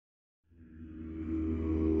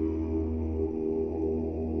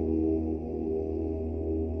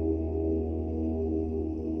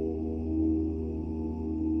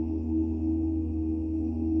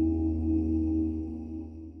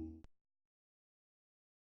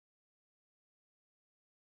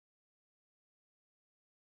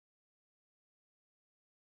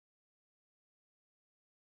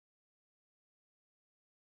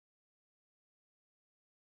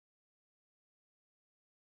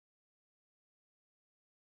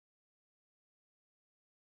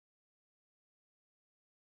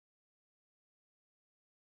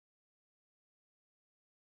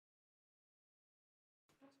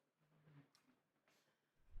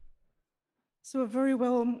So a very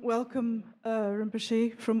welcome,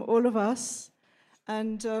 Rinpoche, from all of us,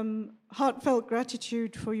 and heartfelt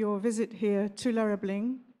gratitude for your visit here to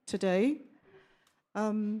Larabling today.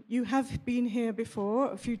 You have been here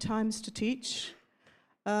before a few times to teach,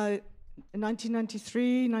 in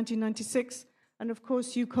 1993, 1996, and of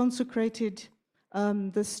course you consecrated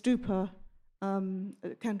the stupa,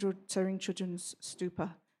 Kandro Tsering Chujun's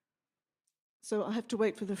stupa. So I have to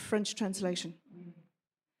wait for the French translation. Oui.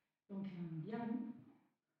 Donc,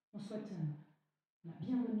 on souhaite la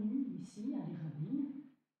bienvenue ici à l'Érabling.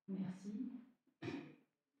 Merci.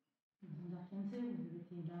 Madame Darfianze, vous avez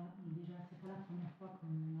été là déjà, c'est pas la première fois qu'on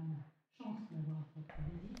a la chance d'avoir votre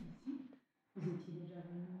visite ici. Vous étiez déjà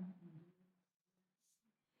venu.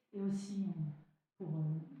 Et aussi pour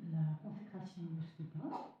la consécration du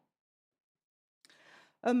stupa.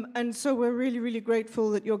 And so we're really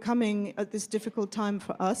grateful that you're coming at this difficult time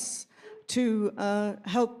for us to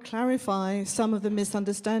help clarify some of the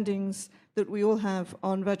misunderstandings that we all have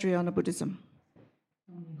on Vajrayana Buddhism.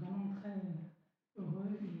 On est vraiment très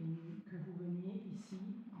heureux que vous veniez ici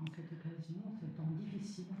en cette occasion, en ce temps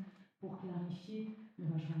difficile, pour clarifier le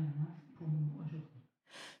Vajrayana pour nous aujourd'hui.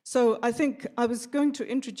 So I think I was going to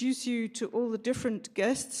introduce you to all the different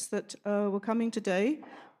guests that were coming today,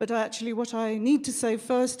 but actually what I need to say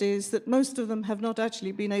first is that most of them have not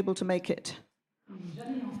actually been able to make it.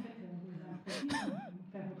 J'allais en fait vous introduire,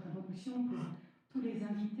 faire votre introduction pour tous les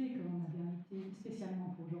invités que l'on avait invités spécialement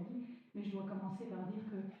pour aujourd'hui, mais je dois commencer par dire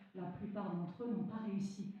que la plupart d'entre eux n'ont pas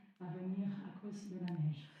réussi à venir à cause de la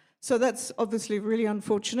neige. So that's obviously really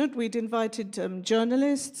unfortunate. We'd invited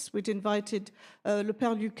journalists, we'd invited Le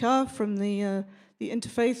Père Lucas from the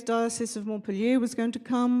Interfaith Diocese of Montpellier was going to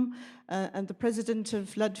come, and the president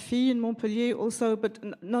of l'ADFI in Montpellier also, but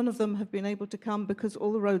none of them have been able to come because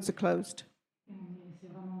all the roads are closed. C'est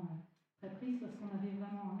vraiment très triste parce qu'on avait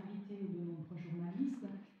vraiment invité de nombreux journalistes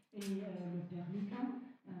et le Père Lucas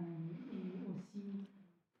et aussi.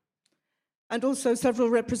 And also several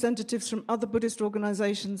representatives from other Buddhist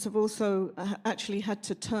organizations have also actually had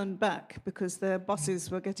to turn back because their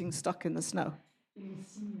buses were getting stuck in the snow. Et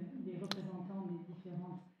aussi des représentants des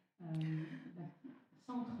différents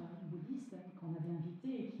centres bouddhistes qu'on avait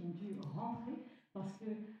invités et qui ont dû rentrer parce que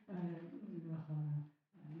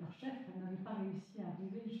leur chef n'avait pas réussi à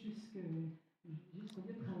arriver jusqu'au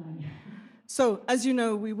lieu de travail. So, as you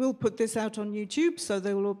know, we will put this out on YouTube, so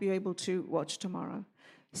they will all be able to watch tomorrow.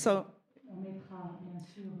 So. On mettra bien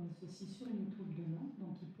sûr ceci sur YouTube demain,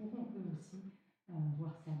 donc ils pourront eux aussi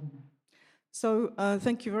voir ça demain. So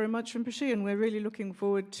thank you very much, Rinpoche, and we're really looking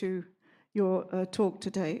forward to your talk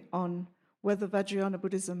today on whether Vajrayana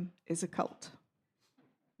Buddhism is a cult.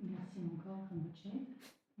 Merci encore, Rinpoche.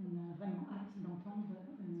 On a vraiment hâte d'entendre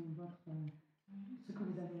ce que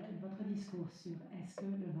vous avez, votre discours sur est-ce que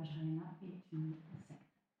le Vajrayana est une secte.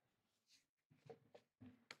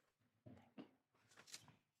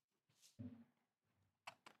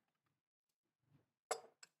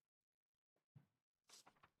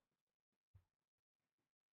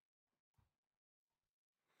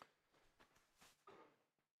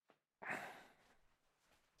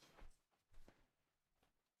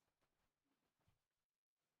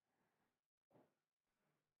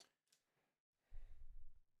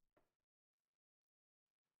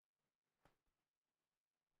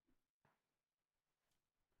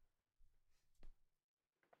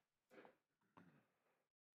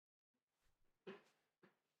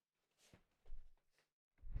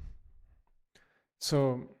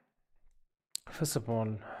 So, first of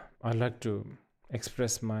all, I'd like to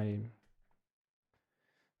express my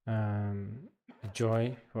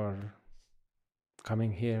joy for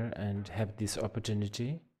coming here and have this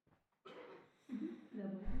opportunity.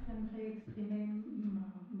 J'aimerais exprimer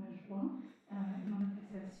ma joie et mon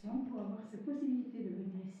appréciation pour avoir cette possibilité de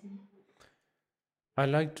venir ici.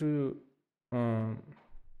 I'd like to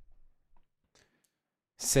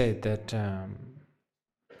say that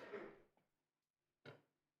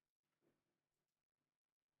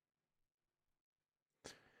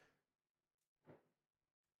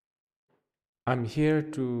I'm here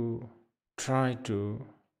to try to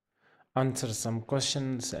answer some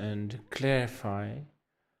questions and clarify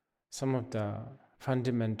some of the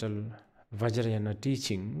fundamental Vajrayana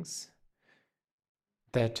teachings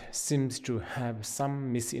that seems to have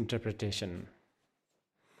some misinterpretation.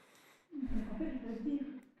 En fait, je dois dire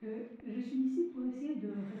que je suis ici pour essayer de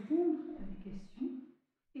répondre à des questions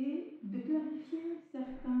et de clarifier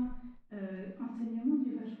certains enseignements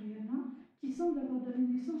du Vajrayana qui semblent avoir donné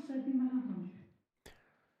naissance à des malentendus.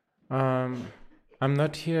 I'm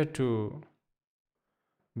not here to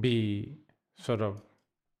be sort of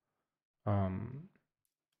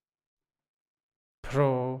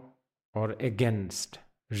or against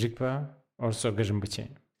Rigpa or Soga Rinpoche.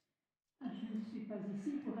 Je ne suis pas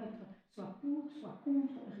ici pour être soit pour, soit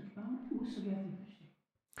contre Rigpa ou Sogyal Rinpoche.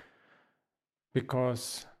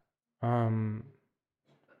 Because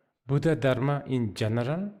Buddha Dharma in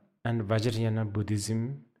general and Vajrayana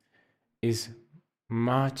Buddhism is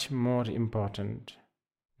much more important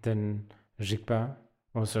than Rigpa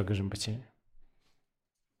or Soga Rinpoche.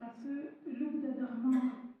 Parce que le Bouddha Dharma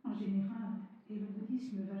en général et le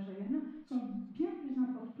bouddhisme Vajrayana sont bien plus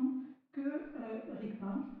importants que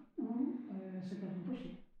Rigpa ou Sogyal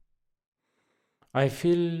Rinpoche. I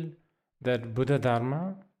feel that Buddha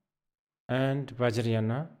Dharma and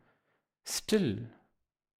Vajrayana still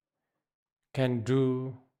can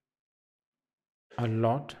do a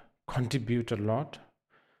lot, contribute a lot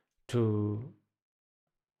to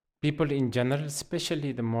people in general,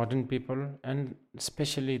 especially the modern people and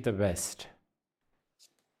especially the West.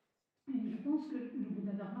 Et je pense que le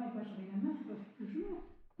Bouddha Dharma et Vajrayana peuvent toujours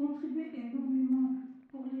contribuer énormément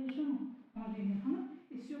pour les gens en général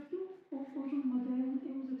et surtout aux gens modernes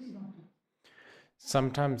et aux occidentaux.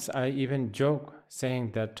 Sometimes I even joke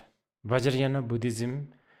saying that Vajrayana Buddhism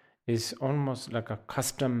is almost like a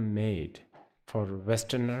custom made for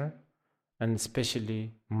Westerner and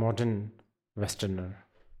especially modern Westerner.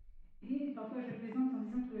 Et parfois je plaisante en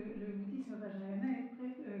disant que le bouddhisme Vajrayana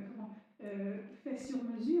est fait sur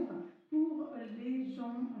mesure pour les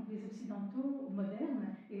gens, les occidentaux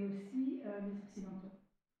modernes et aussi les occidentaux.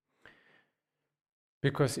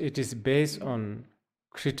 Because it is based on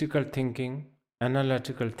critical thinking,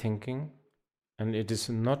 analytical thinking, and it is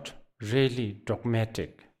not really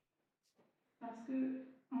dogmatic. Parce que,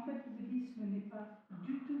 en fait, le bouddhisme n'est pas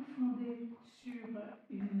du tout fondé sur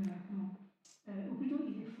ou plutôt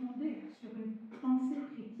il est fondé sur une pensée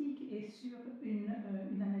critique et sur une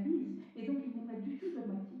analyse, et donc il n'est pas du tout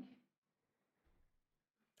dogmatique.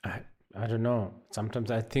 I don't know, sometimes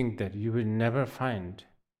I think that you will never find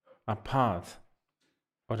a path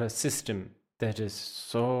or a system that is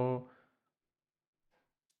so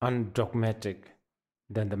undogmatic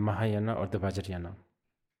than the Mahayana or the Vajrayana.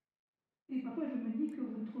 Et parfois je me dis que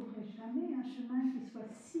vous ne trouverez jamais un chemin qui soit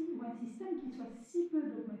ou un système qui soit si peu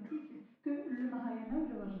dogmatique que le Mahayana ou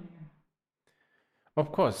le Vajrayana.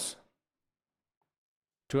 Of course,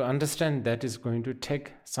 to understand that is going to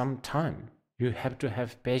take some time. You have to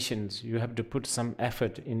have patience, you have to put some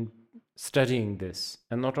effort in studying this,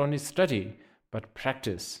 and not only study, but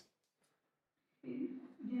practice. Et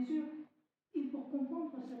bien sûr, pour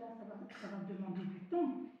comprendre cela, ça va demander du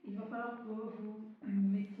temps. Il va falloir que vous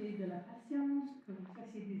mettiez de la patience, que vous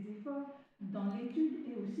fassiez des efforts dans l'étude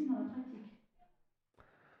et aussi dans la pratique.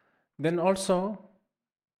 Then also,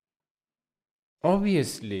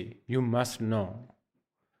 obviously, you must know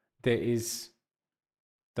there is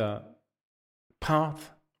the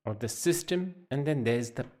path or the system, and then there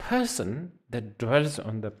is the person that dwells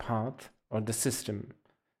on the path or the system,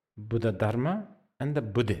 Buddha Dharma and the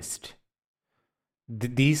Buddhist.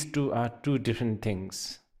 These two are two different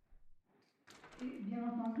things. Et bien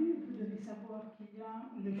entendu, vous devez savoir qu'il y a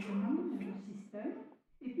le chemin, le système,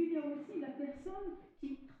 et puis il y a aussi la personne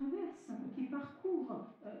qui traverse, qui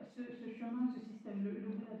parcourt ce chemin, ce système, le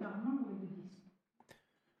Bouddha Dharma ou le bouddhisme.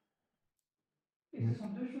 Et ce sont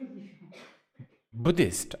deux choses différentes.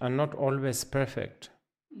 Buddhists are not always perfect.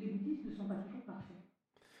 Les bouddhistes ne sont pas toujours parfaits.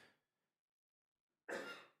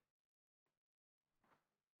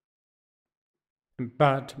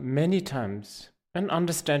 But many times, and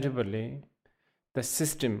understandably, the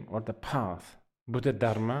system or the path, Buddha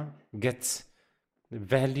Dharma, gets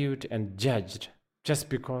valued and judged just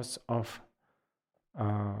because of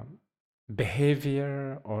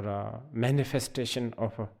behavior or a manifestation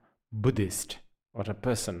of a Buddhist or a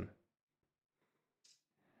person.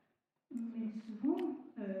 Mais souvent,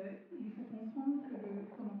 il faut comprendre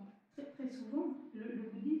que très souvent,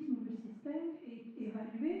 le bouddhisme ou le système est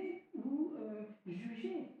évalué ou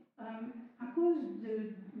jugé à cause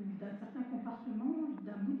d'un certain comportement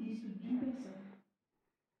d'un bouddhiste ou d'une personne.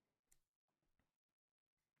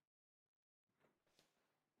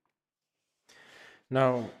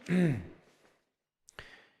 Now,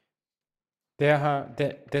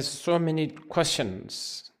 there's so many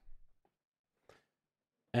questions,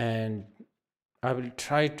 and I will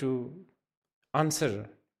try to answer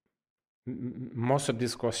most of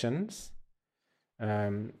these questions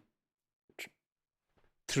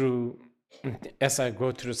through as I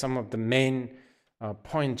go through some of the main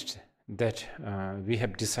points that we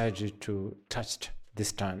have decided to touch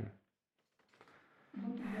this time.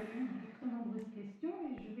 Donc il y a eu de très nombreuses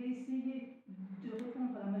questions et je vais essayer de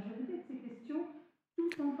répondre à la majorité de ces questions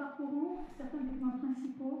tout en parcourant certains des points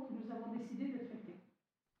principaux que nous avons décidé de traiter.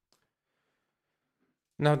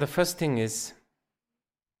 Now the first thing is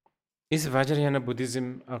Vajrayana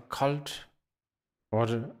Buddhism a cult or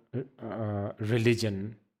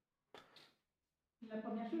religion? La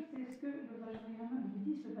première chose, c'est est-ce que le Vajrayana, le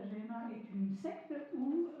bouddhisme, le Vajrayana est une secte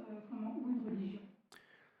ou, ou une religion?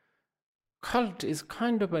 Cult is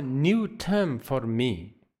kind of a new term for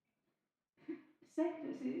me. Secte,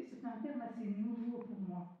 c'est un terme assez nouveau pour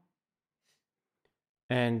moi.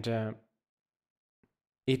 And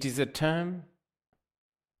it is a term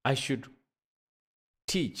I should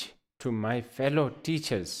teach to my fellow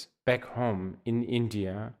teachers back home in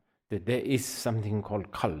India that there is something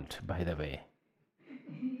called cult, by the way.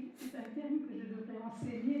 C'est un terme que je devrais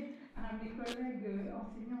enseigner à mes collègues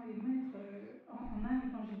enseignants et maîtres en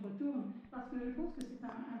Inde quand j'y retourne, parce que je pense que c'est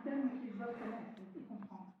un terme qu'ils doivent connaître et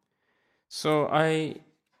comprendre. So I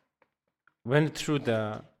went through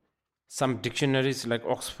some dictionaries like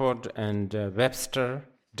Oxford and Webster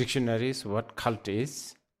dictionaries, what cult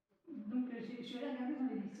is. Donc je suis allée regarder dans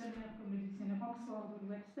les dictionnaires comme le dictionnaire Oxford ou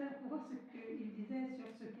Webster pour voir ce qu'ils disaient sur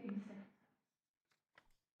ce qu'est une secte.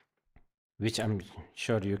 Which I'm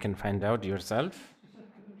sure you can find out yourself. Je suis sûre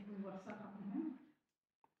que vous pouvez voir ça par vous-même.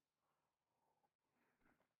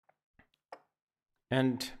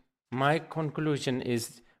 And my conclusion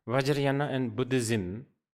is Vajrayana and Buddhism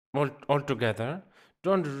altogether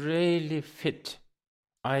don't really fit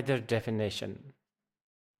either definition.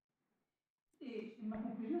 Et ma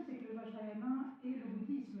conclusion, c'est que le Vajrayana et le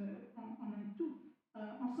bouddhisme en un tout,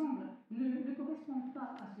 ensemble, ne correspondent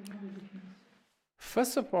pas à ce genre de définition.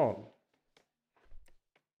 First of all,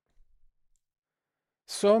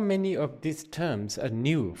 so many of these terms are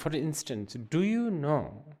new. For instance, do you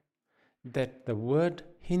know that the word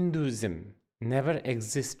Hinduism never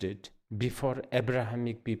existed before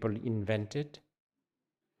Abrahamic people invented?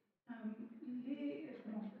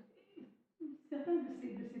 Certains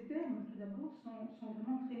de ces termes, tout d'abord, sont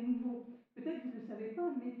vraiment très nouveaux. Peut-être que vous ne le savez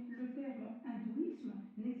pas, mais le terme hindouisme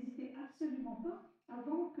n'existait absolument pas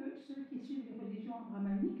avant que ceux qui suivent les religions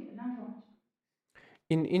abrahamiques l'inventent.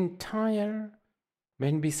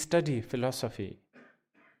 When we study philosophy,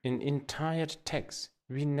 in entire text,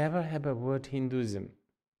 we never have a word Hinduism.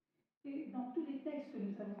 Et dans tous les textes que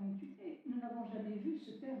nous avons étudiés, nous n'avons jamais vu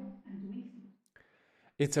ce terme hindouisme.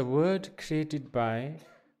 It's a word created by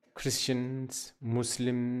Christians,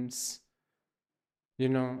 Muslims,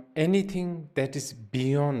 anything that is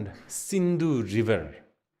beyond Sindhu river.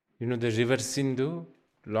 You know the river Sindhu,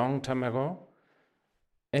 long time ago.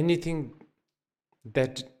 Anything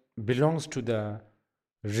that belongs to the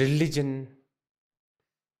religion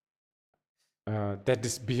that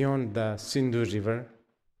is beyond the Sindhu river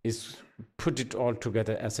is put it all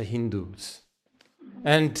together as a Hindus.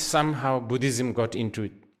 And somehow Buddhism got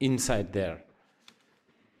inside there.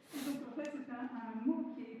 Donc en fait c'est un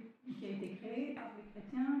mot qui a été créé par les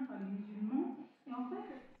chrétiens, par les musulmans, et en fait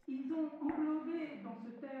ils ont englobé dans ce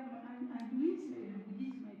terme hindouisme, et le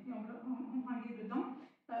bouddhisme a été embringué dedans,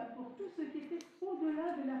 pour tout ce qui était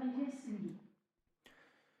au-delà de la rivière Sindhu.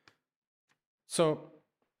 So,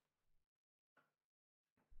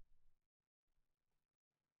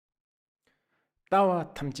 Tawa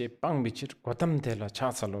Tamche Pangbichir Gotamdela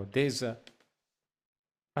Chasalo,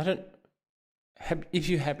 if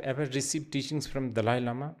you have ever received teachings from Dalai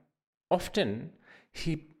Lama, often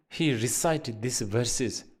he recited these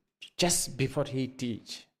verses just before he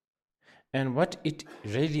teach. And what it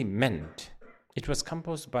really meant, it was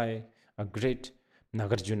composed by a great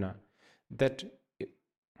Nagarjuna, that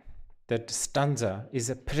stanza is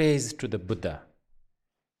a praise to the Buddha.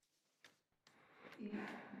 Et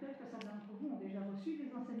peut-être que certains d'entre vous ont déjà reçu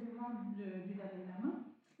des enseignements du Dalai Lama,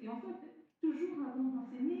 et en fait, toujours avant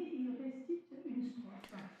d'enseigner, il récite une strophe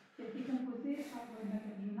qui a été composée par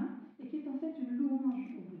Nagarjuna et qui est en fait une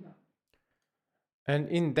louange au Bouddha. And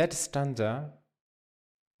in that stanza,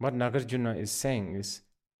 what Nagarjuna is saying is,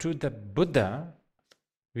 to the Buddha,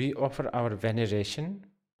 we offer our veneration,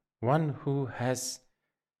 one who has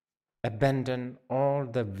abandoned all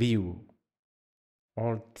the view,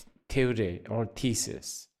 all theory, all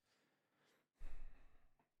thesis.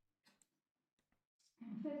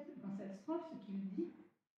 En fait, dans cette strophe, ce qu'il dit,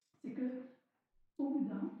 c'est que au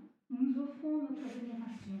Bouddha, nous offrons notre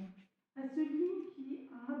vénération à celui qui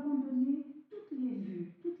a abandonné toutes les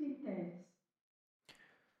vues, toutes les thèses.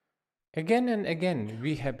 Again and again,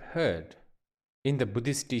 we have heard in the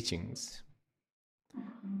Buddhist teachings,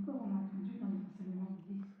 Encore, on a entendu dans les enseignements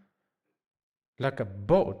bouddhistes, like a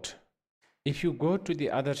boat, if you go to the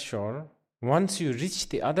other shore, once you reach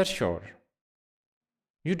the other shore,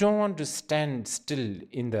 you don't want to stand still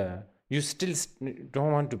you still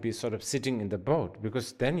don't want to be sort of sitting in the boat,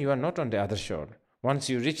 because then you are not on the other shore. Once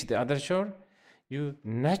you reach the other shore, you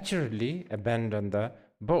naturally abandon the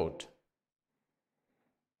boat.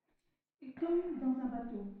 Et comme dans un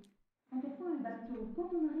bateau, quand on prend un bateau, quand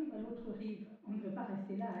on arrive à l'autre rive, on ne veut pas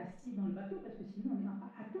rester là assis dans le bateau parce que sinon on ne va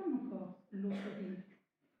pas atteindre encore l'autre rive.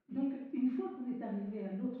 Donc une fois qu'on est arrivé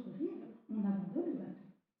à l'autre rive, on abandonne le bateau.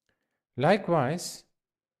 Likewise,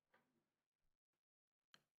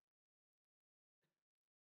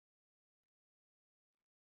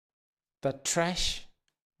 the trash,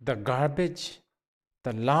 the garbage,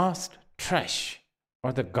 the last trash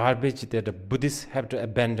or the garbage that the Buddhists have to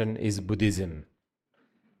abandon is Buddhism.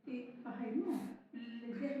 Et pareillement,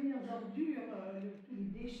 les dernières ordures, tous les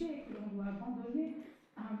déchets que l'on doit abandonner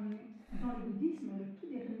dans le bouddhisme, le tout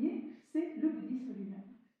dernier, c'est le bouddhisme lui-même.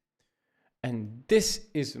 And this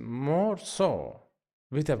is more so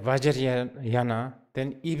with the Vajrayana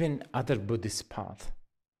than even other Buddhist paths.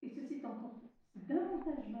 Et ceci est encore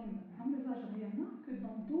davantage même dans le Vajrayana que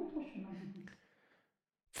dans d'autres chemins bouddhistes.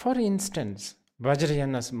 For instance,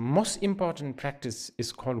 Vajrayana's most important practice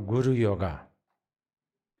is called Guru Yoga.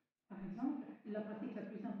 Par exemple, la pratique la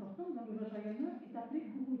plus importante dans le Vajrayana est appelée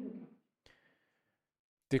Guru Yoga.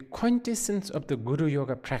 The quintessence of the Guru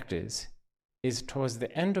Yoga practice is towards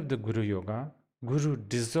the end of the Guru Yoga, Guru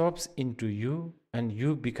dissolves into you and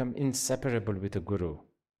you become inseparable with the Guru.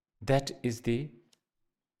 That is the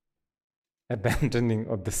abandoning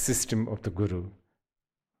of the system of the Guru.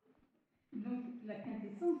 Donc, la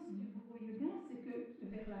quintessence du Guru Yoga, c'est que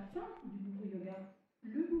vers la fin du Guru Yoga,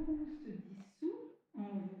 le Guru se dissout en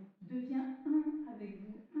vous, devient un avec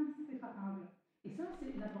vous, inséparable. Et ça,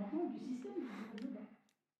 c'est l'abandon du système du Guru Yoga.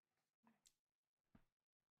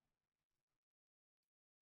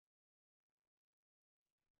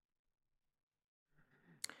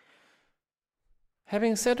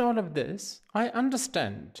 Having said all of this, I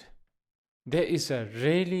understand there is a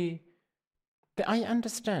really, I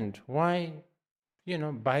understand why,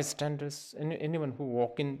 bystanders, anyone who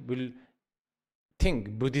walk in will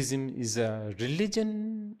think Buddhism is a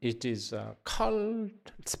religion, it is a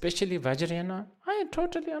cult, especially Vajrayana. I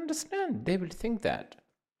totally understand. They will think that.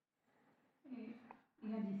 Et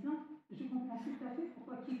il a dit ça, je comprends tout à fait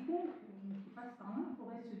pourquoi quiconque qui passe par là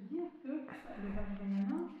pourrait se dire que le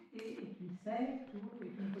Vajrayana est une secte ou est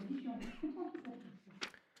une religion. Je comprends tout à fait ça.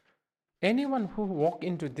 Anyone who walk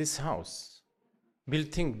into this house will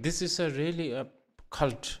think this is really a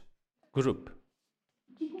cult group.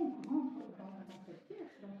 Quiconque rentre dans cette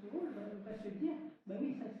pièce, dans ce hall, va se dire, bah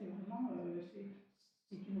oui, ça c'est vraiment,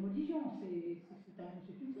 c'est une religion, c'est une secte.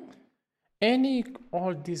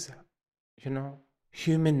 All these,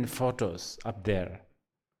 human photos up there,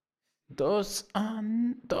 those are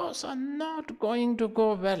not going to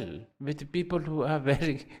go well with people who are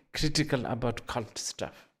very critical about cult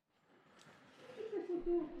stuff. Toutes ces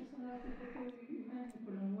photos qui sont là, ces photos humaines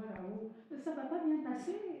que l'on voit là-haut, ça ne va pas bien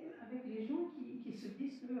passer avec les gens qui se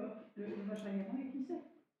disent que le Vajrayana est une secte.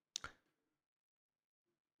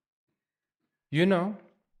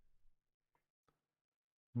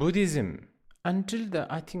 Buddhism, until the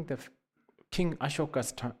King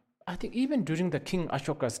Ashoka's time, even during the King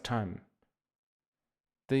Ashoka's time,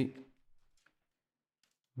 the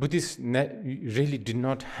Buddhists really did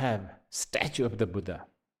not have statue of the Buddha.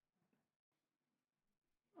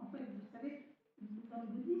 En fait, vous savez, dans le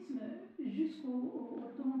bouddhisme, jusqu'au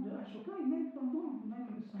temps de Ashoka, et même pendant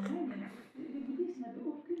même son règne, les bouddhistes n'avaient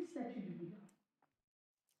aucune statue du Bouddha.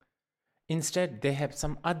 Instead, they have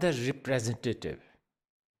some other representative,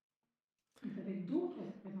 Ils avaient d'autres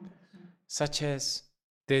représentations. such as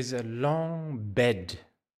there's a long bed.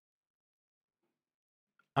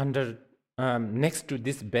 Next to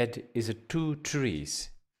this bed is 2 trees.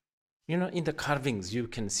 In the carvings you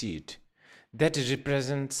can see it. That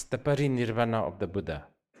represents the parinirvana of the Buddha.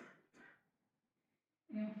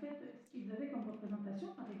 Et en fait, ce qu'ils avaient comme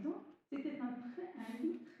représentation, par exemple, c'était un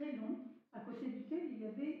lit très long, à côté duquel il y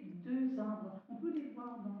avait 2 arbres. On peut les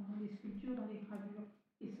voir dans les sculptures, dans les gravures.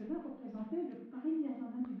 Et cela représentait le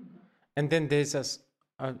parinirvana du Bouddha. And then there's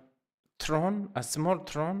a throne, a small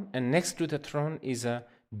throne, and next to the throne is a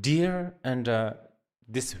deer and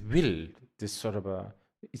this wheel, this sort of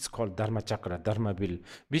it's called Dharma Chakra, Dharma wheel,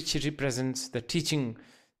 which represents the teaching,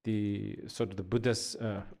 the sort of the Buddha's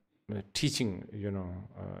teaching,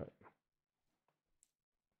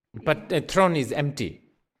 but the throne is empty.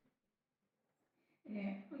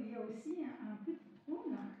 Et il y a aussi un petit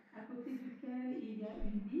trône à côté duquel il y a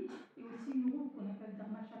une biche et aussi une roue qu'on appelle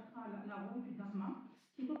Dharma Chakra, la roue du Dharma,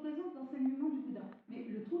 qui représente l'enseignement du Bouddha. Mais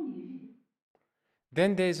le trône, il est vide.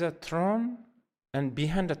 Then there is a throne, and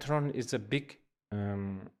behind the throne is a big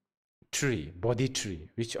tree, Bodhi tree,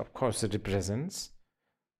 which of course represents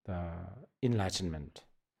the enlightenment.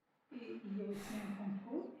 Et il y a aussi un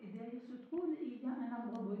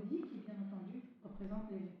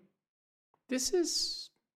This is,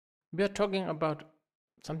 we are talking about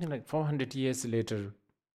something like 400 years later,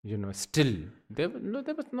 still. There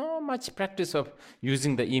was no much practice of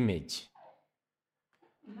using the image.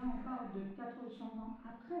 Là, on parle de 400 ans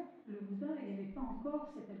après le Bouddha, il n'y avait pas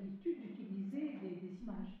encore cette habitude d'utiliser des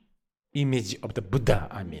images. Image of the Buddha,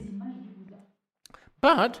 I Des mean. images du Bouddha.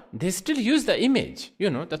 But they still use the image,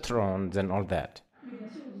 the thrones and all that. Mais bien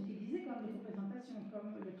sûr, ils utilisaient quand même les représentations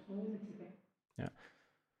comme le trône, etc. Yeah.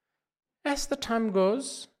 As the time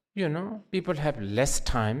goes, people have less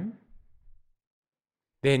time.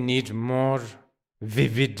 They need more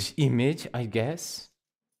vivid image, I guess.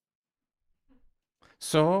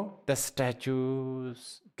 So the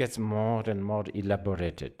statues gets more and more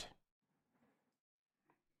elaborated.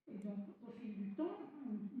 Et donc, au fil du temps,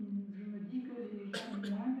 je me dis que les gens ont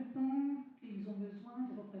moins de temps, qu'ils ont besoin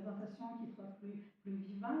de représentations qui soient plus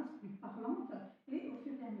vivaces, plus parlantes, et au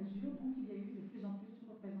fur et à mesure, donc, il y a eu de plus en plus de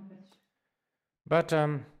représentations. But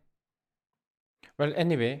well,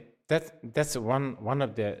 anyway, that's one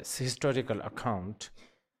of the historical account,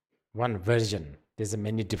 one version. There's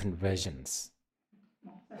many different versions.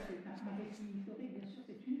 Bon, ça c'est un récit historique, bien sûr,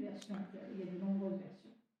 c'est une version, il y a de nombreuses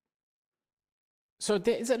versions. So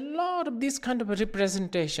there is a lot of this kind of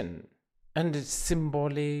representation and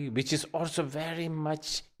symbolic, which is also very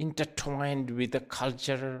much intertwined with the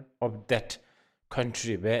culture of that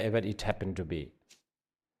country, wherever it happened to be.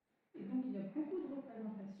 Et donc, il y a beaucoup de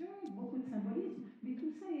représentations, beaucoup de symbolisme, mais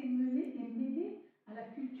tout ça est mêlé à la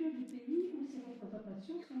culture du pays où ces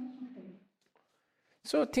représentations sont créées.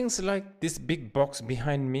 So things like this big box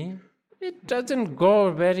behind me, it doesn't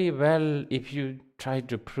go very well if you try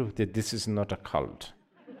to prove that this is not a cult.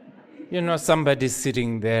 Somebody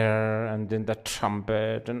sitting there and then the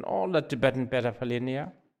trumpet and all the Tibetan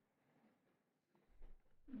paraphernalia.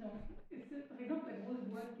 Donc, par exemple, la grosse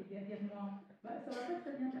boîte qui est derrière moi, ça ne va pas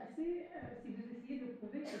très bien passer si vous essayez de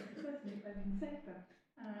prouver que tout ça, ce n'est pas une secte.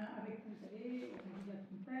 Avec, vous savez, on dit la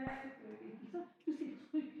trompette et tout ça, tous ces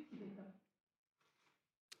trucs tibétains.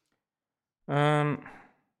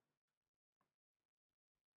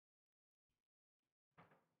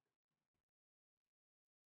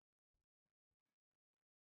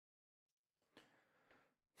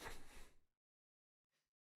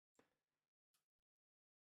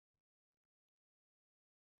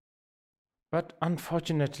 But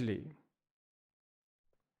unfortunately,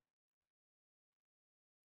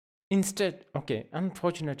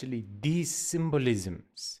 unfortunately, these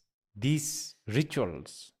symbolisms, these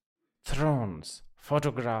rituals, thrones,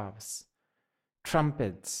 photographs,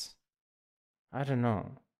 trumpets, I don't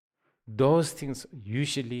know, those things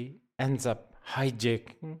usually ends up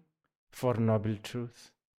hijacking for noble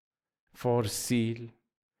truth, for seal,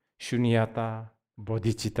 shunyata,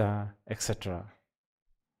 bodhicitta, etc.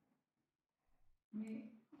 Mais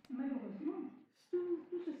malheureusement,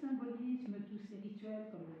 tout ce symbolisme, tous ces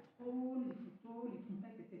rituels comme le trône, les photos, les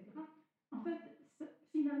trompettes, etc., en fait,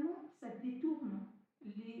 finalement, ça détourne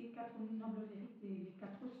les quatre nobles vérités, les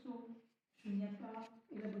quatre sceaux, Shunyata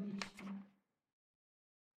et la bodhicitta.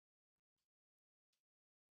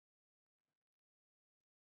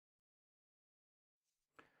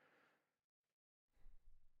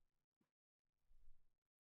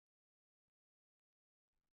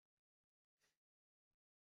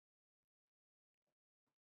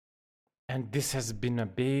 And this has been a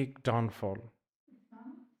big downfall.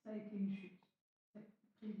 Ça a été une chute, cette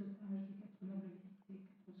prise d'otage des quatre nobles vérités,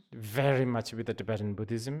 quatre sceaux. Very much with the Tibetan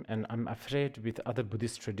Buddhism, and I'm afraid with other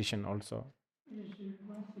Buddhist tradition also. Je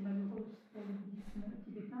vois, c'est malheureux pour le bouddhisme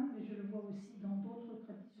tibétain, mais je le vois aussi dans d'autres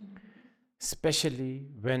traditions du bouddhisme. Especially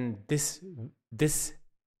when this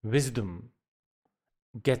wisdom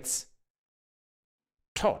gets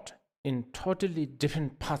taught in totally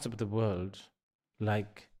different parts of the world,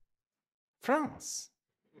 like France.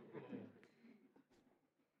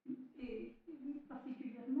 Et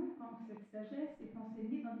particulièrement quand cette sagesse est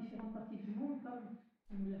enseignée dans différentes parties du monde, comme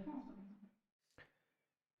la France, par exemple.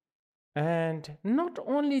 And not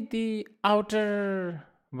only the outer,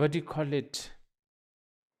 what do you call it,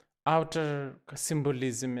 outer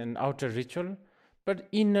symbolism and outer ritual, but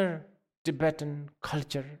inner Tibetan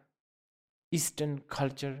culture, Eastern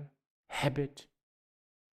culture, habit,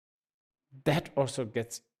 that also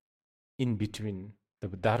gets in between the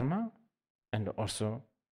Dharma and also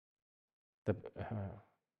the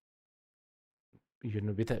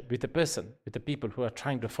with the person, with the people who are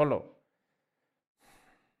trying to follow.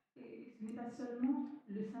 Et ce n'est pas seulement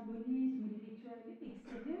le symbolisme, les rituels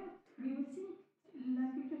extérieurs, mais aussi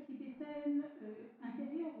la culture tibétaine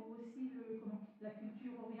intérieure, ou aussi la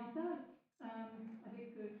culture orientale,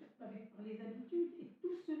 avec les habitudes. Et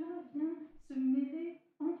tout cela vient se mêler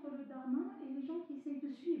entre le dharma et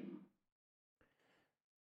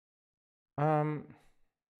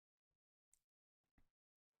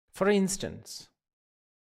For instance,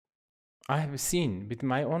 I have seen with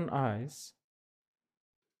my own eyes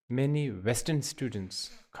many Western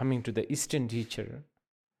students coming to the Eastern teacher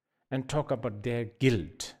and talk about their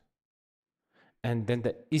guilt. And then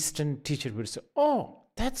the Eastern teacher would say, "Oh,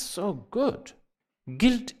 that's so good.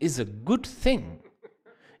 Guilt is a good thing.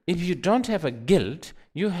 If you don't have a guilt,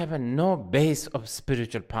 you have no base of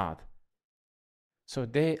spiritual path." So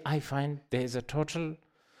I find there is a total,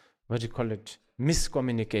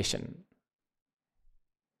 miscommunication.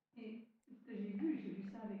 Et ce que j'ai vu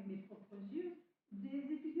ça avec mes propres yeux,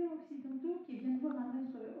 des étudiants occidentaux qui viennent voir un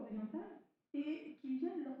maître oriental et qui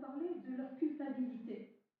viennent leur parler de leur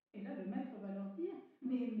culpabilité. Et là, le maître va leur dire,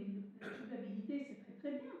 mais la culpabilité, c'est très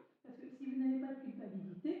très bien, parce que si vous n'avez pas de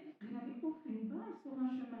culpabilité, vous n'avez aucune base pour un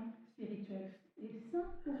chemin spirituel. Et ça,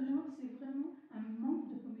 pour moi, c'est vraiment un manque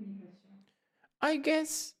de communication. I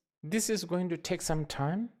guess this is going to take some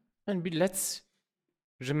time, and let's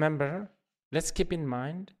remember, let's keep in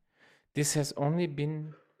mind, this has only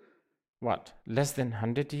been, less than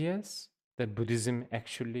 100 years that Buddhism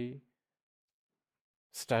actually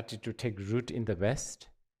started to take root in the West.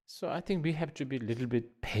 So I think we have to be a little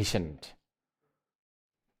bit patient.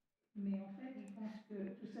 Mais en fait, je pense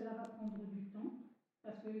que tout cela va prendre du temps,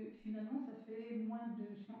 parce que finalement, ça fait moins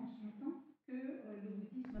de 100 ans que le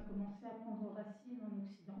bouddhisme a commencé à prendre racine en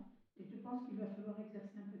Occident. Et je pense qu'il va falloir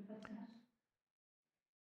exercer un peu de patience.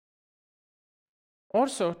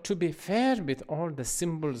 Also, to be fair with all the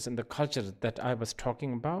symbols and the culture that I was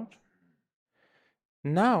talking about,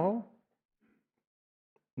 now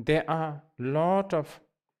there are a lot of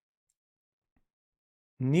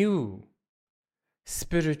new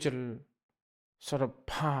spiritual sort of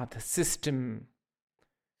path, system.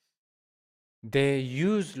 They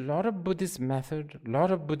use a lot of Buddhist method, a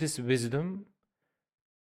lot of Buddhist wisdom.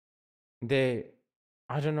 They,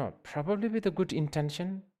 I don't know, probably with a good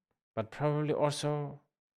intention, but probably also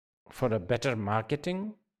for a better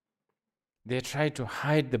marketing. They try to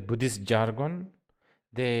hide the Buddhist jargon.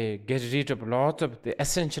 They get rid of lots of the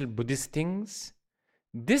essential Buddhist things.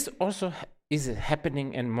 This also is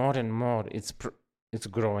happening, and more it's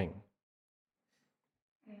growing.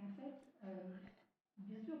 Et en fait,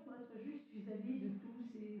 bien sûr, pour être juste vis-à-vis de tous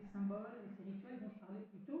ces symboles et ces rituels dont je parlais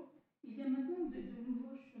plus tôt, il y a maintenant de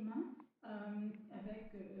nouveaux chemins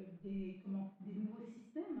avec des nouveaux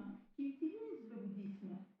systèmes qui utilisent le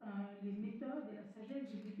bouddhisme, les méthodes et la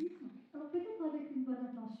sagesse du bouddhisme. Alors peut-être avec une bonne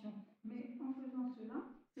intention, mais en faisant cela,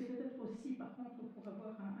 c'est peut-être aussi par contre pour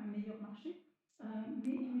avoir un meilleur marché,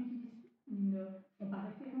 mais ils ne font pas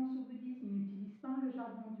référence au bouddhisme, ils n'utilisent pas le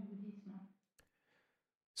jargon du bouddhisme.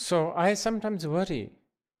 So I sometimes worry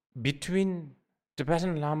between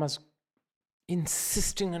Tibetan Lamas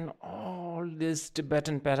insisting on all this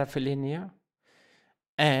Tibetan paraphernalia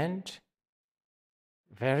and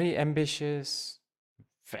very ambitious,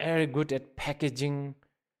 very good at packaging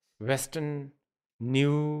Western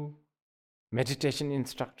new meditation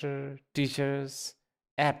instructor, teachers,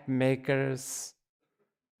 app makers,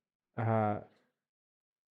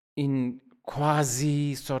 in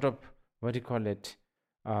quasi sort of,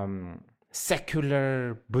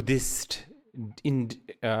 secular Buddhist in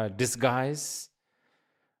disguise,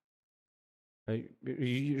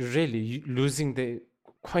 really losing the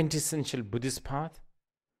quintessential Buddhist path.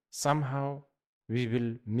 Somehow we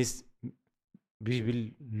will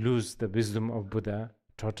lose the wisdom of Buddha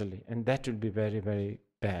totally, and that will be very, very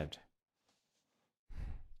bad.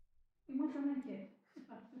 Et moi, ça m'inquiète,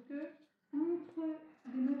 parce que entre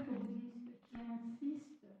les maîtres bouddhistes qui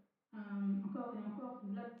insistent encore et encore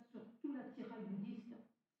sur tout l'attirail bouddhiste,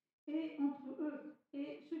 et entre eux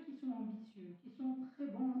et ceux qui sont ambitieux, qui sont très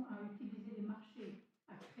bons à utiliser les marchés,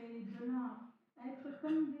 à créer de l'art, à être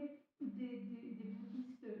comme des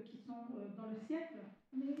bouddhistes qui sont dans le siècle,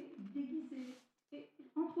 mais déguisés. Et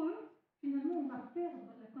entre eux, finalement, on va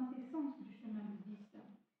perdre la quintessence du chemin bouddhiste.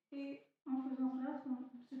 Et en faisant cela,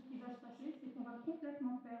 ce qui va se passer, c'est qu'on va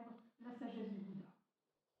complètement perdre la sagesse du Bouddha.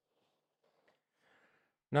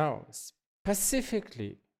 Now,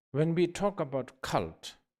 specifically, when we talk about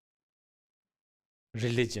cult,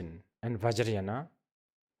 religion, and Vajrayana,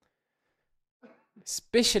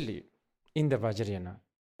 especially in the Vajrayana,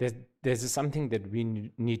 there's something that we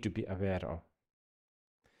need to be aware of.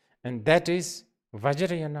 And that is,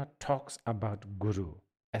 Vajrayana talks about Guru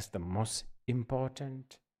as the most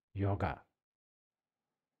important yoga.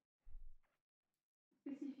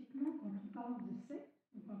 Spécifiquement, quand on parle de secte,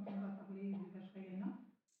 ou quand on va parler du Vajrayana,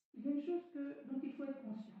 il y a une chose dont il faut être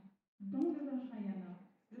conscient. Dans le Vajrayana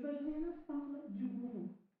parle du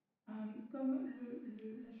gourou comme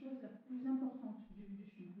la chose la plus importante du chemin,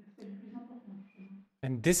 l'aspect le plus important du chemin.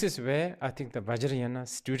 And this is where I think the Vajrayana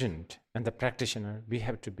student and the practitioner, we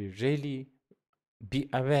have to be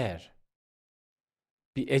aware,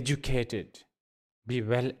 be educated, be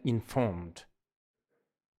well informed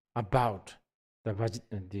about the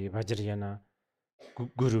Vajrayana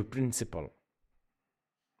Guru principle.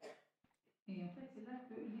 Et en fait, c'est là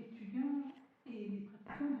que l'étudiant et les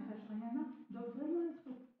pratiquants du Vajrayana doivent vraiment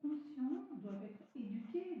être conscients, doivent être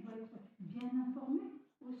éduqués, doivent être bien informés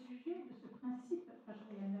au sujet de ce principe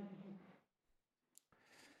Vajrayana du groupe.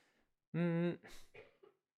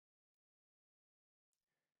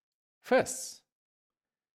 First,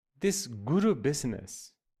 this Guru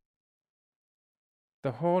business,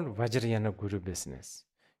 the whole Vajrayana Guru business,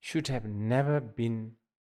 should have never been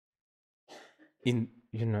in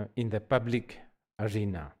the public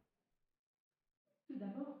arena. Tout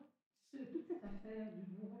d'abord, toute cette affaire du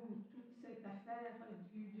gourou, toute cette affaire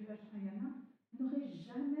du Vajrayana n'aurait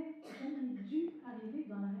jamais dû arriver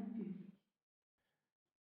dans l'arène publique.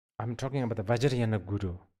 I'm talking about the Vajrayana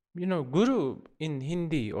Guru. Guru in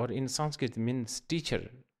Hindi or in Sanskrit means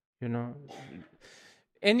teacher.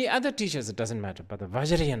 Any other teachers, it doesn't matter, but the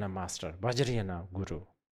Vajrayana master, Vajrayana Guru,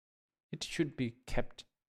 it should be kept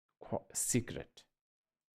secret.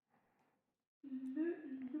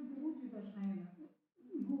 Le gourou du Vajrayana.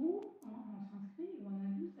 Gourou en sanskrit ou en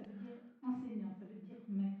hindou, ça veut dire enseignant, ça veut dire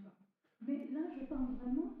maître. Mais là, je parle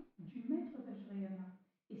vraiment du maître Vajrayana.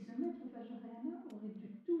 Et ce maître Vajrayana aurait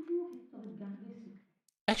dû toujours être gardé secret.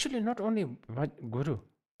 Actually, not only Guru,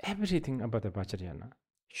 everything about the Vajrayana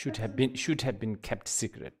should have been kept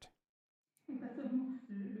secret. Pas seulement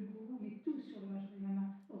le gourou, mais tout sur le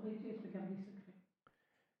Vajrayana aurait dû être gardé secret.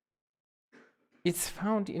 It's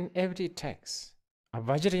found in every text. A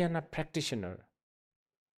Vajrayana practitioner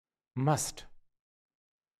must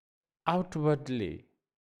outwardly,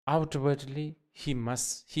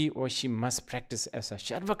 he or she must practice as a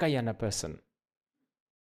Sharvakayana person.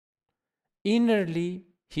 Innerly,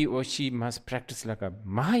 he or she must practice like a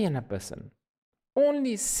Mahayana person.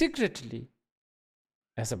 Only secretly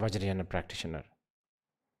as a Vajrayana practitioner.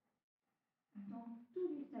 Dans tous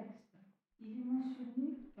les textes, il est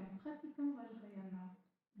mentionné qu'un pratiquant Vajrayana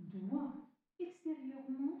doit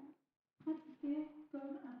extérieurement pratiquer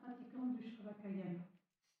comme un pratiquant du Shravakayana.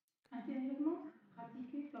 Intérieurement,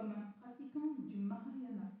 pratiquer comme un pratiquant du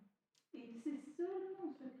Mahayana. Et c'est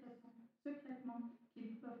seulement secrètement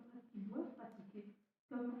qu'ils doivent pratiquer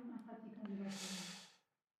comme un pratiquant du Vajrayana.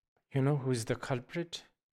 You know who is the culprit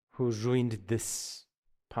who ruined this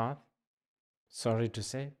path? Sorry to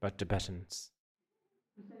say, but Tibetans.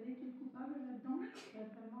 Vous savez qui est coupable là-dedans, qui a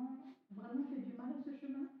vraiment fait du mal à ce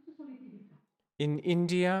chemin? Ce sont les Tibétains. In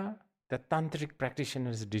India, the tantric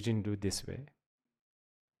practitioners didn't do this way.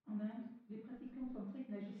 En Inde, les pratiquants tantriques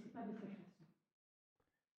n'agissaient pas de cette façon.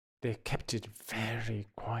 They kept it very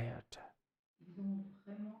quiet. Ils ont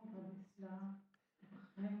vraiment gardé cela,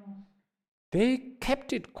 vraiment. They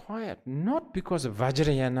kept it quiet not because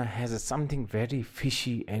Vajrayana has something very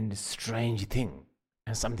fishy and strange thing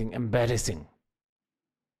and something embarrassing.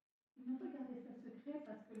 Ils n'ont pas gardé ça secret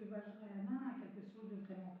parce que le Vajrayana a quelque chose de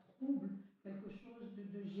vraiment trouble, quelque chose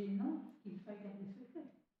de gênant qu'il faille garder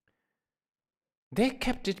secret. They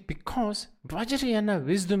kept it because Vajrayana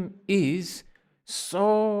wisdom is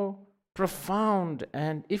so profound,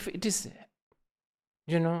 and if it is,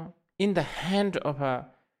 in the hand of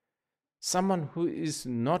someone who is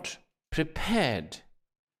not prepared,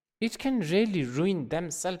 it can really ruin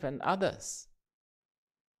themselves and others.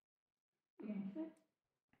 Et en fait,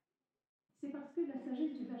 c'est parce que la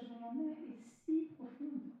sagesse du Vajrayana est si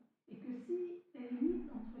profonde et que si elle est mise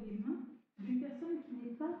entre les mains d'une personne qui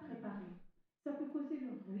n'est pas préparée, ça peut causer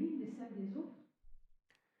leur ruine et celle des autres.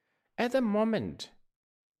 At the moment,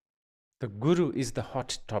 the Guru is the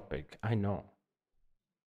hot topic, I know.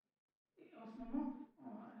 Et en ce moment,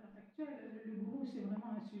 à l'heure actuelle, le gourou, c'est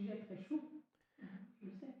vraiment un sujet très chaud. Je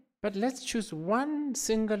le sais. But let's choose one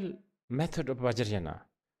single method of Vajrayana.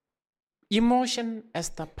 Emotion as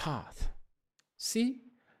the path. See,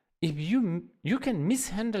 if you can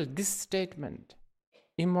mishandle this statement,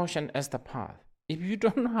 emotion as the path. If you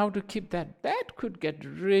don't know how to keep that could get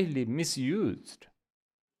really misused.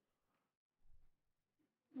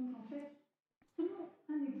 Donc en fait, prenons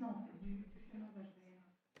un exemple du chemin Vajrayana.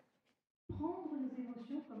 Prendre les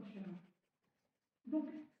émotions comme chemin. Donc,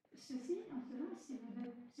 ceci, en cela, si vous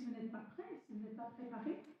n'êtes pas prêt, si vous n'êtes pas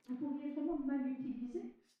préparé, vous pourriez vraiment mal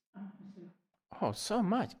utiliser en cela. Oh, so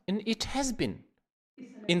much. And it has been Et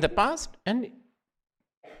ça l'a in the été. past and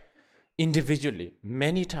individually,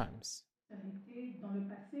 many times. Ça a été dans le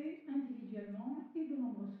passé, individuellement et de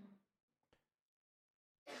nombreuses fois.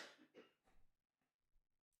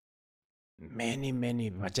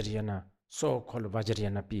 many Vajrayana, so-called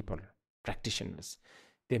Vajrayana people, practitioners,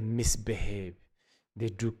 they misbehave, they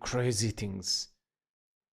do crazy things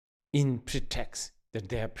in pretext that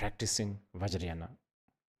they are practicing Vajrayana.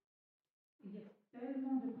 Il y a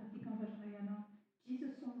tellement de pratiquants Vajrayana qui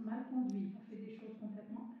se sont mal conduits, qui ont fait des choses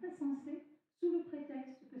complètement insensées sous le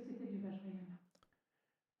prétexte que c'était du Vajrayana.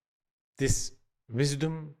 This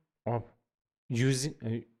wisdom of using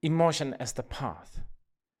emotion as the path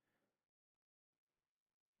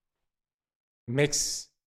makes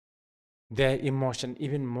their emotion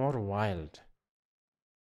even more wild.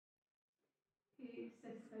 Et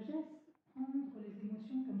cette sagesse, prendre les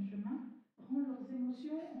émotions comme chemin, rend leurs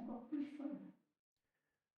émotions encore plus folles.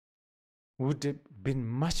 Would have been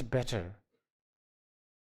much better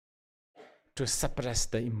to suppress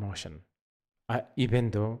the emotion,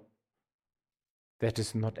 even though that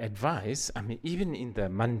is not advice. I mean, even in the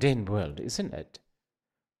mundane world, isn't it?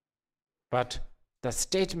 But the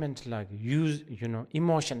statement like use,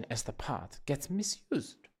 emotion as the path gets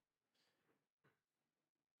misused.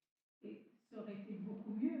 Et ça aurait été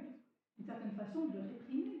beaucoup mieux, d'une certaine façon, de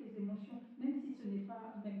réprimer les émotions, même si ce n'est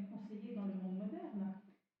pas même conseillé dans le monde moderne.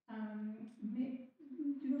 Mais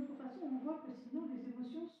d'une autre façon, on voit que sinon les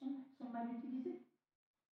émotions sont mal utilisées.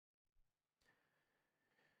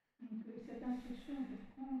 Donc cette instruction de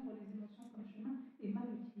prendre les émotions comme chemin est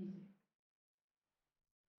mal utilisée.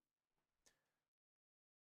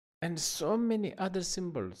 And so many other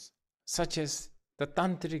symbols, such as the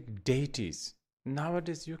tantric deities.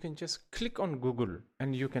 Nowadays, you can just click on Google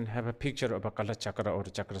and you can have a picture of a Kala Chakra or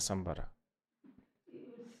Chakra Sambhara.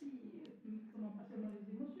 Et aussi, comment pas seulement les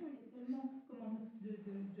émotions, il y a tellement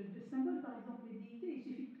de symboles, par exemple les déités, il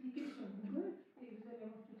suffit de cliquer sur Google et vous allez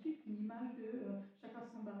avoir tout de suite une image de Chakra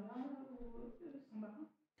Sambhara ou pardon,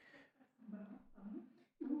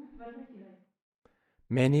 ou Vajrayana.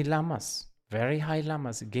 Many lamas, very high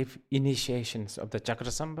lamas, gave initiations of the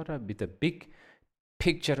Chakra Sambhara with a big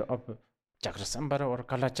picture of Chakra Sambhara or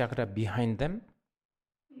Kala Chakra behind them.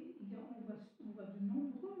 On voit de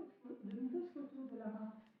nombreuses photos de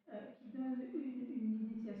lamas qui donnent une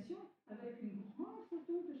initiation avec une grande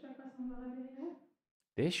photo de Chakra Sambhara derrière.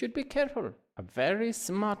 They should be careful. A very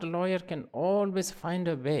smart lawyer can always find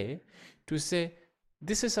a way to say,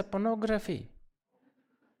 this is a pornography.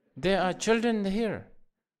 There are children here,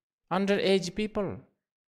 underage people. Un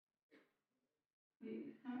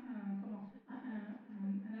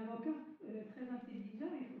avocat très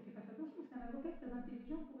intelligent, il faut faire attention, parce qu'un avocat très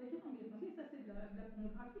intelligent pourrait dire non, mais attendez, ça c'est de la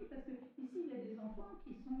pornographie, parce que ici il y a des enfants qui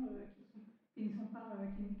ne sont pas, qui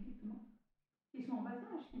sont en bas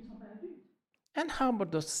âge, qui ne sont pas adultes. And how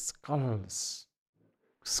about those skulls,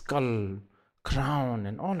 skull, crown,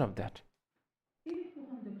 and all of that? Et les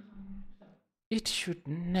couronnes de crâne, tout ça, It should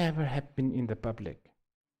never have been in the public.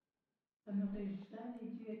 ça n'aurait jamais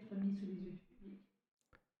dû être mis sous les yeux du public.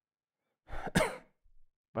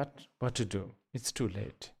 But what to do? It's too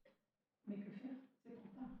late. Mais que faire? C'est trop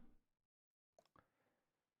tard.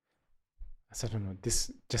 So I don't know.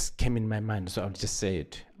 This just came in my mind, so I'll just say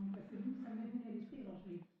it. Donc, parce que ça m'est venu à l'esprit, alors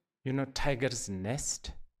je l'ai dit. You know Tiger's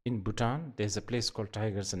Nest in Bhutan? There's a place called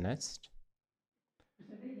Tiger's Nest. Vous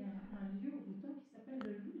savez, il y a un lieu au Bhoutan qui s'appelle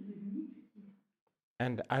le nid du tigre.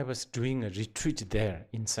 And I was doing a retreat there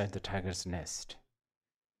inside the Tiger's Nest.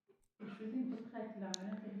 Et je faisais une retraite là, à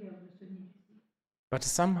l'intérieur de ce nid du tigre. But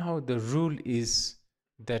somehow the rule is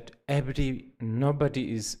that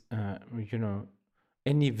nobody is,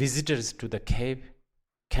 any visitors to the cave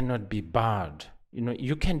cannot be barred.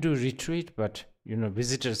 You can do retreat, but,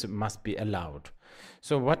 visitors must be allowed.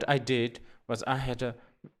 So what I did was I had a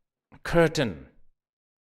curtain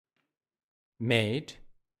made,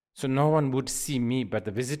 so no one would see me, but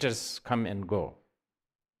the visitors come and go.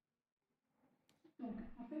 Donc,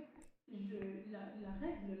 en fait, la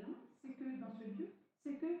règle là, c'est que dans ce lieu,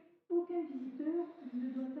 c'est que aucun visiteur ne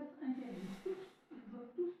doit être interdit. Tous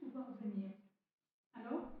doivent tous pouvoir venir.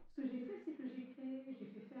 Alors, ce que j'ai fait, c'est que j'ai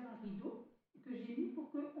fait faire un rideau que j'ai mis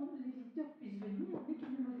pour que les visiteurs puissent venir, mais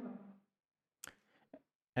qu'ils ne me voient pas.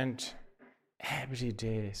 And every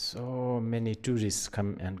day, so many tourists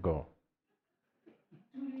come and go.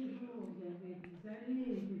 Tous les jours, il y avait des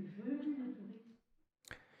allées et des venues de touristes.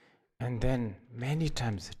 And then many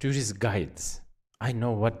times tourist guides, I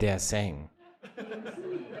know what they are saying. Et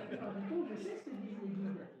aussi, la plupart du temps, je sais ce que disent les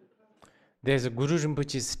guides. There's a Guru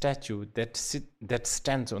Rinpoche statue that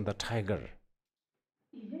stands on the tiger.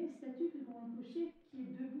 Il y a une statue de Guru Rinpoche qui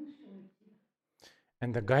est debout sur le tigre.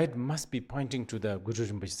 And the guide must be pointing to the Guru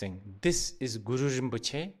Rinpoche saying, this is Guru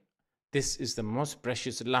Rinpoche, this is the most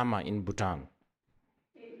precious Lama in Bhutan.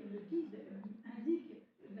 Et le guide indique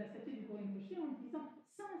la statue de Guru Rinpoche en disant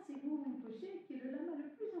ça c'est Guru Rinpoche,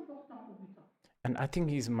 and I think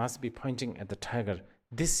he must be pointing at the tiger.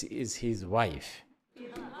 This is his wife. Et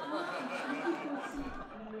parfois, il touche aussi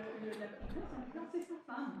la tigresse en disant c'est sa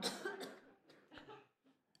femme.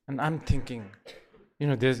 And I'm thinking,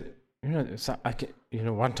 there's, so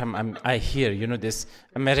one time I hear, this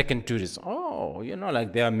American tourists,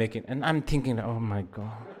 like they are making, and I'm thinking, oh my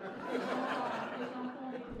God. Les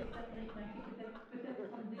enfants des touristes américains qui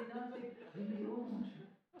peut-être prennent des notes et je me dis, oh mon Dieu.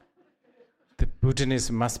 The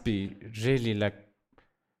Bhutanese must be really like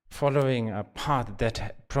following a path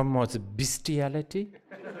that promotes bestiality.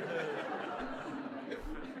 Un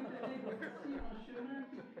chemin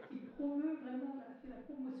qui promeut vraiment la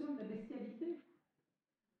promotion de la bestialité.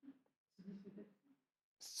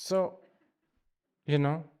 So,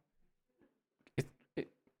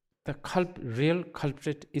 the real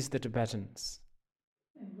culprit is the Tibetans.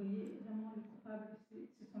 Et vous voyez, vraiment, le coupable,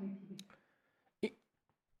 ce sont les Tibétains.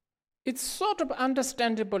 It's sort of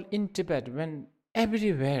understandable in Tibet when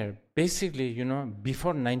everywhere, basically,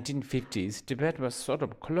 before 1950s, Tibet was sort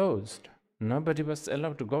of closed. Nobody was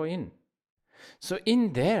allowed to go in. So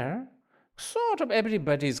in there, sort of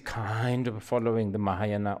everybody is kind of following the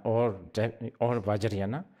Mahayana or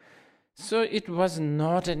Vajrayana. So it was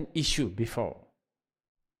not an issue before.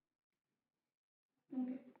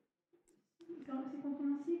 Donc, c'est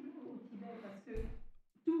compréhensible au Tibet parce que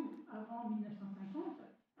tout avant 1950,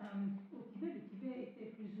 au Tibet, le Tibet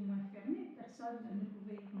était plus ou moins fermé, personne ne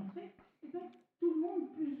pouvait y rentrer, et donc tout le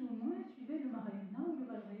monde plus ou moins suivait le Mahayana ou le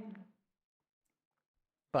Vajrayana.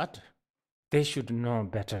 But they should know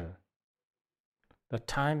better. The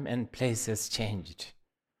time and place has changed.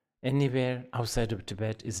 Anywhere outside of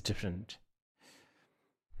Tibet is different.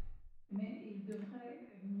 Mais ils devraient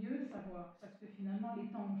mieux savoir, parce que finalement les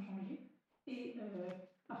temps ont changé, et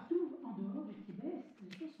partout en dehors du Tibet,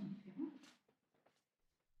 les choses sont différentes.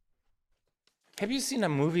 Have you seen a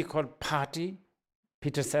movie called Party,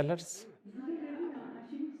 Peter Sellers? Vous avez vu un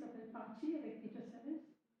film qui s'appelle Party avec Peter Sellers?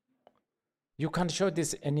 You can't show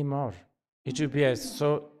this anymore. It will be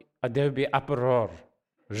there will be uproar,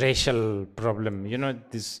 racial problem.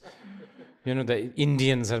 The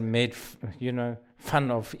Indians are made,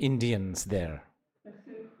 fun of Indians there. Parce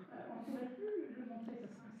que on ne pourrait plus le montrer, ce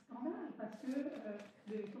sera un scandale, parce que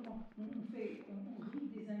on rit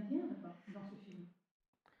des Indiens dans ce film.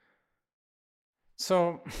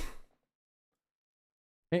 So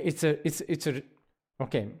it's a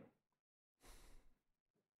okay.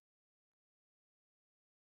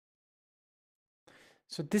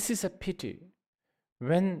 So this is a pity.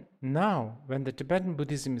 When the Tibetan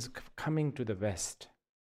Buddhism is coming to the West,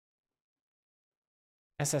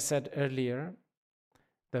 as I said earlier,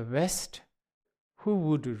 the West, who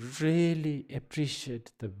would really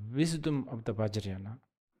appreciate the wisdom of the Vajrayana,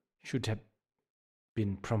 should have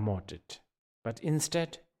been promoted. But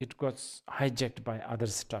instead, it got hijacked by other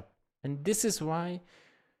stuff. And this is why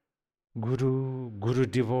Guru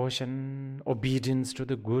devotion, obedience to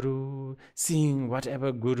the Guru, seeing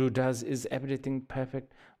whatever Guru does is everything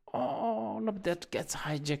perfect. All of that gets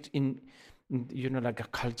hijacked in like a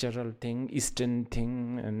cultural thing, Eastern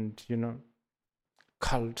thing, and,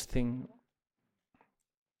 cult thing.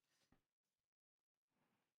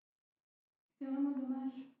 C'est vraiment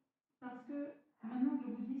dommage, parce que maintenant que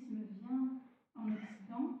le bouddhisme vient en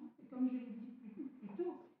Occident, et comme je l'ai dit plus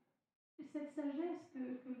tôt, cette sagesse que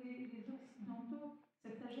les Occidentaux,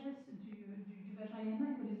 cette sagesse du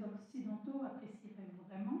Vajrayana que les Occidentaux apprécieraient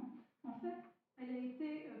vraiment, en fait, elle a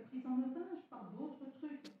été prise en otage par d'autres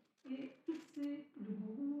trucs. Et tout c'est le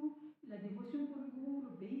gourou, la dévotion pour le gourou,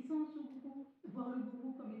 l'obéissance au gourou, voir le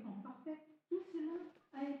gourou comme étant parfait, tout cela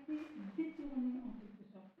a été détourné en quelque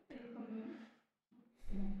sorte,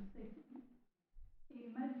 et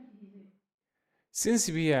mal utilisé. Since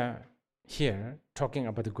we are here talking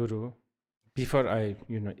about the Guru, before I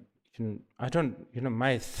don't,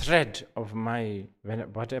 my thread of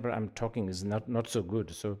whatever I'm talking is not so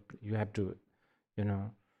good. So you have to,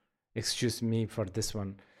 excuse me for this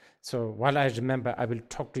one. So while I remember, I will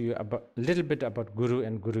talk to you a little bit about Guru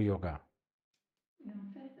and Guru Yoga. Et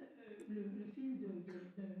en fait, le fil de ce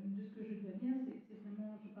que je dois dire, c'est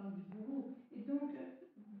vraiment, je parle du gourou. Et donc,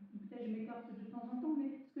 peut-être je m'écarte de temps en temps,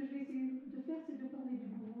 mais ce que je vais essayer de faire, c'est de parler du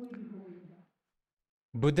gourou et du gourou yoga.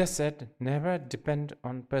 Buddha said, never depend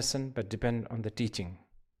on person, but depend on the teaching.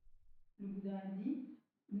 Le Bouddha a dit,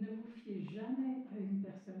 ne vous fiez jamais à une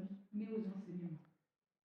personne, mais aux enseignements.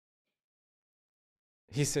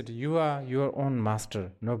 He said, you are your own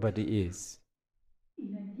master, nobody is.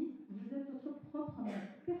 Il a dit, vous êtes votre propre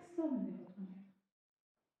maître, personne n'est votre maître.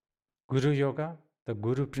 Guru Yoga, the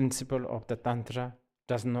Guru principle of the Tantra,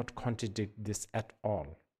 does not contradict this at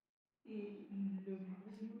all. Et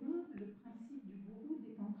le principe du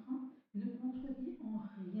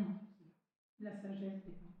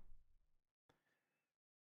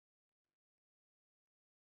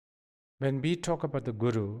When we talk about the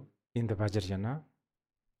Guru in the Vajrayana,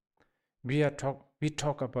 we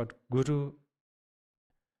talk about Guru,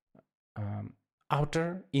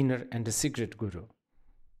 outer, inner, and the secret Guru.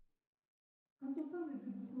 Quand on parle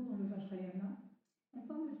de gourou dans le Vajrayana, on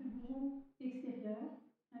parle de gourou extérieur,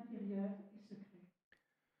 intérieur et secret.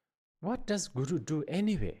 What does Guru do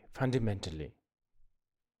anyway, fundamentally?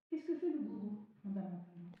 Qu'est-ce que fait le gourou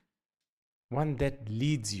fondamentalement? One that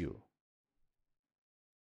leads you.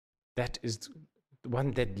 That is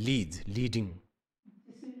one that leading.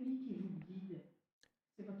 C'est celui qui vous guide.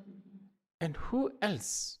 C'est votre guide. And who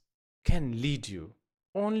else can lead you?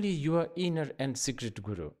 Only your inner and secret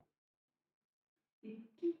Guru. Et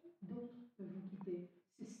qui d'autre peut vous guider?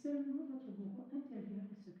 C'est seulement votre gourou intérieur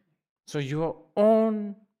et secret. So your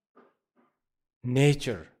own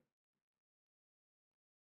nature,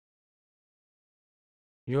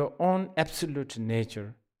 your own absolute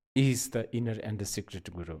nature is the inner and the secret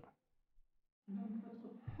Guru. Donc votre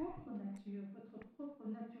propre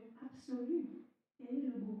nature absolue est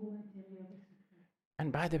le gourou intérieur et secret.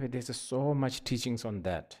 And by the way, there's so much teachings on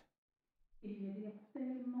that. Et il y a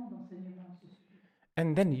tellement d'enseignements à ce sujet.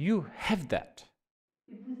 And then you have that.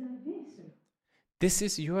 Et vous avez cela. This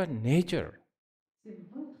is your nature. C'est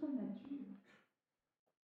votre nature.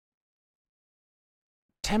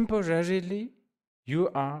 Temporarily, you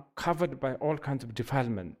are covered by all kinds of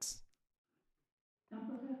defilements.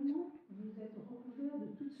 Temporairement, vous êtes recouvert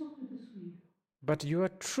de toutes sortes de souillures. But your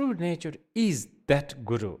true nature is that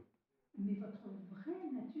Guru. Mais votre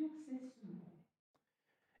vraie nature, c'est ce gourou.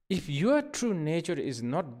 If your true nature is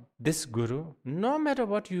not this Guru, no matter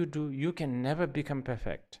what you do, you can never become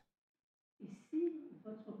perfect. Et si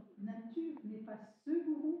votre nature n'est pas ce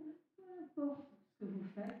gourou, peu importe ce que vous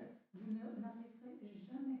faites, vous n'arriverez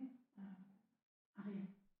jamais à rien.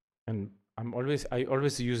 And I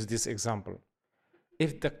always use this example.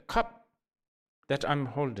 If the cup that I'm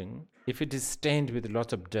holding, if it is stained with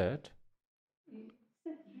lots of dirt, Et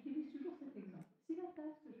j'utilise toujours cet exemple. Si la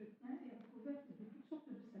tasse que je tiens est recouverte de toutes sortes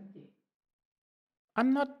de saletés,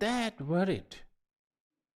 I'm not that worried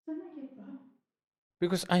ça ne m'inquiète pas,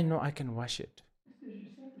 because I know I can wash it. parce que je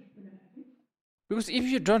sais que je peux la laver. Because if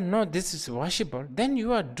you don't know this is washable, then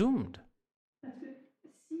you are doomed. Parce que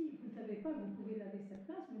si vous ne savez pas que vous pouvez laver cette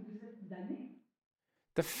tasse, mais vous êtes damné.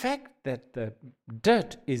 The fact that the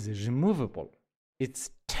dirt is removable,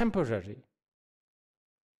 it's temporary,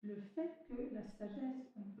 Le fait que la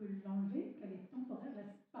sagesse, on peut l'enlever, qu'elle est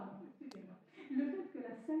temporaire, pardon, excusez-moi. Le fait que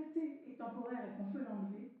la saleté est temporaire et qu'on peut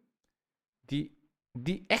l'enlever,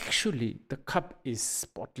 the cup is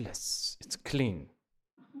spotless, it's clean,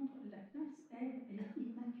 par contre, la tasse, elle est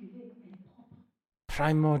immaculée, elle est propre,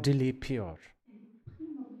 primordially pure, elle est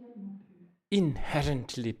primordialement pure,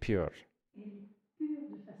 inherently pure. elle est pure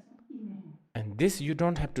de façon inhérente. And this you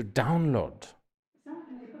don't have to download. Ça,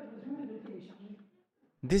 vous n'avez pas besoin de le télécharger.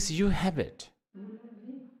 This you have it. Vous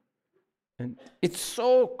l'avez. And it's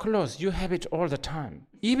so close, you have it all the time.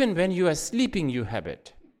 Even when you are sleeping, you have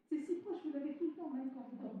it. C'est si proche, vous l'avez tout le temps, même quand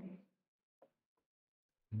vous dormez.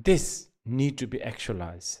 This need to be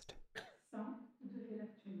actualized. Ça, vous devez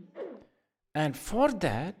l'actualiser. And for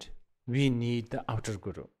that, we need the outer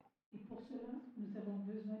Guru. Et pour cela, nous avons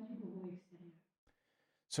besoin du gourou extérieur.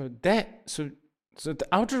 So the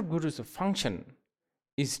outer Guru's function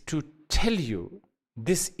is to tell you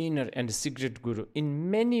this inner and secret Guru in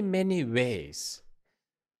many, many ways.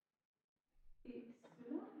 Et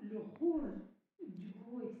cela, le rôle du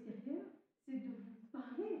gourou extérieur, c'est de vous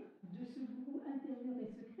parler de ce gourou intérieur et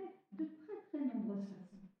secret de très très nombreuses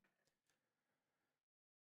façons.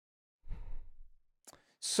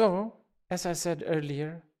 So, as I said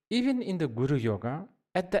earlier, even in the Guru Yoga,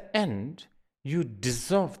 at the end, you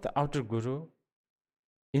dissolve the outer Guru.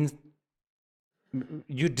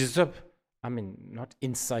 Not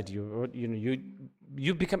inside you, or,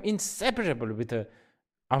 you become inseparable with the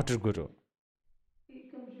outer Guru. Et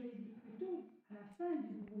comme je l'ai dit plus tôt, à la fin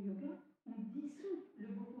du gourou yoga, on dissout le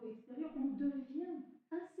gourou extérieur, on devient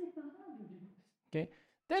inséparable du gourou. Okay,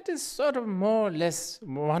 that is sort of more or less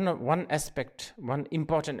one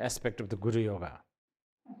important aspect of the Guru Yoga.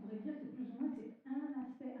 On pourrait dire que plus ou moins c'est un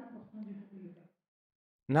aspect important du gourou yoga.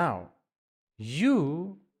 Now,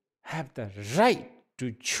 you have the right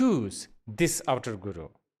to choose this outer Guru.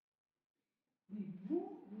 Mais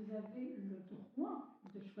vous avez le droit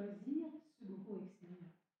de choisir ce gourou extérieur.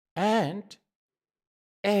 And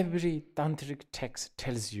every tantric text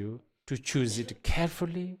tells you to choose it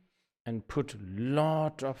carefully and put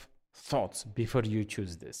lot of thoughts before you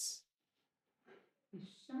choose this. Et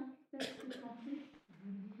chaque texte tantrique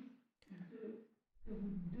vous dit que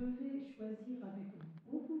vous devez choisir avec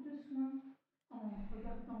beaucoup de soin, en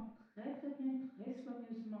regardant très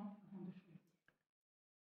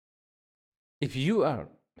if you are,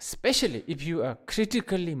 especially if you are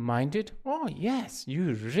critically minded, oh yes,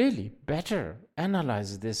 you really better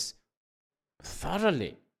analyze this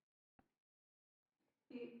thoroughly.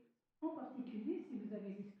 Et en particulier, si vous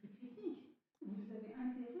avez l'esprit critique, vous avez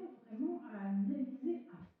intérêt vraiment à analyser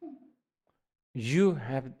à fond. You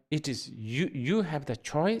have the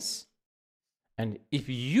choice, and if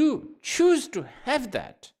you choose to have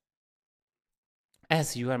that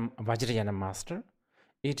as your Vajrayana master,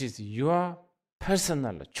 it is your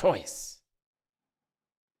personal choice.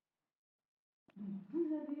 Donc,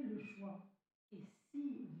 vous avez le choix. Et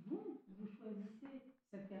si vous choisissez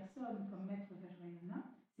cette personne comme maître Vajrayana,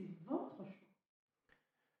 c'est votre choix.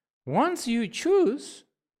 Once you choose,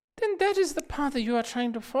 then that is the path you are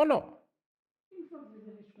trying to follow. Une fois que vous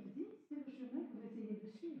avez choisi, c'est le chemin que vous essayez de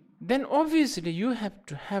suivre. Then obviously you have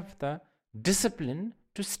to have the discipline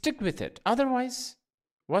to stick with it. Otherwise,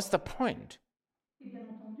 what's the point? Et bien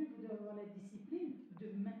entendu, vous devez avoir la discipline de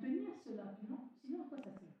maintenir cela. Sinon à quoi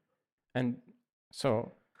ça sert? And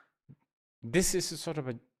so this is sort of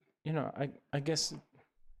a, I guess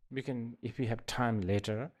we can, if we have time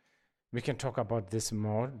later, we can talk about this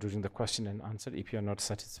more during the question and answer if you are not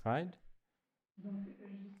satisfied. Donc je sais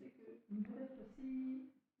que peut-être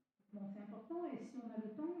aussi, bon, c'est important, et si on a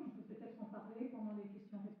le temps, on peut peut-être en parler pendant les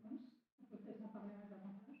questions-réponses. On peut peut-être en parler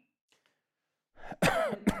davantage. Si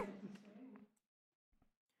vous n'êtes pas satisfait.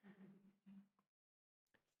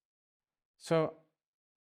 So,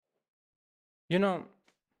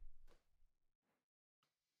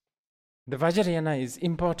 the Vajrayana is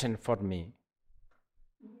important for me.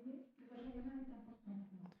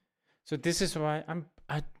 So this is why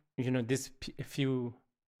this few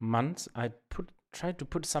months I try to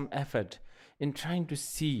put some effort in trying to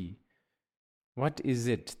see what is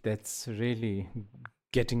it that's really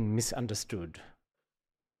getting misunderstood.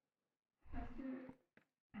 Parce que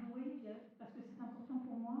c'est important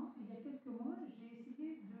pour moi. Il y a quelques mois, j'ai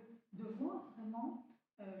essayé de voir vraiment,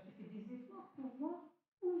 j'ai fait des efforts pour voir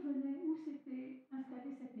où s'était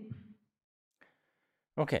installé cette mépris.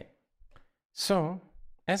 Okay, so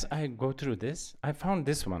as I go through this, I found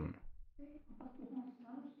this one. En parcourant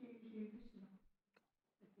cela, j'ai vu cela.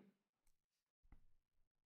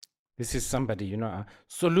 This is somebody, a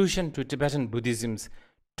solution to Tibetan Buddhism's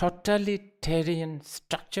totalitarian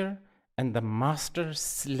structure and the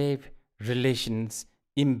master-slave relations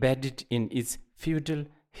embedded in its feudal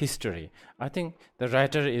history. I think the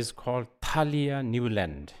writer is called Thalia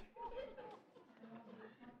Newland.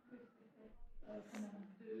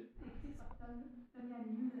 Écrit par Tanya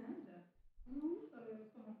Newland, où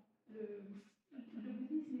le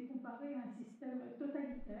bouddhisme est comparé à un système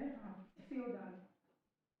totalitaire, féodal.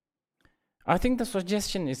 I think the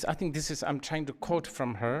suggestion is, I'm trying to quote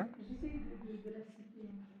from her. J'essaie de la citer.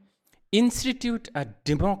 Institute a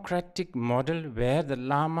democratic model where the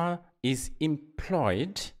Lama is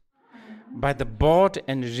employed by the board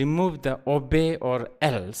and remove the obey or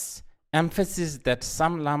else emphasis that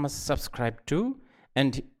some Lamas subscribe to,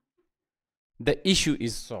 and the issue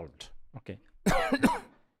is solved. Okay.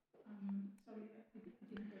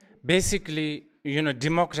 Basically,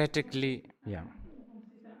 democratically, yeah. Donc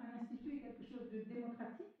c'est un institut est quelque chose de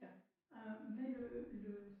démocratique, mais celui qui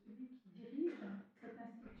dirige cet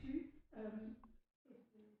institut.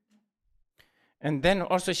 And then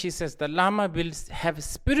also she says the Lama will have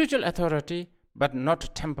spiritual authority but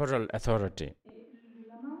not temporal authority. Et le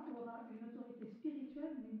lama aura une autorité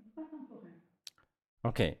spirituelle mais pas temporelle.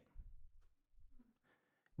 Okay.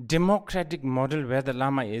 Democratic model where the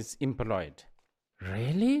Lama is employed.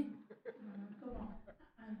 Really? Comment?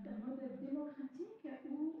 Un modèle démocratique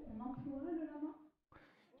où on emploie le lama.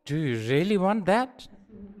 Do you really want that? Est-ce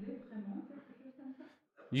que vous voulez vraiment quelque chose comme ça?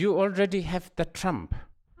 You already have the Trump.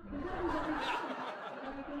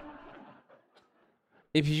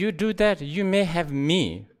 If you do that, you may have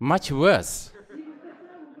me, much worse. Si vous faites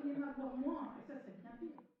ça, vous pourriez m'avoir moi, et ça c'est bien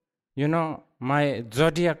pire. My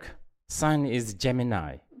zodiac sign is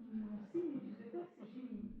Gemini. Mon signe du zodiaque c'est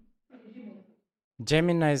Gémeaux. C'est les Gémeaux.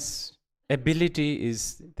 Gemini's ability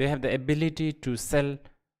is, they have the ability to sell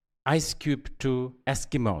ice cube to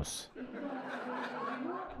Eskimos. Les Gémeaux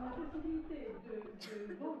ont la possibilité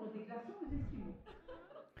de vendre des glaçons aux Esquimaux.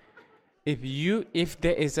 If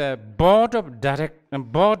there is a board of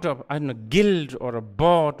guild or a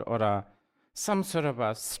board or some sort of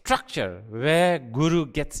a structure where guru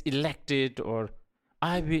gets elected, or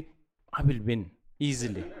I will win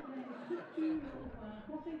easily. Une structure ou un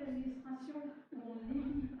conseil d'administration où on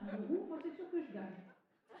élit un gourou, moi c'est sûr que je gagne.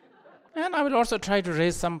 And I will also try to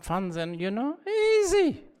raise some funds and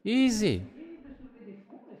easy. Et de soulever des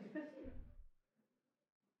fonds, c'est facile.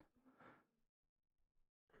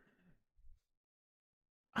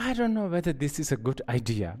 I don't know whether this is a good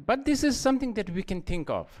idea, but this is something that we can think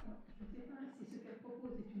of. Je ne sais pas si ce qu'elle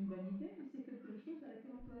propose est une bonne idée, mais c'est quelque chose à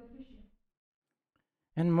laquelle on peut réfléchir.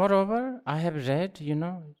 And moreover, I have read,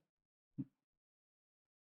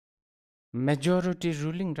 majority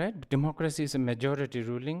ruling, right? Democracy is a majority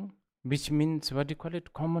ruling, which means, what do you call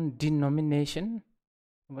it? Common denomination?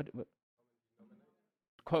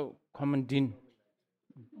 Common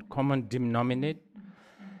denominate.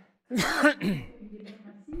 Une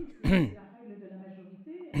démocratie, c'est la règle de la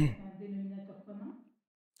majorité avec un dénominateur commun.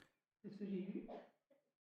 C'est ce que j'ai lu.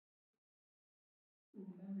 Ou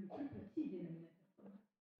même le plus petit dénominateur commun.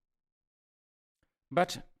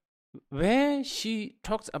 But where she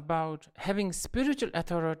talks about having spiritual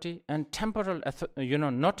authority and temporal,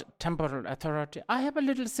 not temporal authority, I have a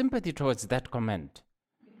little sympathy towards that comment.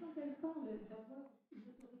 Mais quand elle parle d'avoir une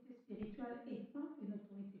autorité spirituelle et pas une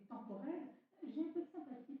autorité temporelle, j'ai un peu de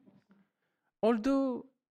sympathie pour ça. Although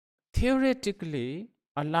theoretically,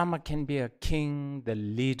 a lama can be a king, the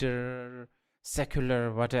leader,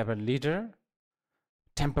 secular, whatever leader,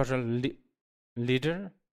 temporal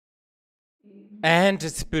leader, and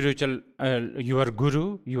spiritual, your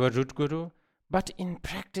guru, your root guru. But in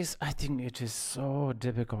practice, I think it is so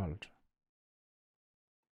difficult.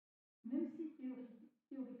 Même si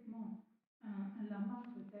théoriquement, un lama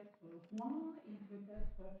peut être roi, il peut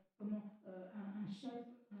être un chef,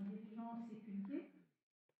 un dirigeant séculier,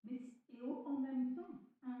 mais, et en même temps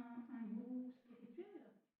un gourou spirituel,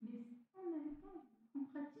 mais en même temps, en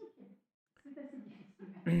pratique, c'est assez difficile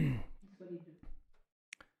qu'ils soient les deux.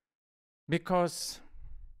 Because,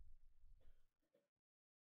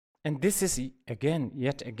 and this is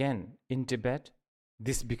yet again, in Tibet,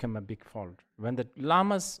 this became a big fault. When the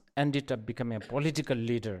lamas ended up becoming a political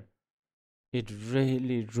leader, it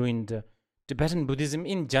really ruined Tibetan Buddhism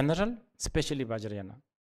in general, especially Vajrayana.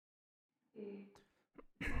 Et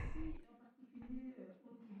ici, en particulier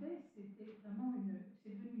au Tibet, c'est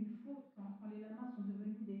devenu une faute quand les lamas sont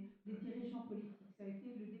devenus des dirigeants politiques. Ça a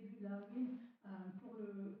été le début de la ruine pour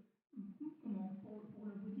le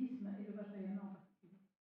bouddhisme et le Vajrayana en particulier.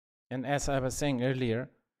 And as I was saying earlier,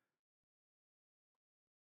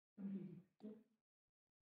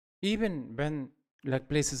 even when like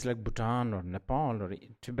places like Bhutan or Nepal or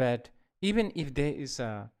Tibet, even if there is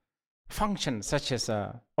a function such as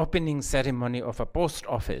a opening ceremony of a post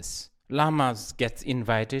office, lamas gets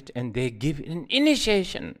invited and they give an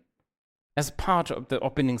initiation as part of the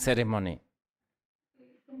opening ceremony.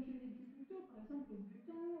 Comme je l'ai dit plus tôt, par exemple au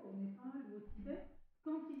Bhutan, au Népal ou au Tibet,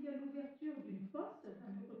 quand il y a l'ouverture d'une poste,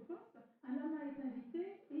 d'un bureau de poste, un lama est invité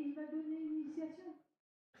et il va donner une initiation.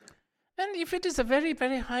 And if it is a very,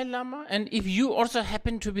 very high lama, and if you also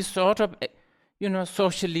happen to be sort of,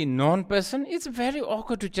 socially known person, it's very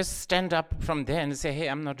awkward to just stand up from there and say, hey,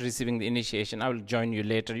 I'm not receiving the initiation, I will join you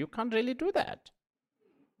later. You can't really do that.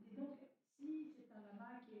 Et donc, si c'est un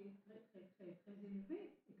lama qui est très, très, très, très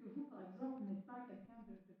élevé, et que vous, par exemple, n'êtes pas quelqu'un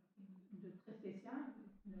de très spécial,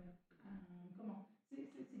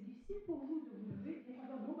 c'est difficile pour vous de vous lever et de dire, ah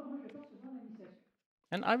ben non, ben moi je vais pas recevoir l'initiation.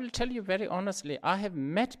 And I will tell you very honestly, I have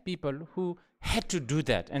met people who had to do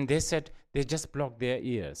that, and they said they just block their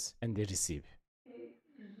ears and they receive. Et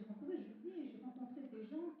j'ai rencontré des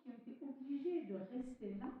gens qui ont été obligés de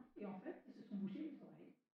rester là, et en fait, ils se sont bouchés les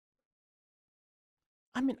oreilles.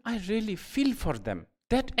 I mean, I really feel for them.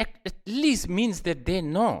 That at least means that they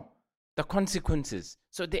know the consequences.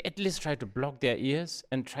 So they at least try to block their ears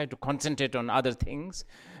and try to concentrate on other things.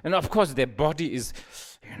 And of course, their body is,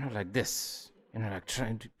 like this. Like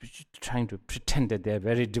trying to pretend that they're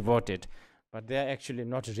very devoted, but they're actually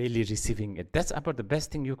not really receiving it. That's about the best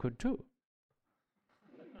thing you could do.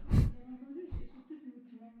 Bien entendu,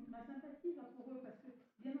 ma sympathie va pour eux parce que,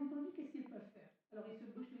 bien entendu, qu'est-ce qu'ils peuvent faire? Alors, ils se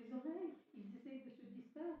bouchent les oreilles, ils essayent de se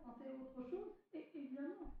distraire, penser à autre chose, et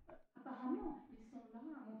évidemment, apparemment, ils sont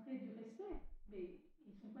là à montrer du respect, mais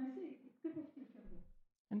ils sont coincés. Que peuvent-ils faire d'autre?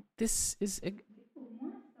 And this is Au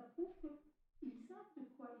moins, ça prouve qu'ils savent de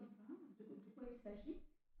quoi ils parlent, de quoi il s'agit.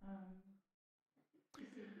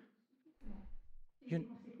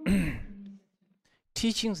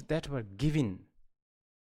 Teachings that were given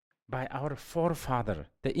by our forefather,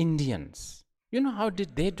 the Indians. You know how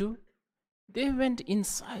did they do? They went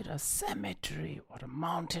inside a cemetery or a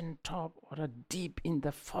mountain top or a deep in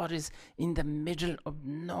the forest in the middle of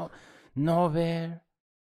nowhere,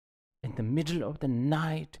 in the middle of the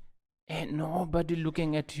night, and nobody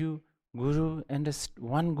looking at you. Guru and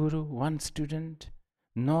one guru, one student,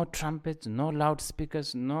 no trumpets, no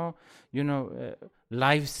loudspeakers, no,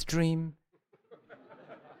 live stream.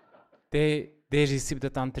 They receive the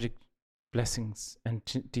tantric blessings and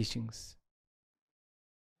teachings.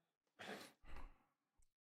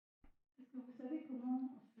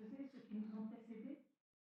 comment faisaient ceux qui nous ont précédés.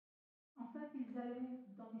 En fait, ils allaient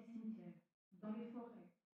dans les cimetières, dans les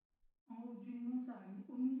forêts, en haut d'une montagne,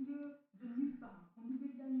 au milieu de nulle part, au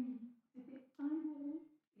milieu de la nuit. C'était un gourou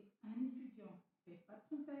et un étudiant. Il n'y avait pas de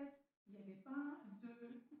trompette, il n'y avait pas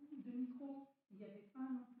de micro, il n'y avait pas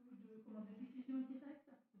non plus de diffusion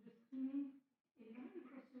directe, de streaming. Et là, ils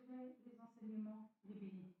recevaient les enseignements, les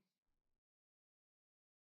bénédictions.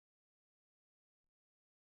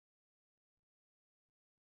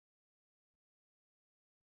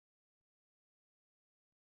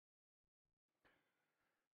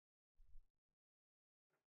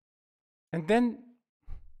 And then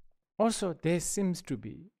also there seems to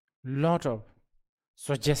be a lot of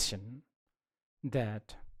suggestion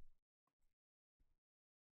that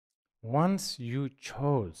once you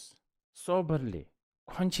chose soberly,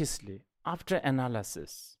 consciously, after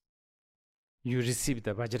analysis, you receive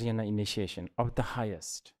the Vajrayana initiation of the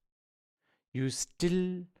highest, you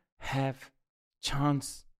still have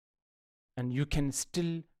chance and you can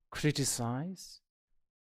still criticize,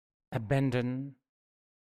 abandon,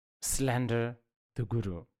 slander the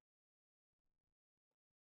Guru.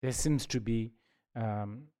 There seems to be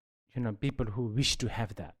people who wish to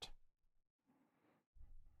have that.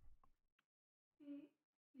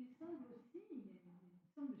 Il semble aussi, il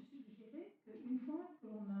semble suggérer qu'une fois que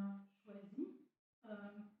l'on a choisi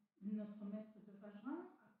notre maître de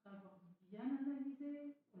Vajra, après avoir bien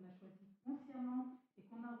analysé, qu'on a choisi consciemment et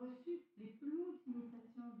qu'on a reçu les plus hautes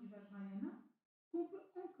initiations du Vajrayana, qu'on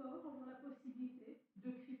peut encore avoir la possibilité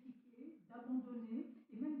de critiquer, d'abandonner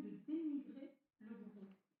et même de dénigrer le gourou.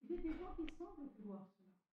 Il y a des gens qui semblent vouloir cela.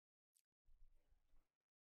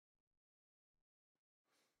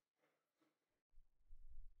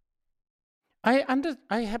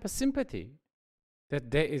 I have a sympathy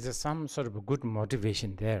that there is some sort of a good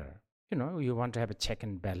motivation there. You want to have a check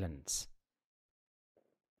and balance.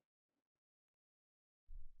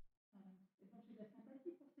 Et donc j'ai de la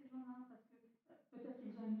sympathie pour ces gens-là, parce que peut-être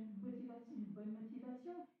qu'ils ont une bonne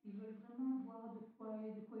motivation, ils veulent vraiment voir de quoi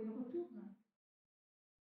ils retournent.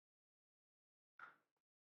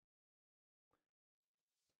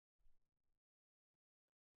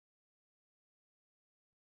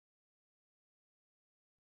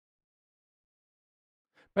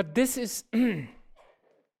 But this is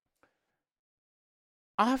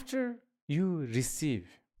after you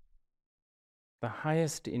receive the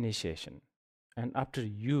highest initiation and after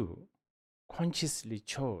you consciously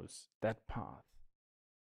chose that path.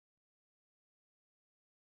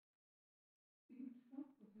 Une fois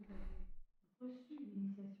que vous avez reçu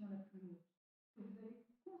l'initiation la plus haute, que vous avez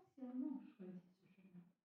consciemment choisi ce chemin,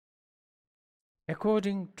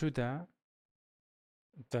 According to the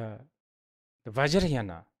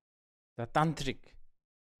Vajrayana, the tantric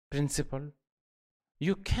principle,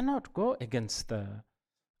 you cannot go against the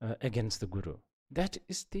Guru. That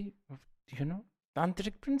is the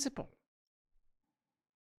tantric principle.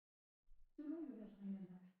 selon le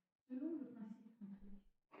Vajrayana, selon le principe tantrique,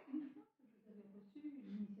 une fois que vous avez reçu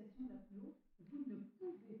l'initiation la plus haute, vous ne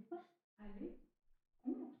pouvez pas aller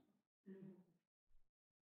contre le gourou.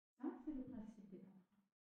 Ça, c'est le principe des tantras.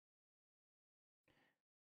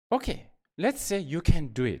 Okay, let's say you can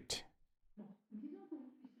do it. Bon, disons que vous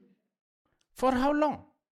puissiez le faire. For how long?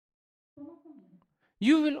 Pendant combien?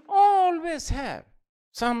 You will always have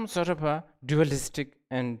some sort of a dualistic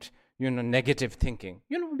and negative thinking.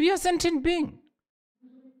 We are sentient being.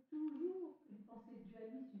 Vous aurez toujours une pensée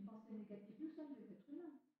dualiste, une pensée négative. Nous sommes des êtres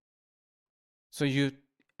humains. So you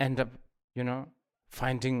end up,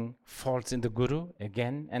 finding faults in the Guru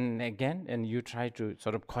again and again, and you try to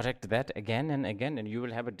sort of correct that again and again, and you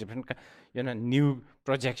will have a different, new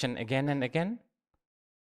projection again and again.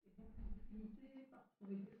 Et donc, vous finissez par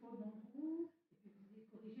trouver des fautes dans le groupe, et puis vous allez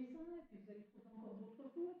corriger ça, et puis vous allez trouver encore d'autres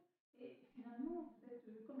fautes. Et finalement,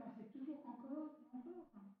 vous commencez toujours encore et encore.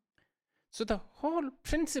 So the whole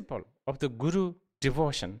principle of the Guru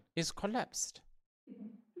devotion is collapsed. Et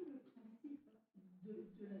donc, tout le principe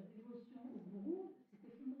de la dévotion au gourou s'est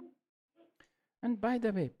effondré. And by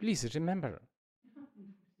the way, please remember, Rappelez-vous, s'il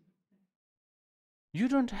vous plaît. you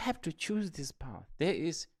don't have to choose this path. There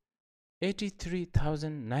is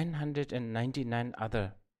 83,999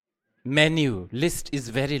 other menu. List is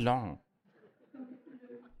very long. Donc,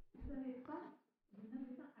 vous n'avez pas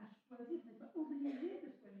à choisir, vous n'êtes pas obligé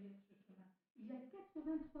de choisir ce chemin. Il y a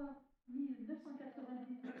 83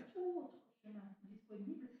 999 autres chemins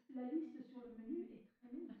disponibles. La liste sur le menu est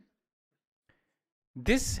très longue.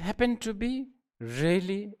 This happened to be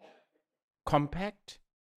really compact,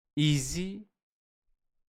 easy,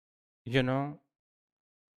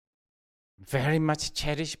 very much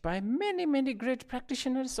cherished by many, many great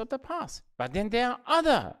practitioners of the past. But then there are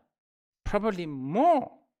other, probably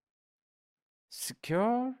more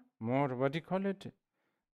secure, more, what do you call it,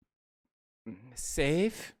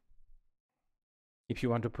 safe, if you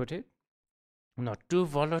want to put it, not too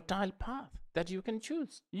volatile path that you can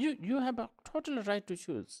choose. You have a total right to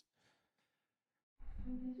choose.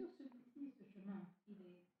 Donc, bien sûr, celui-ci, ce chemin, il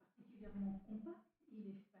est particulièrement compact, il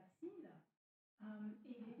est facile,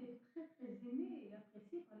 et il était très, très aimé et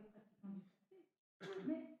apprécié par les pratiquants du passé.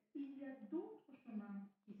 Mais il y a d'autres chemins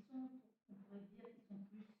qui sont, on pourrait dire, qui sont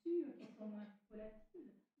plus sûrs, qui sont moins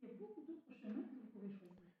volatiles. Il y a beaucoup d'autres chemins que vous pouvez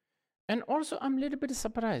choisir. And also, I'm a little bit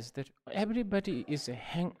surprised that everybody is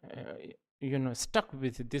stuck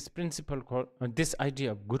with this principle called this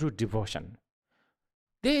idea of guru devotion.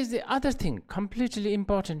 There is the other thing, completely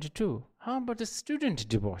important too. How about the student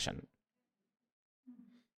devotion? Je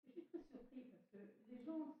suis très surpris parce que les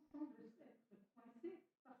gens semblent être coincés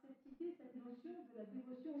par cette idée, cette notion de la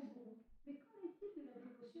dévotion au gourou. Mais qu'en est-il de la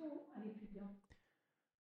dévotion à l'étudiant?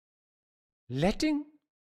 Letting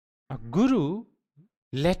a guru,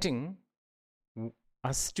 letting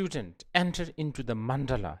a student enter into the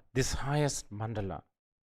mandala, this highest mandala,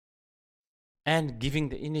 and giving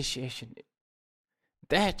the initiation,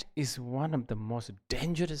 that is one of the most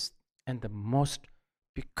dangerous and the most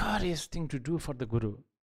precarious thing to do for the guru.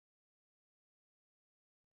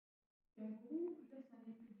 Un gourou laisse un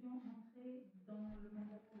étudiant entrer dans le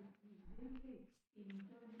mandala le plus élevé et lui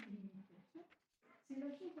donne une initiation. C'est la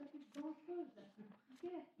chose la plus dangereuse, la plus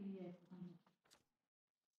précaire qu'il y ait pour un enfant.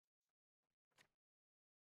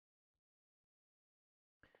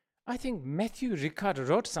 I think Matthew Ricard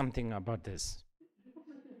wrote something about this. Je crois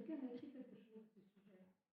que Mathieu Ricard a écrit quelque chose à ce sujet.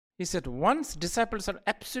 He said, once disciples are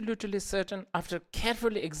absolutely certain, after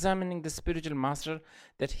carefully examining the spiritual master,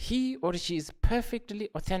 that he or she is perfectly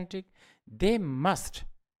authentic, they must,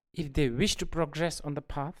 if they wish to progress on the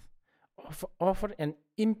path, offer an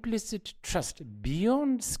implicit trust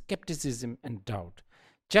beyond skepticism and doubt,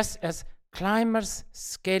 just as climbers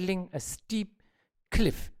scaling a steep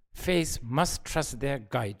cliff face must trust their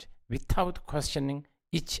guide without questioning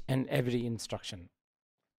each and every instruction.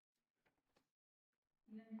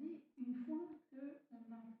 Il a dit une fois qu'on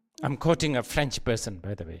a I'm quoting a French person,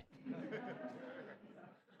 by the way.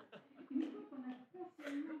 Une fois qu'on a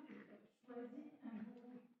consciemment choisi un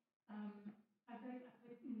gourou avec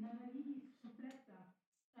une analyse complète,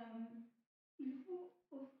 il faut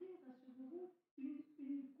offrir à ce gourou une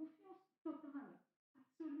confiance totale,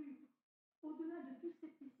 absolue, au-delà de tout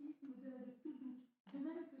scepticisme, au-delà de tout doute. De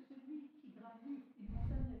même que celui qui gravit une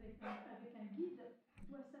montagne avec un guide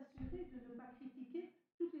doit s'assurer de ne pas critiquer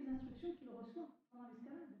toutes les instructions qu'il reçoit pendant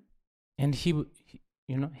l'escalade. And he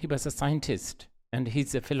was a scientist, and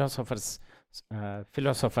he's a philosopher's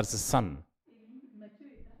son. Et lui, Matthieu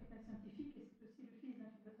est un scientifique et c'est aussi le fils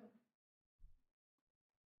d'un philosophe.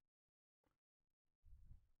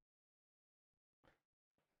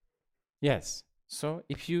 Yes. So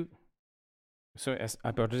as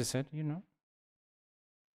I've already said,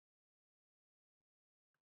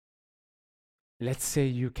 let's say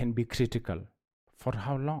you can be critical. For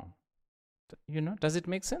how long? Does it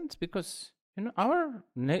make sense? Because, our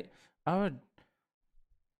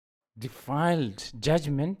defiled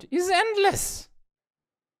judgment is endless.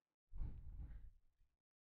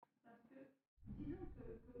 Parce que, disons que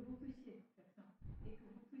vous puissiez faire ça et que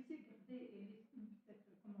vous puissiez garder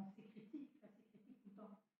ces critiques tout le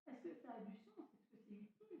temps. Est-ce que ça a du sens? Est-ce que c'est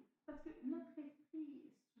utile? Parce que notre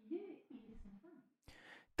esprit souillé, il est sans fin.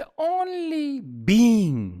 The only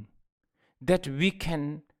being that we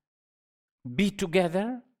can be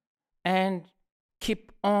together and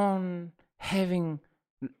keep on having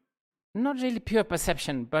not really pure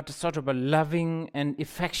perception, but sort of a loving and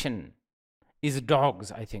affection is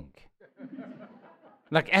dogs, I think.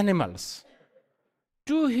 Like animals.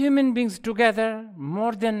 Two human beings together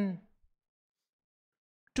more than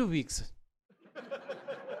 2 weeks.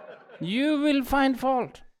 You will find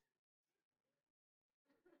fault.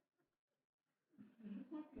 Je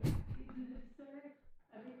crois que le seul être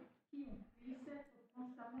avec qui on puisse être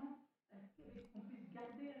constamment, qu'on puisse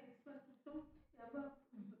garder avec soi tout le temps et avoir,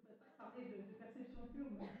 on ne peut pas parler de perception pure,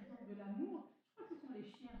 mais disons de l'amour, je crois que ce sont les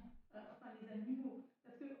chiens, enfin les animaux.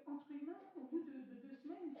 Parce qu'entre humains, au bout de 2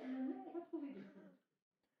 semaines, finalement, on va trouver des fautes.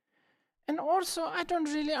 And also, I don't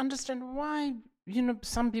really understand why,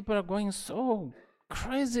 some people are going so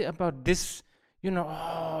crazy about this,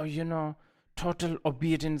 total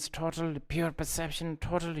obedience, total pure perception,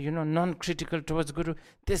 total, non-critical towards Guru.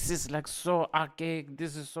 This is like so archaic,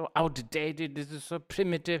 this is so outdated, this is so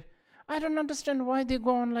primitive. I don't understand why they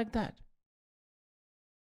go on like that.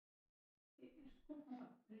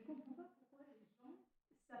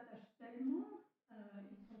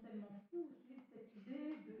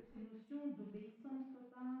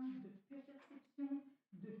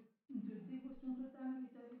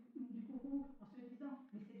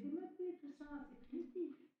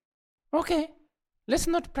 Okay, let's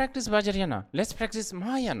not practice Vajrayana. Let's practice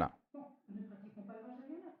Mahayana. Bon, ne pratiquons pas le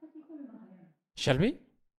Vajrayana, pratiquons le Mahayana. Shall we?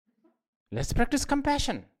 Let's practice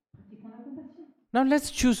compassion. Pratiquons la compassion. Now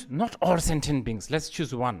let's choose not all sentient beings. Let's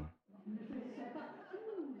choose one. Ne choisissons pas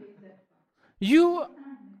tous les êtres.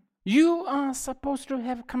 You are supposed to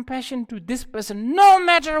have compassion to this person, no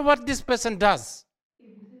matter what this person does.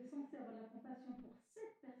 Et vous êtes censé avoir la compassion pour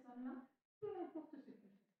cette personne-là, peu importe ce qu'elle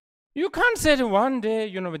fait. You can't say that one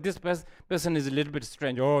day, this person is a little bit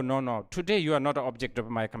strange. Oh, no. Today you are not an object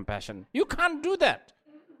of my compassion. You can't do that.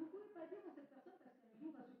 Et vous ne pouvez pas dire à cette personne parce qu'un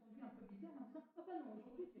jour elle se conduit un peu bizarre en disant ah ben non,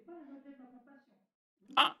 aujourd'hui tu n'es pas un objet de ma compassion.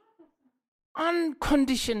 Vous ne pouvez Ah. pas faire ça.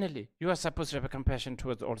 Unconditionally, you are supposed to have compassion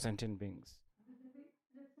towards all sentient beings.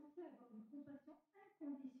 Vous êtes censé avoir une compassion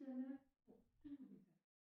inconditionnelle pour tous les êtres.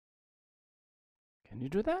 Can you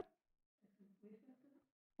do that? Est-ce que vous pouvez faire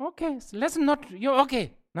ça? Okay, so let's not.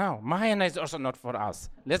 Okay, now Mahayana is also not for us.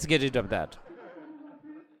 Let's get rid of that. Non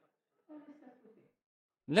plus, on laisse ça de côté.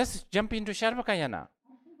 Let's jump into Sharvakayana.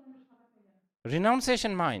 Entrons dans le Shravakayana.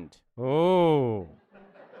 Renunciation mind. Oh.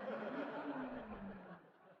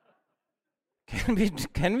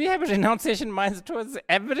 Can we have renunciation minds towards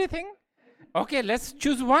everything? Okay, let's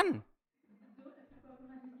choose one.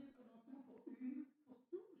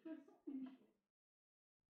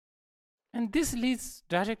 And this leads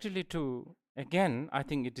directly to, again, I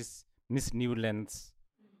think it is Miss Newland's,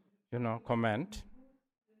 comment.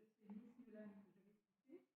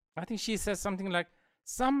 I think she says something like,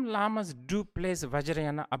 some lamas do place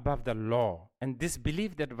Vajrayana above the law, and this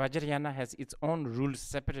belief that Vajrayana has its own rules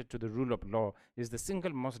separate to the rule of law is the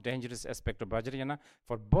single most dangerous aspect of Vajrayana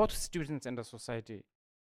for both students and the society.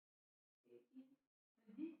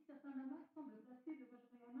 Elle dit certains lamas semblent placer le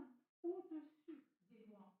Vajrayana au-dessus des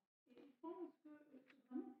lois. Et je pense que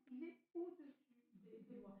vraiment il est au-dessus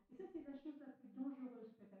des lois. Et ça, c'est la chose la plus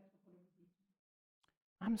dangereuse peut-être pour le bouddhisme.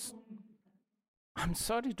 I'm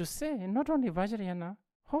sorry to say, not only Vajrayana,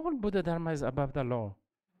 whole Buddha Dharma is above the law.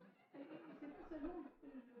 C'est pas seulement le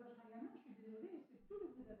Vajrayana, je suis désolée, c'est tout le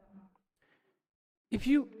Buddha Dharma. If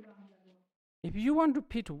you want to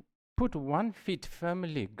put one foot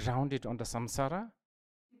firmly grounded on the samsara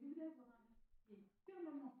Si vous voulez avoir un pied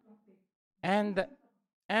fermement planté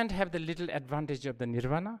and have the little advantage of the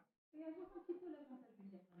nirvana, et avoir un petit peu l'avantage du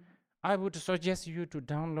nirvana, I would suggest you to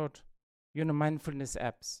download, mindfulness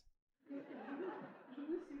apps. je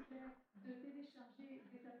vous suggère de télécharger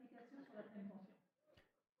des applications sur la pleine conscience.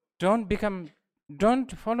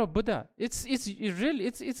 Don't follow Buddha. It's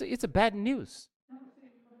a bad news. Non, c'est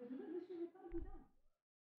une mauvaise nouvelle, ne suivez pas le Bouddha.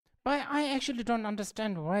 But I actually don't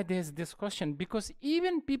understand why there's this question, because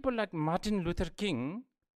even people like Martin Luther King,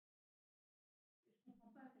 Je ne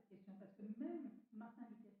comprends pas cette question parce que même Martin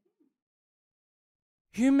Luther King,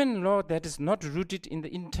 human law that is not rooted in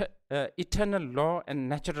the eternal law and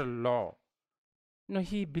natural law,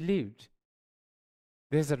 he believed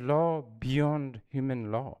there's a law beyond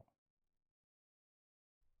human law.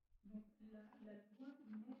 donc la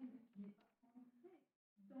loi humaine n'est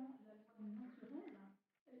pas ancrée dans la loi naturelle.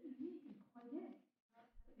 Lui, il croyait à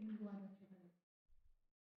une loi naturelle,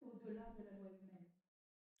 au-delà de la loi humaine.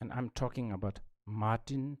 And I'm talking about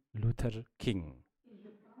Martin Luther King. Et je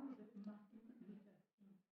parle de Martin Luther King.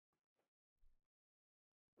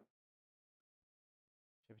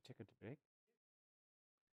 Shall we take a break?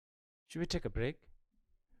 Should we take a break?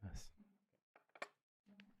 Yes.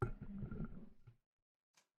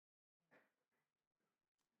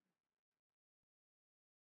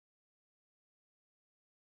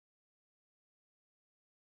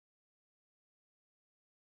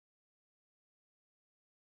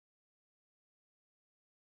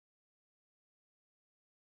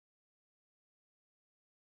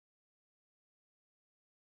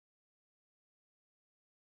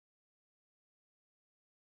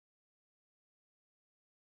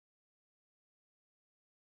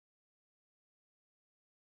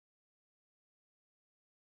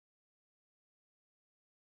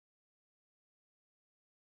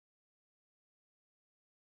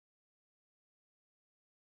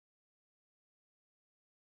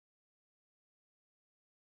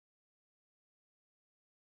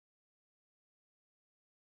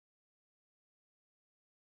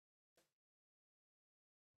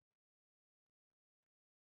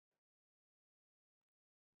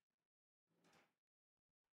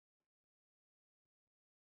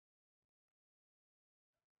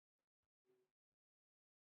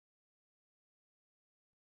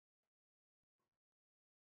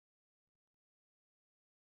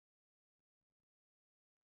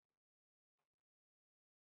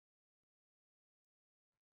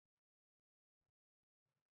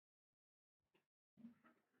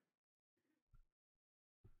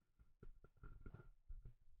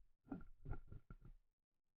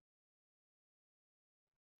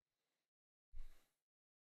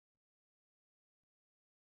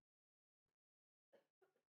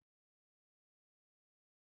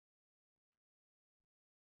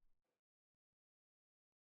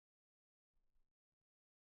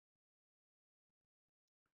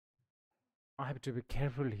 I have to be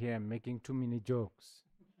careful here making too many jokes.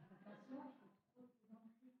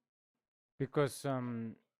 Because,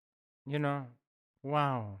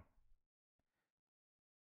 wow,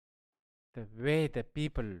 the way the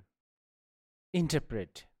people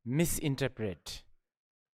interpret, misinterpret.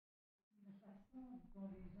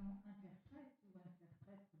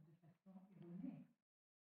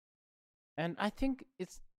 And I think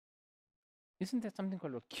isn't there something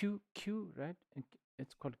called a Q, right?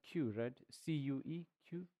 It's called Q, right? CUE,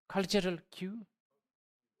 Q? Cultural Q?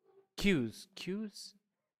 Cues?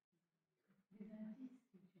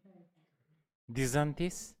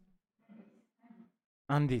 Disantis?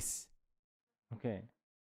 Andis. Okay.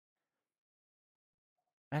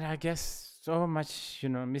 And I guess so much,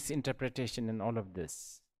 misinterpretation in all of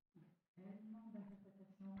this.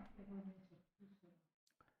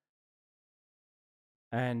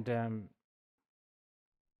 And,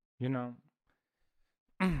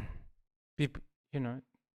 people,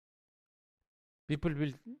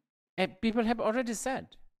 people have already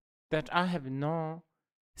said that I have no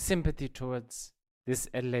sympathy towards these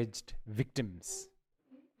alleged victims.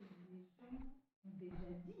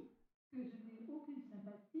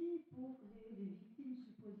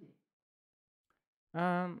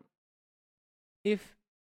 If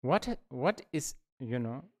what is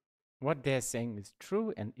what they're saying is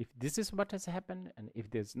true, and if this is what has happened, and if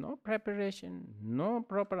there's no preparation, no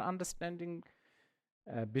proper understanding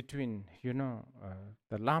between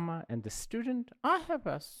the Lama and the student, I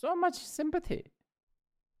have so much sympathy.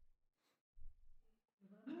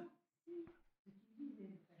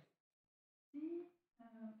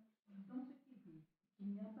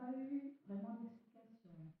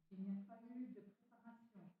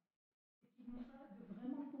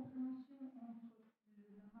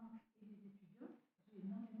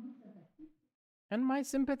 And my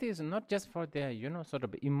sympathy is not just for their, sort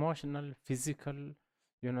of emotional, physical,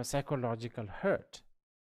 psychological hurt.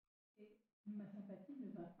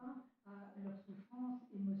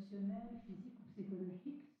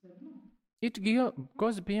 It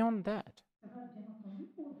goes beyond that.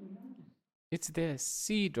 It's the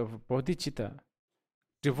seed of bodhicitta,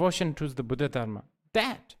 devotion to the Buddha Dharma.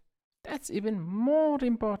 That's even more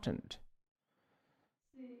important.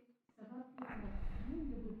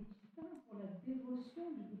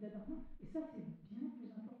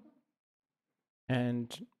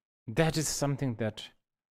 And that is something that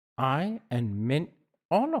I and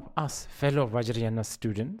all of us fellow Vajrayana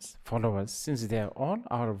students, followers, since they are all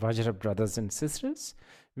our Vajra brothers and sisters,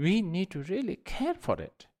 we need to really care for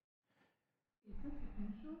it.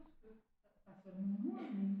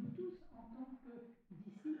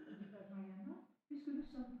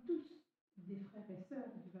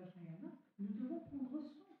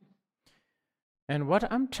 And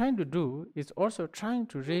what I'm trying to do is also trying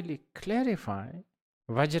to really clarify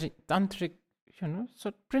Vajra tantric,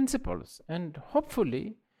 principles, and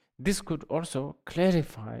hopefully this could also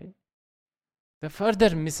clarify the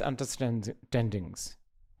further misunderstandings.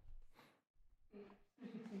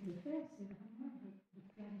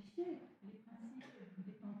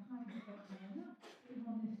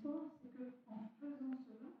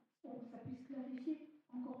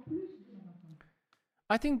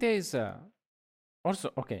 I think there is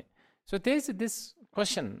also, okay, so there is this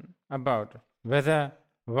question about whether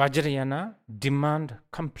Vajrayana demand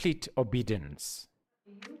complete obedience.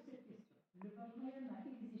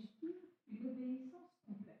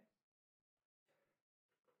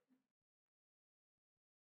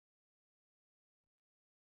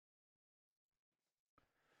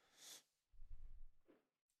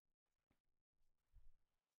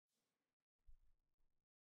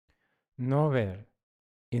 Nowhere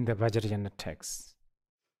in the Vajrayana text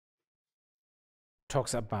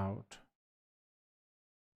talks about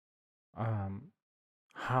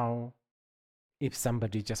how if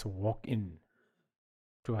somebody just walk in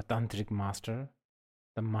to a tantric master,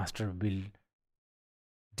 the master will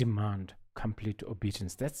demand complete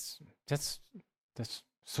obedience. That's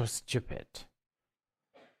so stupid.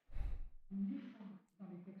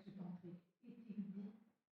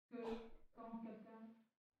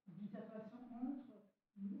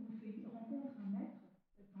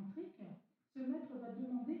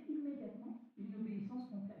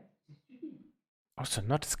 Also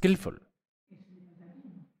not skillful.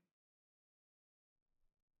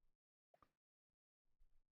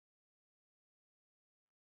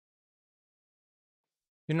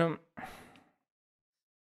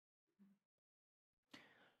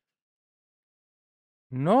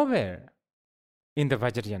 Nowhere in the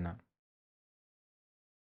Vajrayana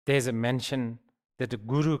there's a mention that a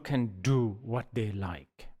guru can do what they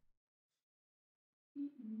like.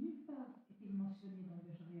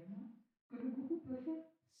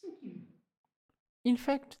 In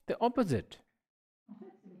fact, the opposite. En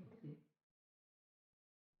fait, c'est l'opposé.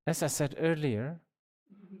 As I said earlier,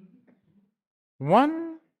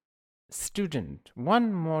 one student,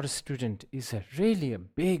 one more student is really a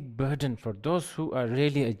big burden for those who are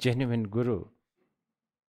really a genuine guru.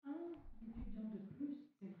 Un étudiant de plus,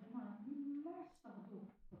 c'est vraiment un immense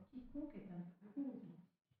fardeau pour quiconque est un gourou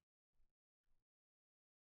authentique.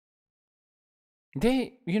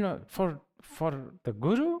 They, for the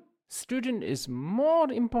guru, student is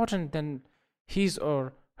more important than his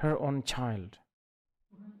or her own child.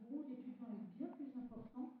 Pour un gourou, l'étudiant est bien plus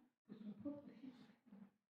important que son propre fils ou fille.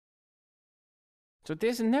 So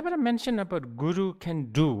there's never a mention about guru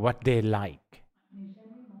can do what they like. Mais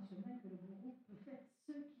jamais mentionné que le gourou peut faire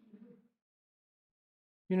ce qu'il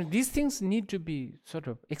veut. These things need to be sort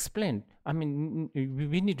of explained. I mean,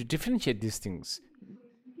 we need to differentiate these things. Il faut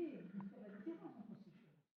expliquer, il faut faire la différence entre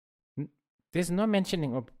ces choses. There's no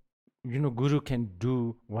mentioning of, guru can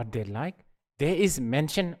do what they like. There is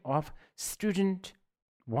mention of student,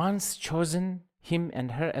 once chosen him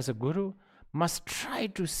and her as a guru, must try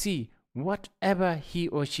to see whatever he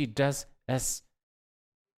or she does as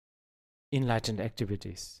enlightened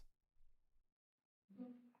activities. Donc,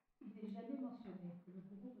 il n'est jamais mentionné que le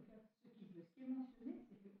gourou peut faire ce qu'il veut. Ce qui est mentionné,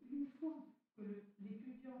 c'est qu'une fois que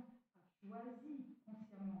l'étudiant a choisi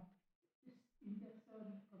consciemment une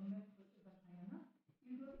personne comme maître de Vajrayana,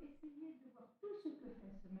 il doit essayer de voir tout ce que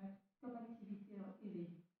fait ce maître comme activité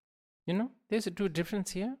éveillée. There's a two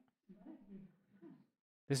difference here.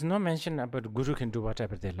 There's no mention about guru can do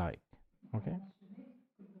whatever they like. Okay?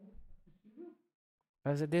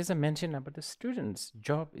 But there's a mention about the student's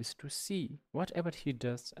job is to see whatever he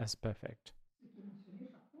does as perfect. Ce qui est mentionné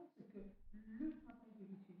par contre, c'est que le travail de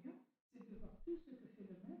l'étudiant, c'est de voir tout ce que fait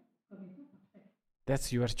le maître comme étant parfait.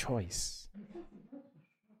 That's your choice. Mais ça, c'est votre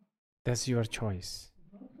choix. That's your choice.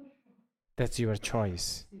 Votre choix. That's your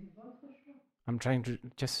choice. C'est votre choix. I'm trying to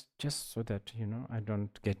just so that I don't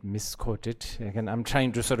get misquoted. Again, I'm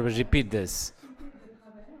trying to sort of repeat this.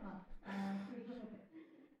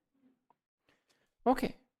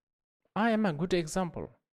 Okay, I am a good example.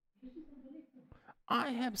 I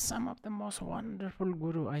have some of the most wonderful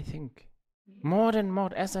guru, I think. More and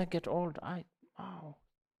more as I get old, wow,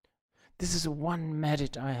 this is one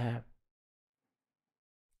merit I have.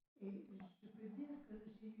 Et je peux dire que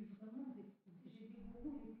j'ai eu vraiment j'ai des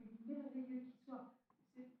gourous les plus merveilleux qui soient.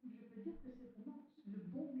 Je peux dire que c'est vraiment le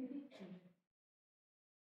bon mérite que j'ai.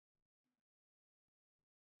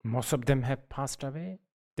 Most of them have passed away.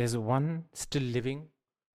 There's one still living.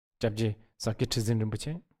 Jabje Sakitizin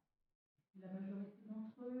Rinpoche. La majorité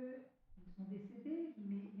d'entre eux, ils sont décédés,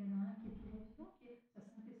 mais il y en a un qui est toujours vivant, qui est sa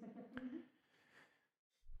sainteté sacralisée.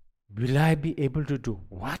 Will I be able to do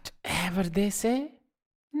whatever they say?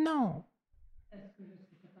 No. Est-ce que je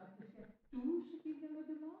suis capable de faire tout ce qu'ils me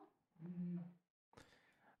demandent?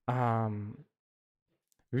 Non.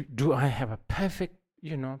 Do I have a perfect,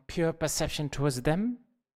 pure perception towards them?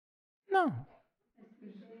 No. Est-ce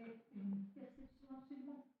que j'ai une perception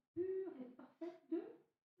absolument pure et parfaite d'eux?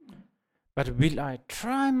 But will I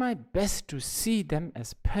try my best to see them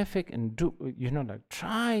as perfect and do,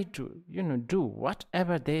 try to, do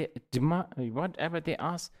whatever they demand, whatever they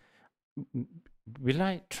ask? Will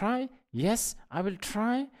I try? Yes, I will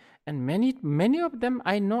try. And many of them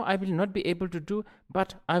I know I will not be able to do,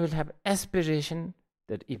 but I will have aspiration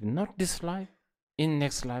that if not this life, in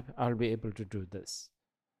next life I'll be able to do this.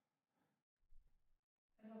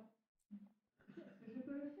 Alors, est-ce que je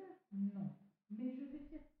peux le faire? Non. Mais je vais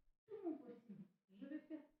faire tout mon possible. Je vais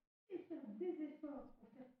faire des efforts pour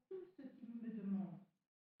faire tout ce qu'ils me demandent.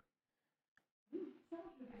 Oui, ça,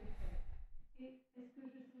 je vais le faire. Et est-ce que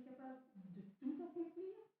je serai capable de tout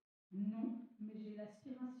accomplir? Non, mais j'ai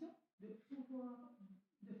l'aspiration de pouvoir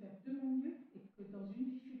de faire de mon mieux et que dans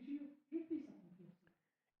une vie future, je puisse accomplir ça.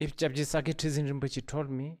 If Jabji Sakitizin Rinpoche told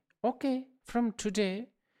me, okay, from today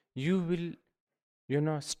you will,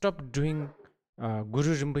 stop doing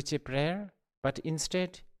Guru Rinpoche prayer, but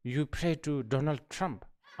instead you pray to Donald Trump,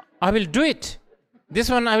 I will do it. This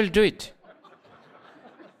one I will do it.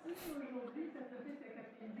 Si aujourd'hui, ça te fait ce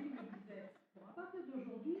qu'Après-midi me disait, bon, à partir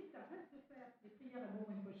d'aujourd'hui, tu arrêtes de faire les prières à bon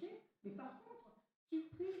Rinpoche, mais par contre, tu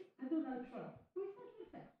pries à Donald Trump. Oui, ça, je vais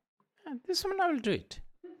le faire. This one I will do it.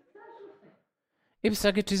 Ça, je le ferai. If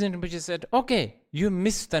Sakitizin Rinpoche said, okay, you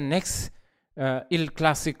miss the next Il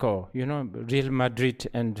Clasico, Real Madrid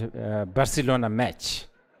and Barcelona match,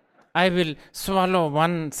 I will swallow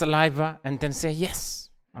one saliva and then say yes.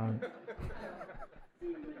 Si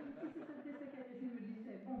cette me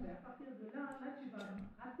disait, bon, ben, à partir de là, tu vas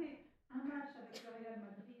rater un match avec le Real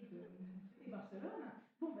Madrid et Barcelone,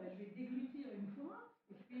 bon, ben, je vais déglutir une fois,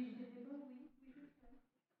 et puis je dirais, bon, oui, je vais le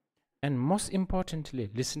And most importantly,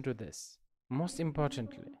 listen to this. Most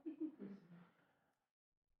importantly,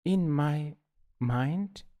 in my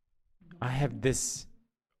mind, I have this,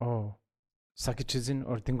 Sakichism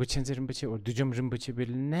or Tinguchense Rinpoche or Dujum Rinpoche will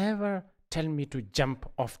never tell me to jump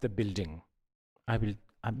off the building. I will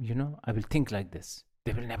think like this.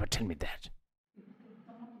 They will never tell me that.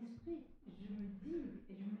 Dans mon esprit, je me dis,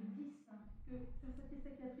 et je me dis ça, que Sasate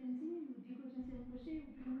Sakatrinzi ou Diko Chense Rinpoche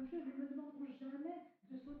ou Dujun Rinpoche ne me demanderont jamais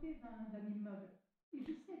de sauter d'un immeuble. Et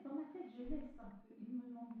je sais, dans ma tête, je l'ai ça, qu'ils ne me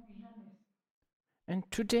demanderont jamais ça. And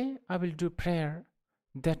today I will do prayer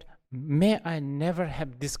that may I never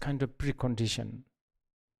have this kind of precondition.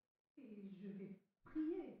 Et je vais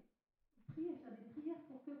prier, faire des prières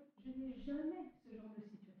pour que je n'ai jamais ce genre de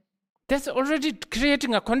situation. That's already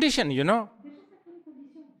creating a condition, you know. Déjà, ça crée une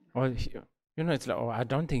condition. Or it's like, I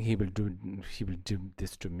don't think he will do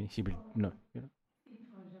this to me. He will no. Il ne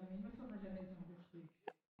fera jamais, il ne me fera jamais ce genre de truc.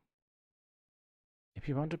 If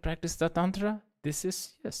you want to practice the tantra, this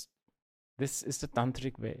is the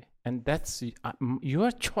tantric way, and that's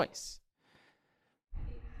your choice.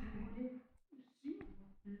 Et si vous voulez suivre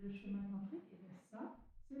le chemin tantrique, et bien ça,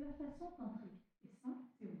 c'est la façon tantrique. Et ça,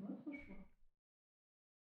 c'est votre choix.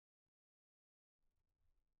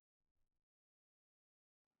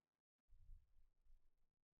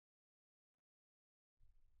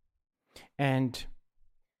 And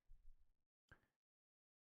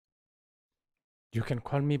you can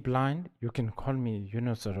call me blind, you can call me,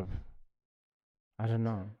 sort of, I don't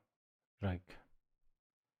know, like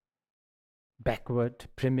backward,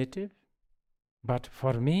 primitive. But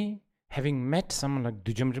for me, having met someone like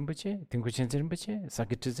Dujum Rinpoche, Tinguchense Rinpoche,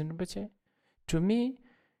 Sakitizin Rinpoche, to me,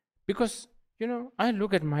 because, I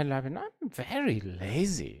look at my life and I'm very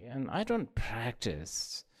lazy and I don't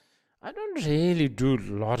practice. I don't really do a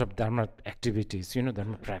lot of Dharma activities,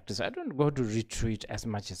 Dharma practice. I don't go to retreat as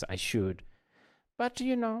much as I should. But,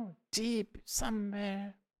 deep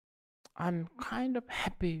somewhere, I'm kind of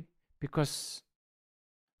happy because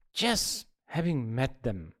just having met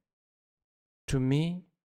them, to me,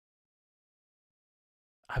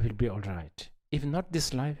 I will be all right. If not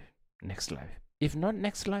this life, next life. If not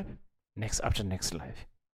next life, next after next life.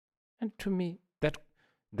 And to me,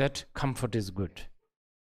 that comfort is good.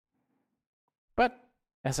 But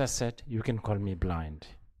as I said, you can call me blind.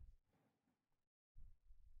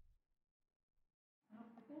 Alors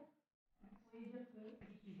peut-être, vous pourriez dire que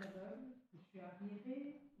je suis aveugle, que je suis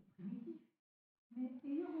arriéré ou primitif. Mais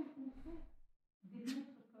ayant rencontré des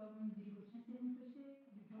maîtres comme des Goshen Rinpoche,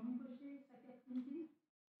 du John Rinpoche, Sakatrinzi,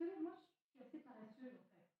 vous savez, moi, je suis assez paresseuse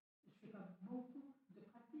en fait. Je ne fais pas beaucoup de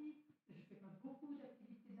pratiques, je ne fais pas beaucoup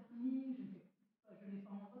d'activités dharmiques, je n'ai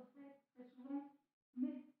pas en retraite très souvent,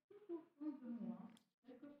 mais tout au fond de moi,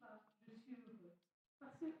 quelque part, je suis heureux.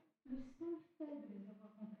 Parce que le seul fait de les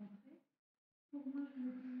avoir rencontrés, pour moi, je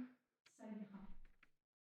me dis, ça ira.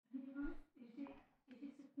 Ça ira et j'ai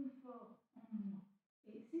ce confort en moi.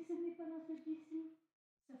 Et si ce n'est pas dans cette vie-ci,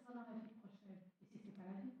 ça sera dans la vie prochaine. Et si ce n'est pas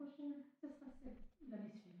la vie prochaine, ça sera la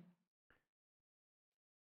vie suivante.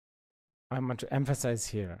 I want to emphasize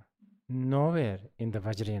here, nowhere in the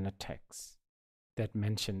Vajrayana text that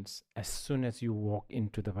mentions as soon as you walk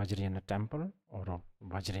into the Vajrayana temple or a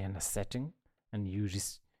Vajrayana setting and you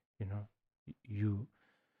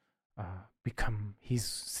become his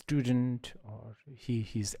student or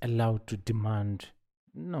he's allowed to demand.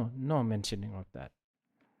 No mentioning of that.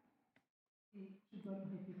 Et je dois le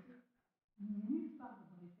répéter, nulle part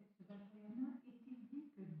dans les textes Vajrayana est-il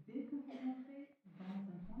dit que dès que vous rentrez dans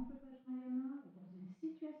un temple Vajrayana ou dans une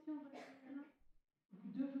situation Vajrayana,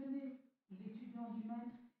 vous devenez l'étudiant du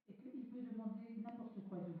maître et qu'il peut demander n'importe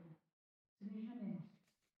quoi de vous. Ce n'est jamais mentionné.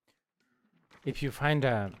 If you find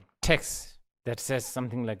a text that says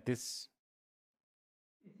something like this,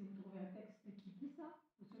 Et si vous trouvez un texte qui dit ça,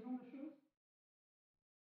 ou ce genre de choses,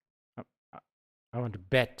 I want to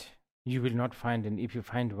bet you will not find, and if you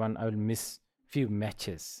find one, I will miss few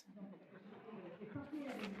matches. donc j'ai parlé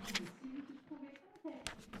avec vous, et si vous trouvez un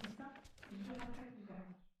texte qui dit ça, je raterai plusieurs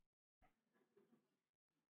matchs.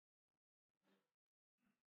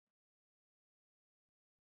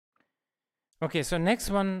 Okay, so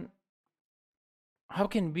next one, how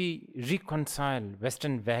can we reconcile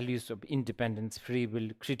Western values of independence, free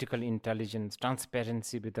will, critical intelligence,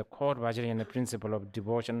 transparency with the core Vajrayana principle of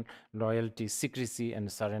devotion, loyalty, secrecy,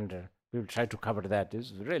 and surrender? We will try to cover that.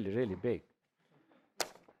 This is really, really big.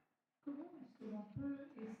 Comment est-ce que l'on peut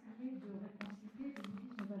essayer de réconcilier le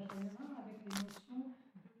bouddhisme Vajrayana avec les notions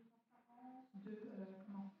de transparence,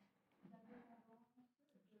 d'indépendance, d'abandon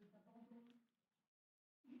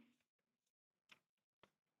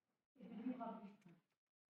et de libre arbitre?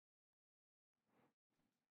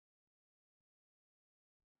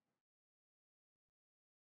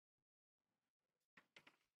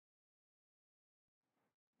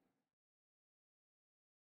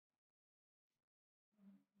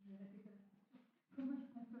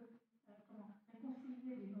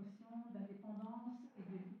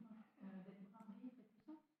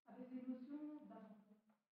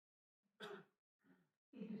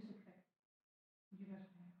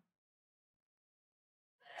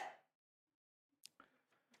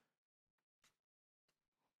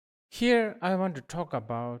 Here I want to talk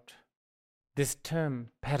about this term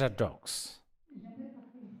paradox. J'aimerais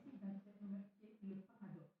parler ici d'un terme qui est le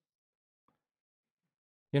paradoxe.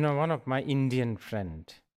 You know, one of my Indian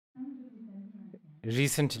friend, Un de mes amis indiens,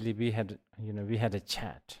 recently we had a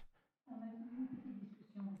chat. on a eu une petite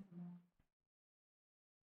discussion récemment.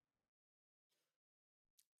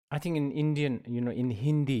 I think in Indian, in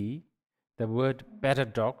Hindi, the word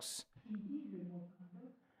paradox, Hindi, le mot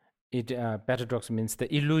paradoxe, paradox means the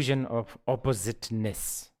illusion of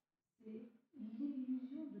oppositeness. c'est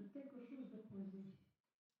l'illusion de quelque chose d'opposé.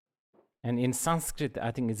 And in Sanskrit,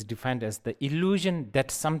 I think it's defined as the illusion that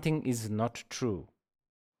something is not true.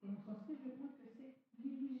 Et en sanskrit, je pense que c'est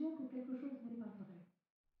l'illusion que quelque chose n'est pas vrai.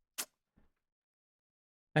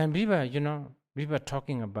 And we were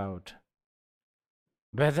talking about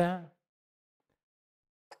whether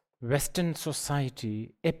Western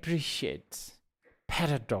society appreciates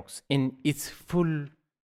paradox in its full,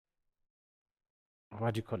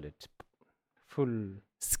 full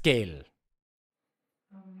scale.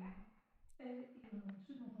 Ce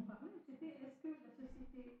dont on parlait, c'était est-ce que la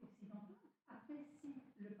société occidentale apprécie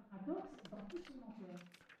le paradoxe dans toute son ampleur?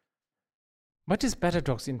 What is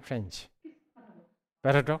paradox in French? Qu'est-ce que paradoxe?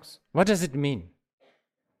 Paradox? What does it mean?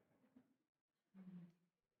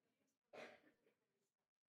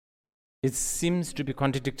 It seems to be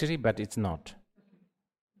contradictory, but it's not.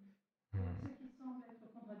 Ce qui semble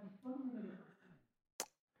être contradictoire ne l'est pas.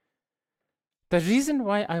 The reason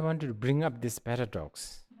why I wanted to bring up this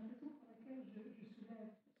paradox La raison pour laquelle je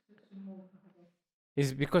soulève ce mot paradoxe,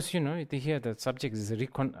 is because, here the subject is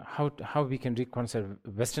how we can reconcile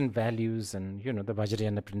Western values and, the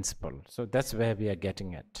Vajrayana principle. So that's where we are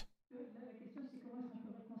getting at. la question c'est comment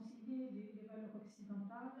est-ce qu'on peut réconcilier les valeurs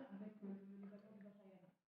occidentales avec les valeurs du Vajrayana.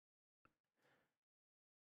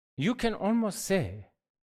 You can almost say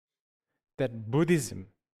that Buddhism,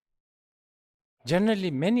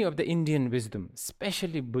 generally many of the Indian wisdom,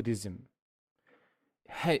 especially Buddhism,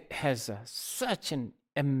 has such an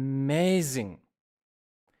amazing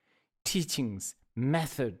teachings,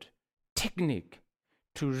 method, technique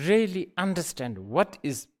to really understand what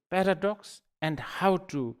is paradox and how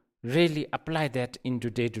to really apply that into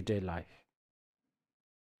day-to-day life.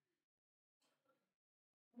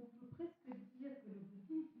 On peut presque dire que le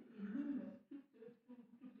bouddhisme émule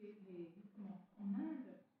en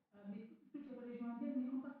Inde, mais toutes les religions indiennes, mais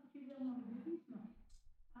en particulièrement le bouddhisme,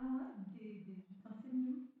 a des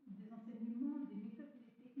enseignements, des méthodes et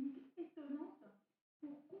des techniques étonnantes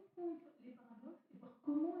pour comprendre les paradoxes et voir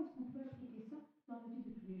comment est-ce qu'on peut appliquer ça dans la vie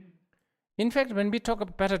de tous les jours. In fact, when we talk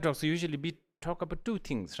about paradox, usually we talk about two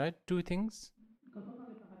things, right? Two things. Quand on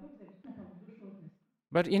parle de paradoxe, d'habitude on parle de deux choses.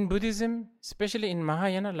 But in Buddhism, especially in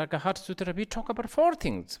Mahayana, like a Heart Sutra, we talk about four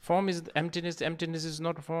things. Form is emptiness, emptiness is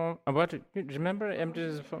not form. Remember,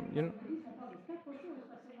 emptiness is form, On parle de quatre choses,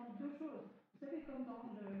 pas seulement deux choses. Vous savez, comme dans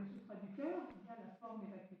le sutra du cœur, il y a la forme et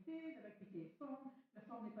vacuité, la vacuité est forme, la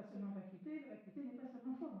forme n'est pas seulement vacuité, la vacuité n'est pas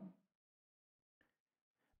seulement forme.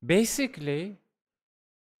 Basically,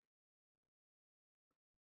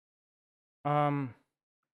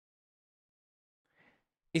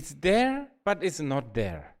 it's there, but it's not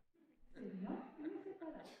there. C'est là, mais c'est pas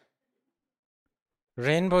là.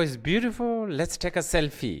 Rainbow is beautiful, let's take a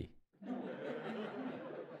selfie.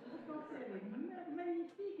 L'arc-en-ciel est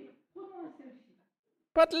magnifique, prenons un selfie.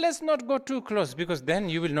 But let's not go too close because then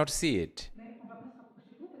you will not see it. Mais on ne va pas se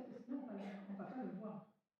rapprocher trop parce que sinon on ne va pas le voir.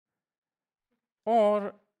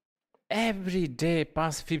 Or every day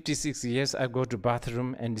past 56 years I go to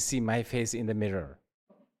bathroom and see my face in the mirror.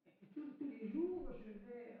 Et tous les jours,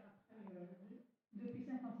 depuis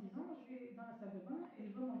 56 ans, je vais dans la salle de bain et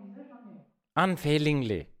je vois mon visage dans le miroir.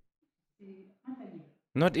 Unfailingly. C'est infaillible.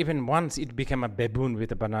 Not even once it became a baboon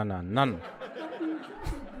with a banana. None. Pas une fois, c'est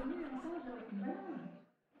devenu un singe avec une banane.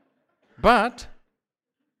 But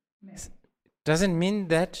Mais doesn't mean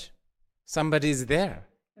that somebody is there.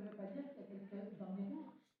 ça ne veut pas dire qu'il y a quelqu'un dans le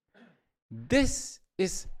miroir. This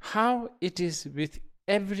is how it is with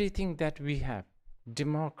everything that we have.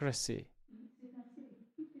 Democracy, C'est ainsi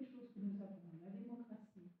avec toutes les choses que nous avons. La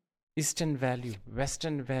démocratie, Eastern value,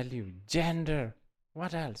 Western value, gender,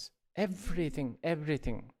 what else? Everything,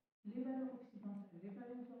 everything. les valeurs occidentales, les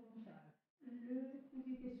valeurs orientales,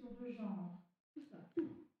 les questions de genre, tout ça,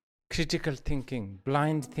 tout. Critical thinking,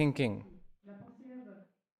 blind thinking, La pensée aveugle,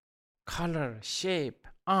 color, shape,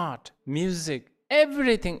 art, music,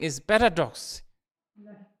 everything is paradox.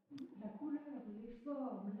 la couleur, les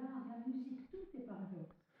formes, l'art, la musique, tout est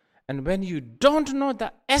paradoxe. And when you don't know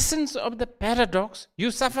the essence of the paradox, you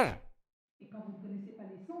suffer. Et quand vous ne connaissez pas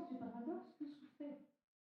l'essence du paradoxe, vous souffrez.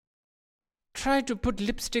 Try to put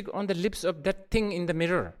lipstick on the lips of that thing in the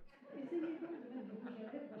mirror.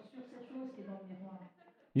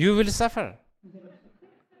 you will suffer. vous allez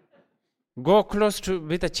souffrir. Go close to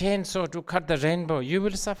with a chainsaw to cut the rainbow, you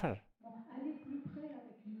will suffer. Bon, allez plus près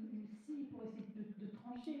avec une scie pour essayer de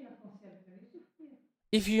trancher l'arc-en-ciel, vous allez souffrir.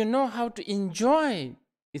 If you know how to enjoy,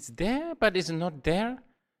 it's there, but it's not there,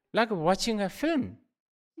 like watching a film.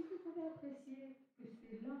 Si vous savez apprécier que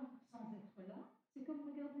c'est là sans être là, c'est comme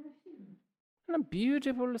regarder un film.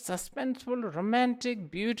 Beautiful, suspenseful, romantic,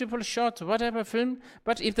 beautiful shots, whatever film.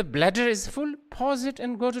 But if the bladder is full, pause it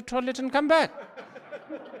and go to toilet and come back.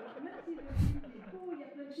 Même si le film est beau, il y a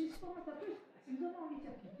plein de suspens, ça peut. Si vous avez envie de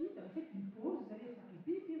faire pipi, faites une pause, vous allez faire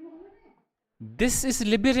pipi, puis vous revenez. This is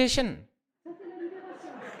liberation. Ça, c'est la libération.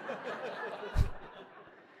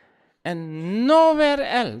 And nowhere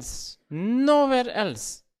else,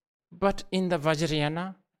 but in the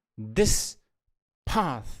Vajrayana, this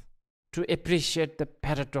path to appreciate the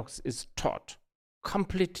paradox is taught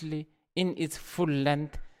completely in its full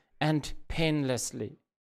length and painlessly.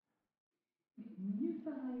 Nulle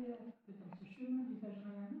part ailleurs que dans ce chemin du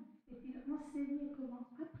Vajrayana est-il enseigné comment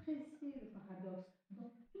apprécier le paradoxe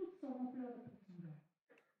dans toute son ampleur et profondeur.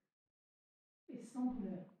 Et sans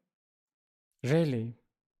douleur. Really,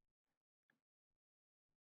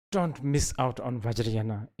 don't miss out on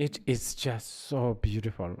Vajrayana. It is just so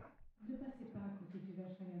beautiful. Ne passez pas à côté du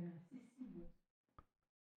Vajrayana, c'est si beau.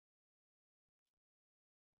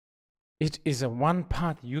 It is a one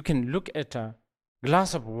path. You can look at a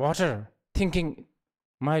glass of water thinking,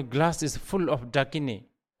 my glass is full of dakini.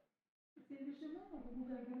 C'est le chemin où vous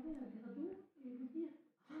pouvez regarder un verre d'eau et vous dire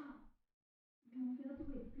ah, mon verre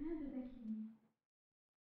d'eau est plein de dakini.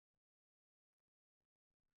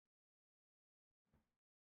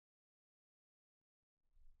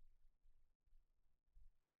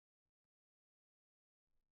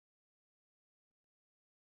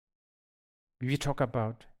 We talk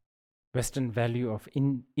about Western value of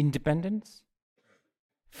independence,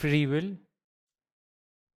 free will.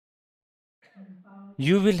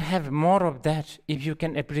 You will have more of that if you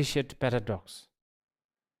can appreciate paradox.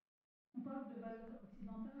 On parle de valeurs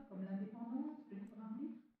occidentales comme l'indépendance, le libre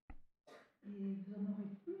arbitre, et vous en aurez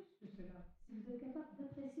plus que cela si vous êtes capable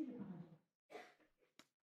d'apprécier le paradoxe.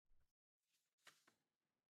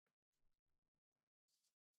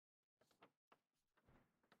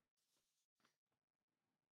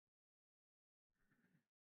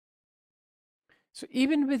 So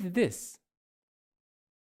even with this,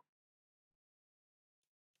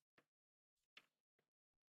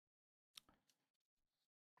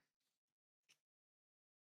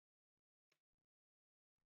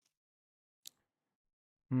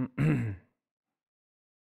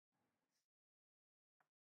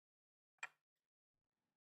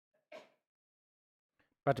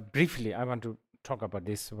 but briefly, I want to talk about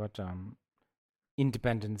this: what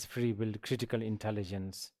independence, free will, critical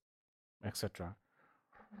intelligence, etc.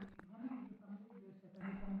 Vraiment, vous parlez de cette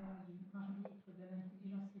indépendance, du libre arbitre, de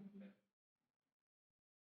l'intelligence critique.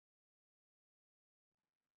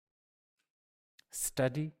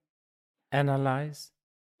 Study, analyze,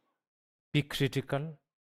 be critical,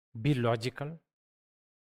 be logical.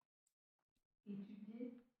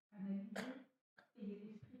 Étudier, analyser, ayez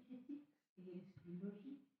l'esprit critique, ayez l'esprit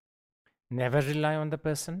logique. Never rely on the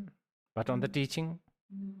person, but on the teaching.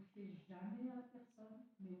 Ne vous fiez jamais à la personne,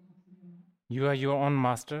 mais aux enseignements. You are your own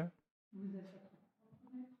master. Vous êtes votre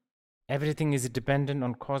propre maître. Everything is dependent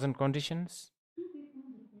on cause and conditions, Tout dépend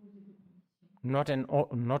de causes et de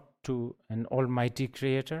conditions. not to an almighty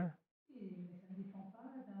creator. Mais ça ne dépend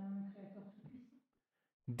pas d'un créateur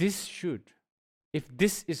tout-puissant. This should, if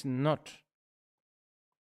this is not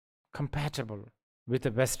compatible with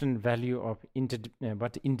the Western value of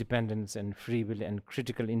independence and free will and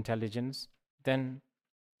critical intelligence, then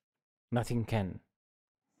nothing can.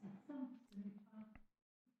 Si ça, ce n'est pas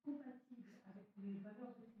compatible avec les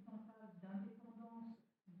valeurs occidentales d'indépendance,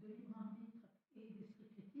 de libre arbitre et d'esprit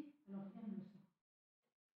critique, alors rien ne le sera.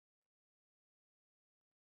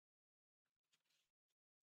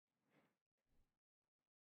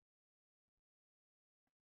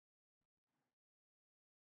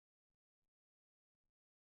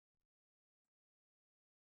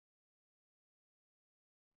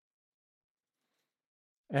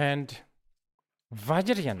 And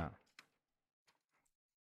Vajrayana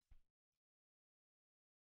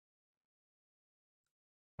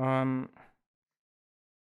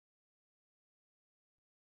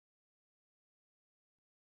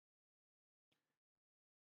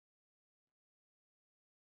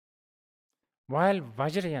while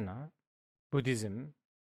Vajrayana, Buddhism,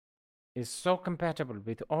 is so compatible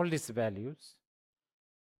with all these values,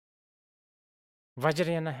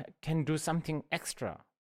 Vajrayana can do something extra,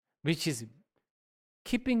 which is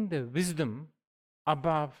keeping the wisdom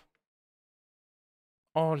above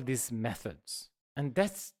all these methods. And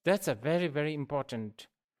that's a very, very important,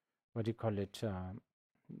 what do you call it?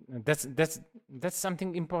 That's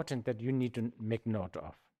something important that you need to make note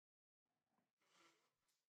of.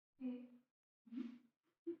 Et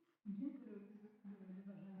bien que le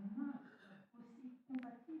Vajrayana soit aussi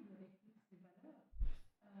compatible avec toutes ces valeurs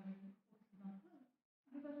occidentales,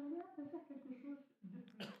 le Vajrayana peut faire quelque chose de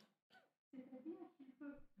plus. C'est-à-dire qu'il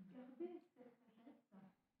peut garder cette sagesse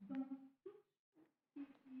dans tout ce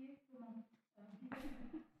qui est comment vis-à-vis de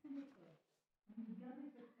toutes ces méthodes. Donc, garder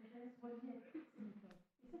cette sagesse reliée à toutes ces méthodes.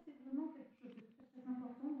 Et ça, c'est vraiment quelque chose de très très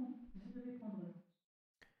important dont vous devez prendre note.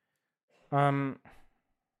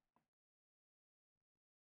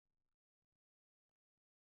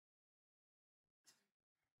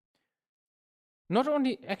 Not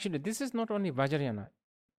only, actually, this is not only Vajrayana.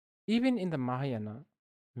 Even in the Mahayana,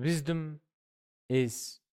 wisdom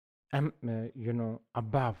is,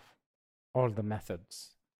 above all the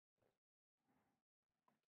methods.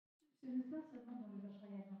 Ce n'est pas seulement dans le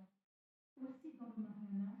Vajrayana, aussi dans le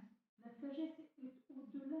Mahayana, la sagesse est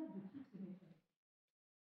au-delà de toutes ces méthodes.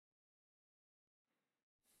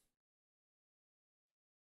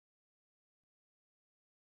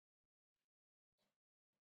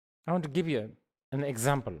 I want to give you an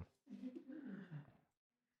example.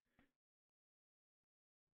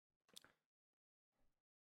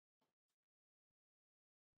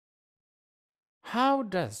 How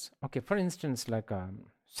does, okay, for instance, like a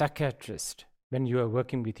psychiatrist, when you are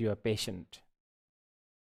working with your patient,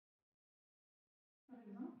 Par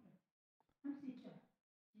exemple, un psychiatre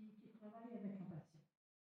qui travaille avec un patient.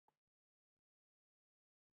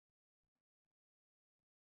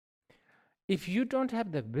 if you don't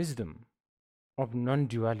have the wisdom of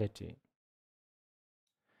non-duality,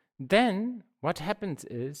 then what happens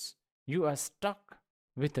is you are stuck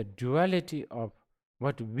with the duality of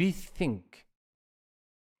what we think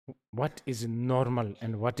what is normal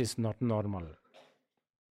and what is not normal.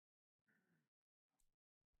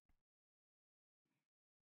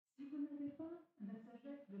 Si vous n'avez pas la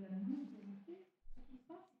sagesse de la non-dualité, ce qui se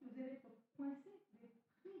passe, c'est que vous allez être coincé, vous êtes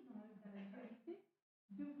pris dans la dualité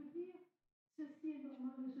de vous dire ceci est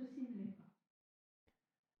normal ou ceci ne l'est pas.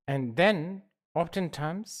 And then,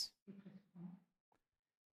 oftentimes, Et très souvent,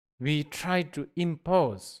 we try to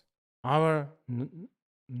impose our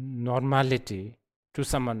normality to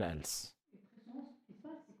someone else. et très souvent, ce qui se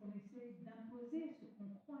passe, c'est qu'on essaie d'imposer ce qu'on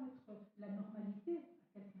croit être la normalité à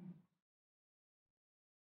quelqu'un d'autre.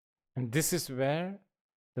 And this is where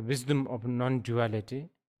the wisdom of non-duality,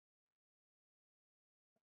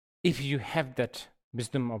 if you have that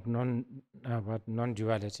wisdom of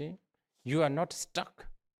non-duality, you are not stuck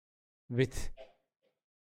with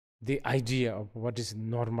the idea of what is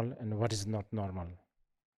normal and what is not normal.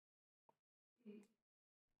 Et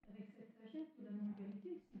avec cette sagesse de la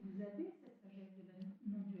non-dualité, si vous avez cette sagesse de la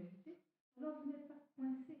non-dualité, alors vous n'êtes pas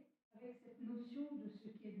coincé avec cette notion de ce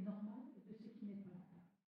qui est normal et de ce qui n'est pas normal.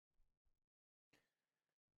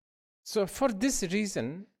 So for this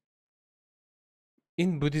reason,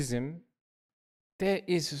 in Buddhism, there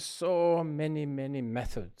is so many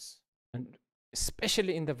methods, and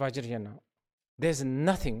especially in the Vajrayana, there's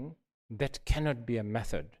nothing that cannot be a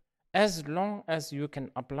method. As long as you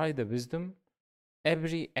can apply the wisdom,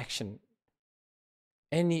 every action,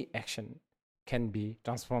 any action can be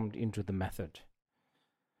transformed into the method.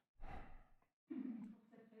 Pour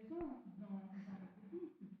cette raison, dans le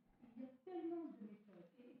bouddhisme, il y a tellement de méthodes,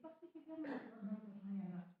 et particulièrement dans le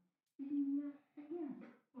Vajrayana, il n'y a rien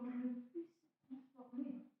qu'on ne puisse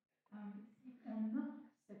transformer si on a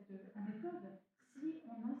cette méthode, si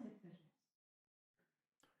on a cette sagesse.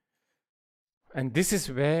 And this is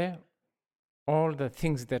where all the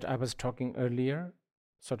things that I was talking earlier,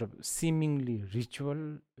 sort of seemingly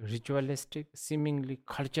ritualistic, seemingly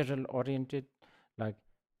cultural oriented, like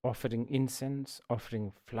offering incense,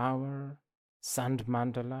 offering flower, sand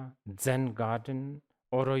mandala, Zen garden,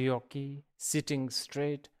 oroyoki, sitting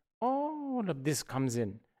straight, all of this comes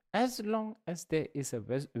in. As long as there is a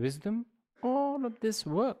wisdom, all of this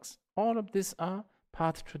works. All of this are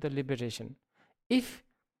path to the liberation. If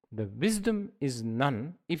the wisdom is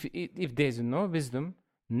none, if there is no wisdom,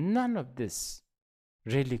 none of this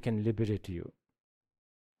really can liberate you.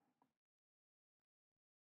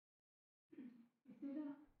 Et c'est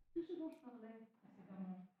là tout ce dont je parlais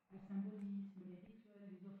précédemment, le symbolisme, les rituels,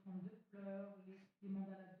 les offrandes de fleurs, les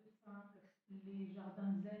mandalas de simples, les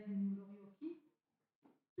jardins zen ou l'orioki,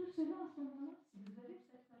 tout cela à ce moment-là, si vous avez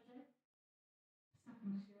cette sagesse, ça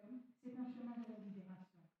fonctionne, c'est un chemin de la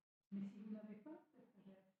libération. Mais si vous n'avez pas cette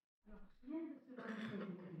sagesse, alors rien de cela ne peut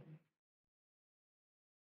vous libérer.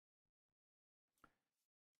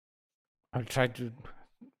 I'll try to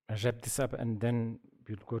wrap this up and then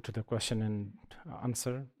we'll go to the question and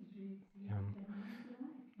answer.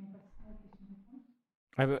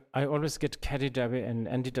 I always get carried away and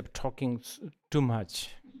ended up talking too much.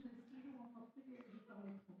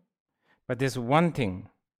 But there's one thing.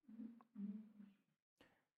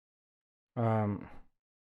 I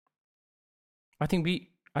think we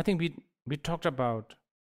talked about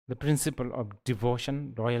the principle of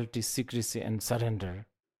devotion, loyalty, secrecy, and surrender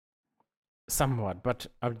somewhat. But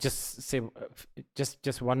I'll just say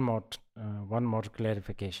just one more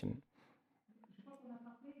clarification.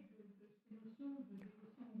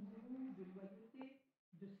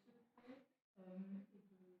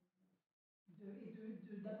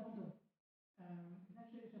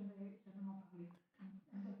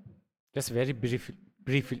 Just very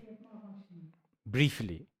briefly.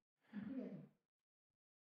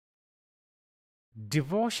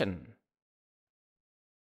 Devotion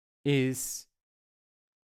is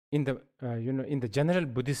in the general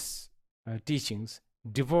Buddhist teachings.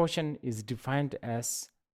 Devotion is defined as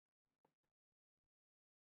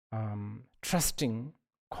trusting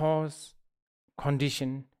cause,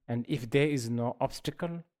 condition, and if there is no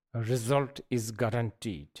obstacle, a result is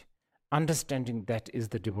guaranteed. Understanding that is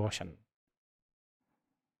the devotion.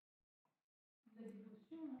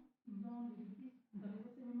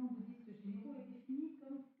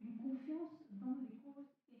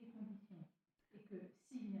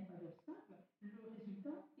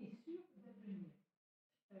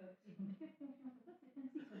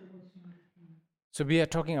 So we are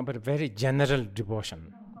talking about a very general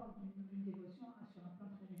devotion.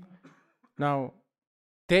 Now,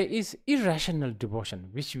 there is irrational devotion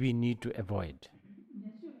which we need to avoid.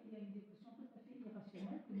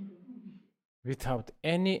 Without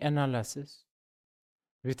any analysis,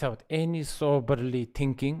 without any soberly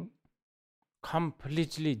thinking,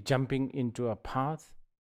 completely jumping into a path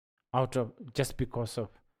out of just because of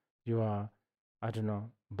your,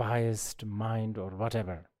 biased mind or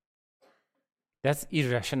whatever. That's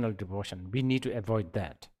irrational devotion. We need to avoid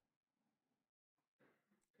that.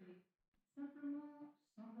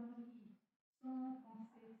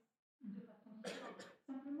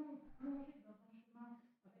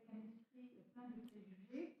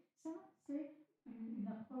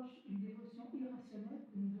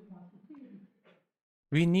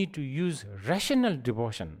 We need to use rational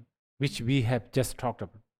devotion, which we have just talked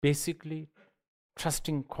about. Basically,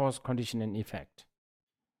 trusting cause, condition, and effect.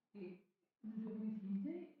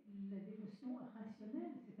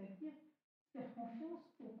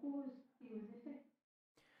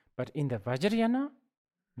 But in the Vajrayana,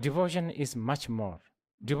 devotion is much more.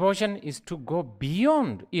 Devotion is to go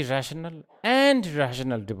beyond irrational and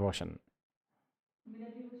rational devotion.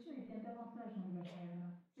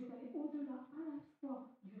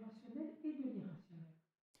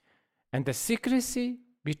 And the secrecy,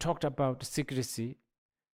 we talked about secrecy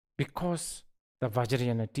because the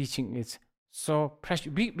Vajrayana teaching is so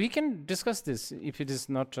precious. We can discuss this if it is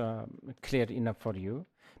not clear enough for you,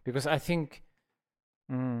 because I think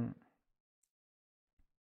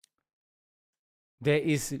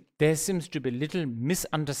there seems to be little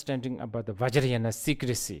misunderstanding about the Vajrayana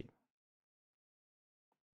secrecy.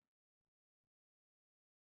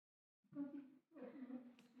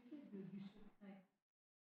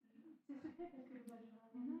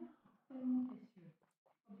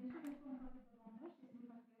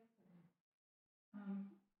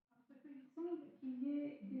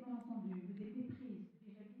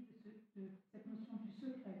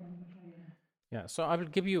 Yeah, so I will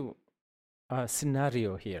give you a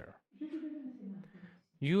scenario here.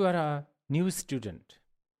 You are a new student.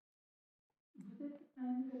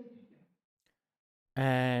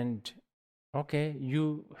 And okay,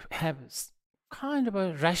 you have kind of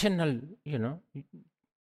a rational,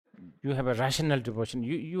 you have a rational devotion.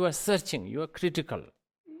 You are searching, you are critical.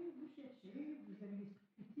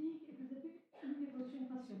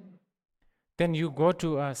 Then you go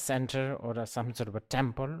to a center or some sort of a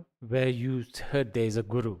temple where you heard there is a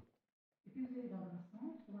guru.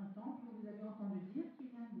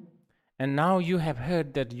 And now you have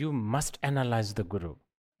heard that you must analyze the guru.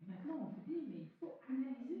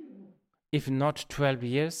 If not 12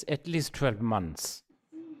 years, at least 12 months.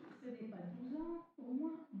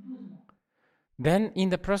 Then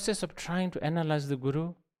in the process of trying to analyze the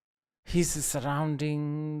guru, his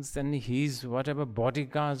surroundings and his whatever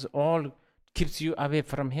bodyguards all keeps you away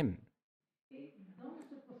from him.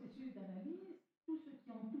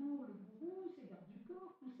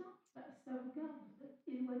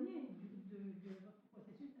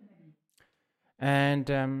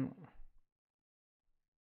 And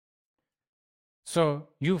So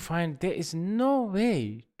you find there is no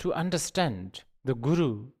way to understand the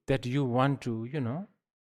guru that you want to,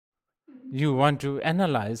 you want to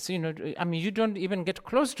analyze. I mean, you don't even get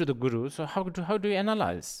close to the guru, so how do you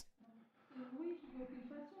analyze? Oui, je vois aucune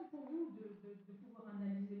façon pour vous de pouvoir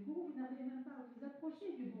analyser le gourou. Vous n'arrivez même pas à vous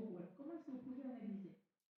approcher du gourou. Alors, comment est-ce que vous pouvez analyser?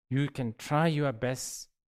 You can try your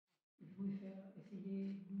best, Vous pouvez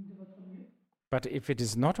essayer de votre mieux. but if it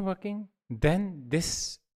is not working, then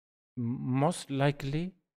most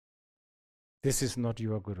likely, this is not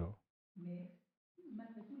your guru. Mais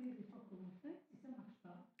malgré tous les efforts que vous faites, si ça ne marche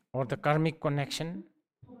pas, Or the karmic connection,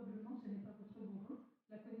 probablement ce n'est pas votre gourou.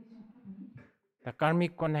 La connexion karmique, the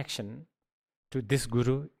karmic connection to this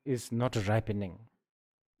guru is not ripening.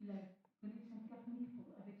 la connexion karmique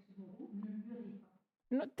avec ce gourou ne mûrit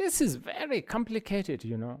pas. This is very complicated,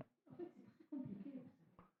 En fait, c'est très compliqué.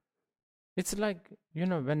 It's like,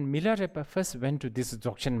 when Milarepa first went to this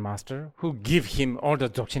Dzogchen master who gave him all the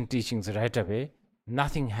Dzogchen teachings right away,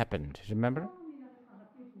 nothing happened. Remember? Quand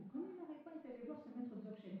Milarepa est allé voir ce maître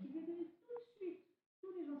Dzogchen, qui lui a donné tout de suite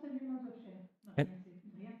tous les enseignements Dzogchen,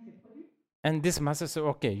 rien ne s'est produit. And this master said,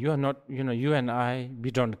 okay, you are not, you and I,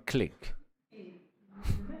 we don't click. Et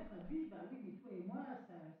le maître a dit, bah oui, mais toi et moi,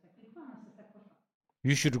 ça clique pas, ça s'approche pas.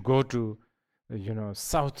 You should go to,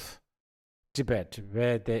 South Tibet,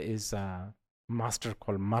 where there is a master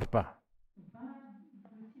called Marpa.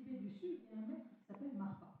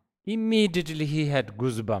 Immediately he had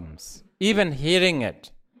goosebumps, even hearing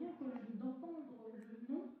it.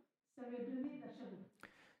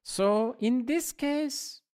 So in this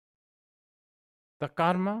case, the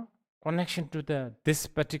karma connection to this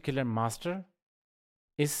particular master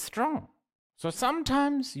is strong. So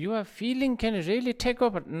sometimes your feeling can really take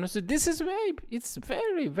over. So this is it's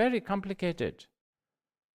very, very complicated.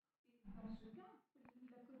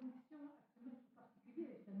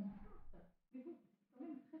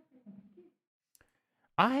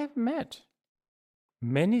 I have met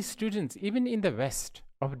many students, even in the West,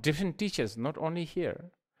 of different teachers, not only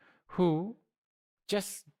here, who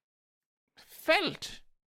just felt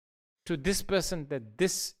to this person that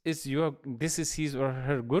this is his or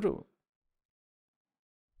her guru.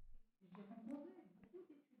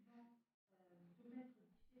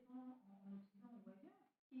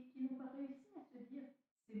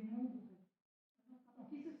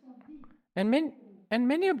 And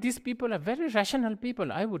many of these people are very rational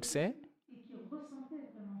people, I would say.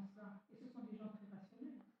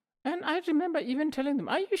 And I remember even telling them,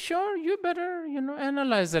 are you sure? You better,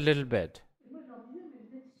 analyze a little bit.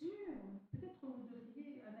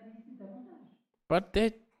 But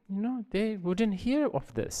they wouldn't hear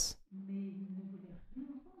of this.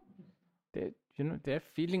 Their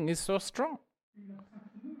feeling is so strong.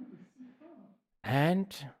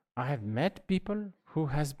 And I have met people who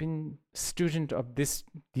has been student of these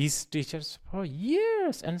teachers for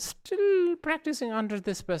years and still practicing under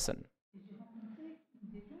this person.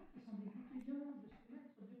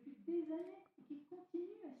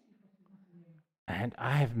 And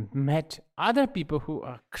I have met other people who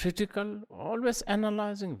are critical, always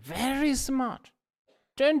analyzing, very smart.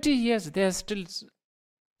 20 years they are still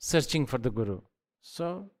searching for the guru.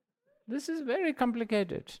 So this is very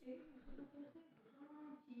complicated.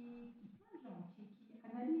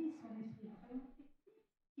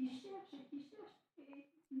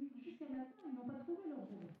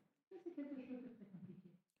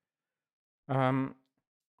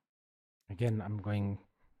 Again, I'm going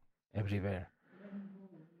everywhere.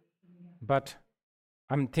 But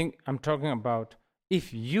I'm talking about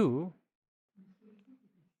if you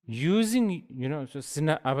using, so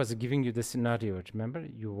I was giving you the scenario, remember?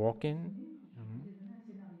 You walk in,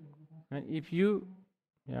 and if you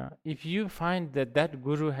find that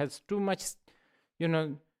guru has too much,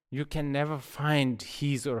 you can never find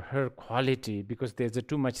his or her quality because there's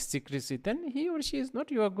too much secrecy, then he or she is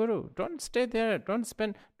not your guru. Don't stay there.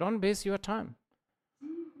 Don't waste your time.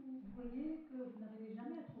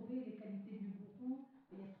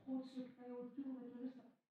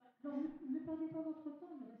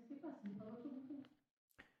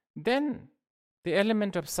 Then the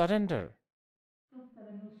element of surrender.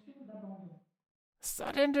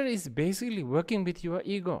 Surrender is basically working with your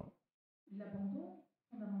ego.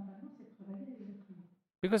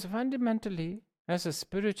 Because fundamentally, as a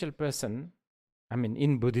spiritual person, I mean,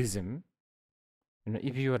 in Buddhism,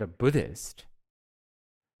 if you are a Buddhist,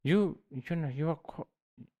 your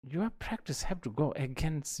practice have to go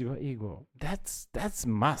against your ego. That's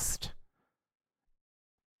must.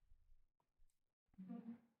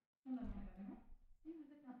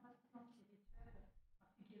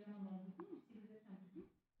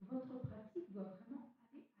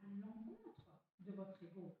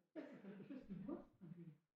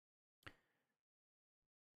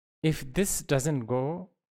 if this doesn't go,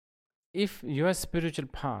 if your spiritual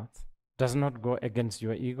path does not go against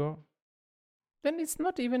your ego, then it's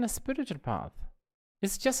not even a spiritual path.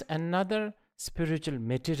 It's just another spiritual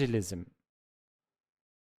materialism.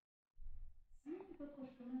 Si votre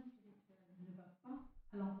chemin spirituel ne va pas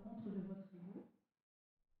à l'encontre de votre ego,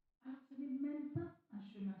 alors ce n'est même pas un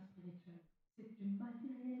chemin spirituel, c'est du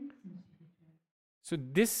matérialisme spirituel. So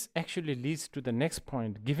this actually leads to the next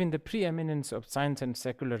point. Given the preeminence of science and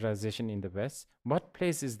secularization in the West, what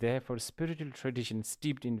place is there for spiritual tradition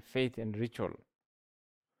steeped in faith and ritual?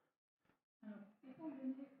 Alors, étant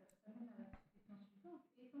donné, ça mène à la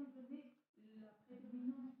question suivante, étant donné la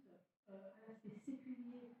prédominance à l'aspect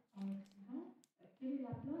séculier en Occident, quelle est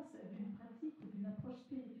la place d'une pratique ou d'une approche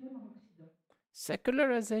spirituelle en Occident?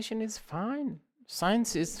 Secularization is fine.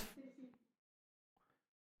 Science is.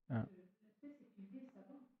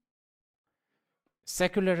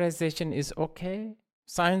 Secularization is okay.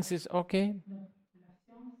 Science is okay.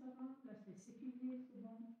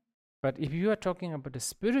 But if you are talking about a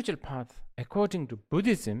spiritual path according to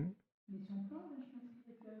Buddhism,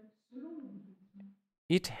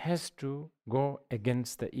 it has to go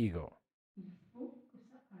against the ego.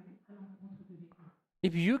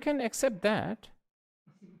 If you can accept that,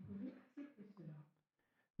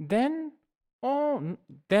 then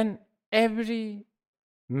every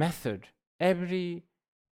method, every,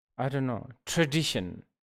 tradition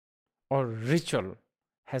or ritual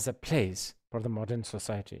has a place for the modern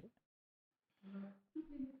society.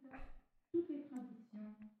 Toutes les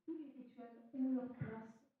traditions, tous les rituels ont leur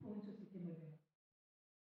place pour une société moderne.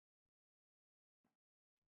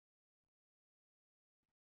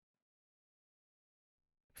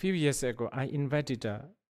 Few years ago, I invited a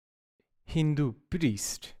Hindu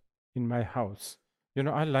priest in my house.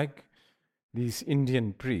 I like these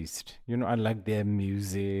Indian priests. I like their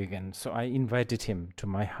music, and so I invited him to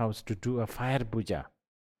my house to do a fire puja.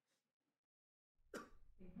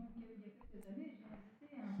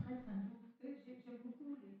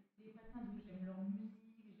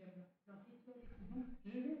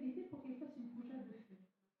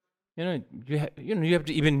 You have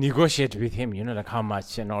to even negotiate with him, like how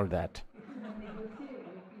much and all that.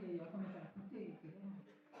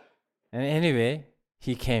 And anyway,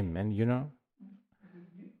 he came, and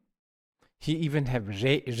he even have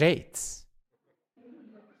rates.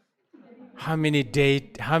 How many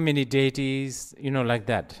deities, like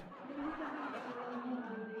that.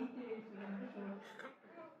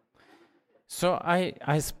 So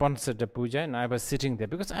I sponsored the puja, and I was sitting there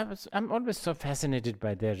because I'm always so fascinated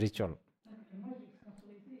by their ritual.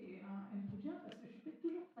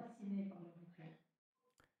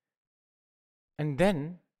 And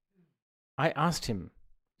then I asked him,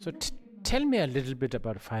 so tell me a little bit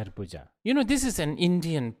about fire puja. This is an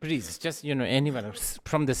Indian priest, just, anyone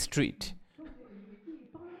from the street.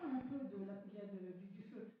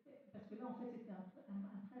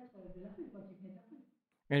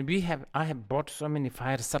 And I have bought so many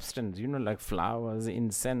fire substances, like flowers,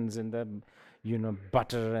 incense, and the,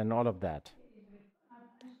 butter and all of that.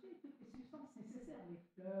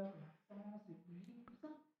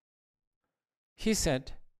 He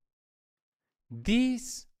said,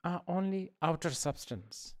 these are only outer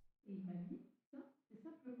substance.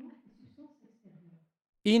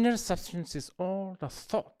 Inner substance is all the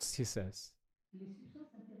thoughts, he says.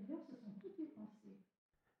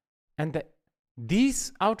 And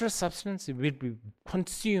these outer substance will be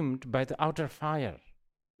consumed by the outer fire.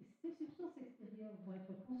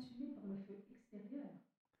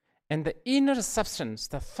 And the inner substance,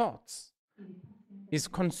 the thoughts, is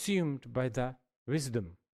consumed by the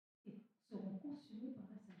wisdom.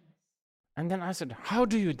 And then I said, how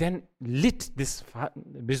do you then lit this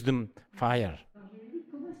wisdom fire?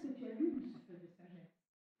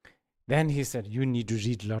 Then he said, you need to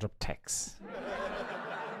read a lot of texts.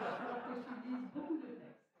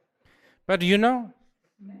 But even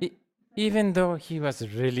though he was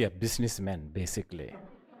really a businessman, basically,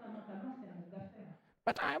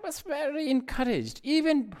 but I was very encouraged,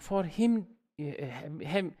 even for him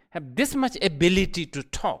have this much ability to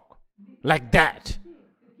talk like that.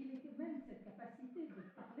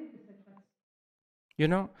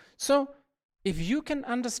 So if you can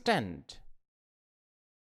understand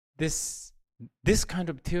this kind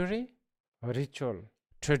of theory, ritual,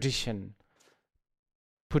 tradition,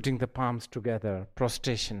 putting the palms together,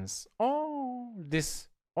 prostrations, all this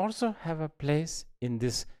also have a place in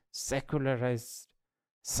this secularized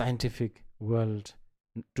scientific world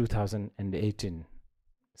 2018.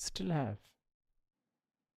 Still have.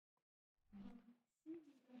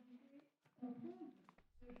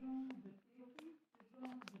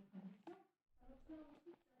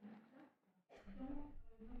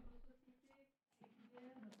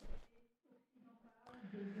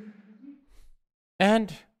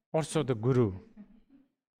 And also the guru.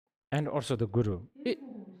 And also the guru.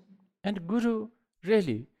 And guru,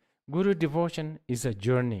 really, guru devotion is a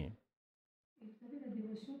journey. Et vous savez, la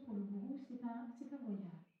dévotion pour le gourou, c'est un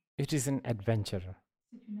voyage, It is an adventure.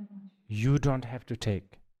 c'est une aventure You don't have to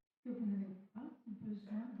take. que vous n'avez pas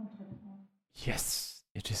besoin d'entreprendre. Yes,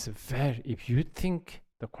 it is very, if you think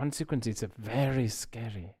the consequences are very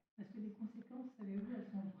scary. Parce que les conséquences, savez-vous, elles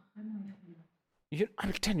sont vraiment effrayantes. I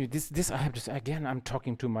will tell you, this I have to say, again, I'm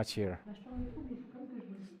talking too much here. Là, je parle trop, mais il faut quand même que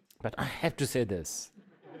je vous le dise. But I have to say this. Il faut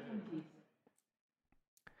que je vous le dise.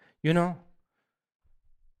 You know,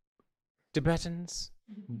 Tibetans,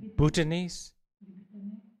 Bhutanese, Les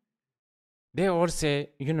Bhutanais, they all say,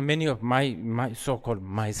 you know, many of my so-called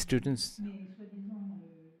my students, mais soi-disant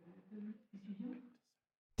étudiants,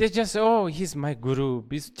 they just, oh, he's my guru,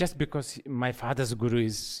 just because my father's guru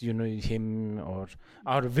is, you know, him, or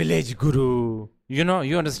our village guru, you know,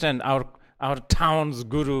 you understand, our town's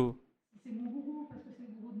guru. c'est mon gourou parce que c'est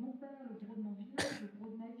le gourou de mon père, le gourou de mon village, le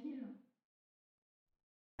gourou de ma ville.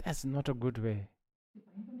 That's not a good way. C'est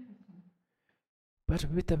pas une bonne façon. But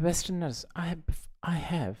with the Westerners, I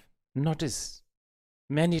have noticed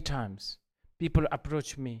many times people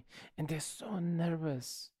approach me and they're so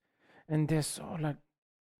nervous and they're so like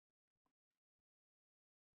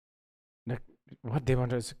what they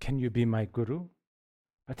want is, can you be my guru?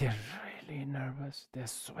 But they're really nervous. They're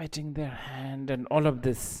sweating their hand and all of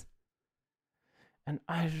this. And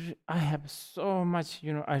I have so much,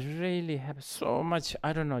 you know, I really have so much,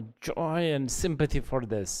 I don't know, joy and sympathy for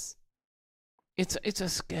this. It's a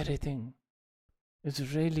scary thing. It's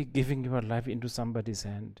really giving your life into somebody's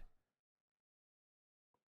hand.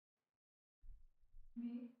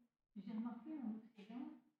 Mais j'ai remarqué en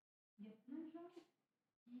Occident, il y a plein de gens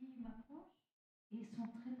qui m'approchent et ils sont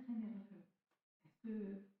très très nerveux. Parce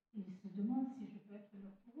qu'ils se demandent si je peux être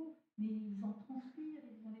leur gourou, mais ils en transpirent,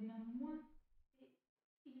 ils ont les mains moites.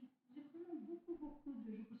 Et j'ai vraiment beaucoup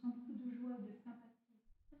je ressens beaucoup de joie, de sympathie.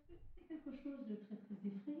 Parce que c'est quelque chose de très très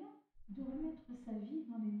effrayant de remettre sa vie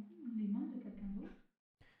dans les mains de quelqu'un d'autre.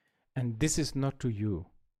 And this is not to you.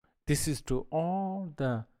 This is to all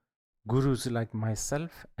the gurus like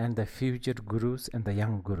myself and the future gurus and the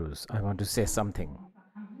young gurus. I want to say something.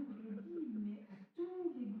 À vous que je le dis, mais à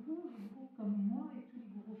tous les gourous comme moi et tous les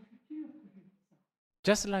gourous futurs que je dis ça.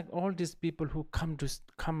 Just like all these people who come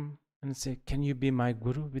and say, can you be my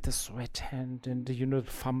guru, with a sweat hand and, you know,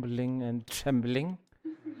 fumbling and trembling. Tous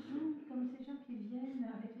ces gens, comme ces gens qui viennent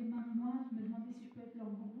avec les mains moites, me demander si je peux être leur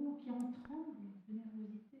gourou, qui en tremblent de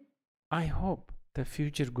nervosité. I hope the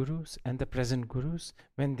future gurus and the present gurus,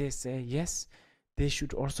 when they say yes, they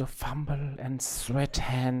should also fumble and sweat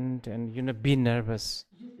hand and, you know, be nervous.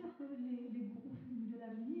 J'espère que les gourous de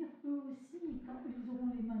l'avenir, eux aussi, quand ils auront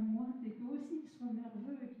les mains moites et qu'eux aussi ils seront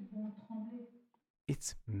nerveux et qu'ils vont trembler.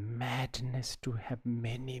 It's madness to have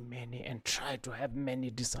many and try to have many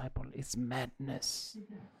disciples. It's madness. C'est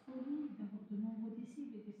de la folie d'avoir de nombreux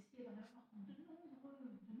disciples et d'essayer d'en avoir de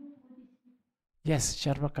nombreux disciples. Yes,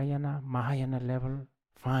 Sarvakayana, Mahayana level,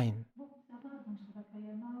 fine. Bon, ça va, dans le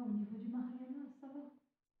Sarvakayana, au niveau du Mahayana, ça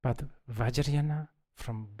va. But Vajrayana,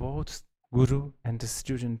 from both guru and the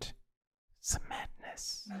student, it's a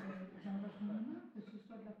madness. J'engage mon main, que ce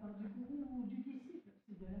soit de la part du gourou ou du disciple,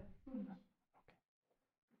 c'est de la folie.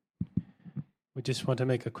 We just want to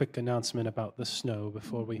make a quick announcement about the snow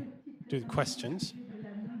before we do the questions.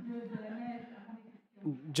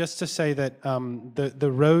 Just to say that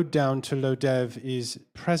the road down to Lodev is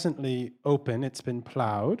presently open. It's been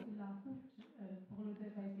plowed. La route pour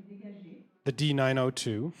l'Odev a été dégagée, The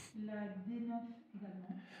D902. la D9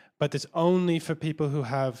 également. But it's only for people who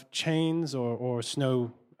have chains or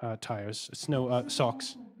snow tires, snow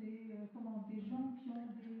socks. Pour des gens qui ont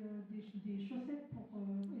des chaussettes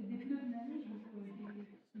et des pneus de neige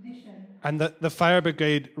ou des chaînes. And the fire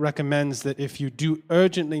brigade recommends that if you do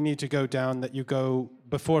urgently need to go down, that you go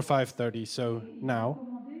before 5:30, so now.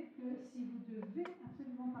 Recommandez que si vous devez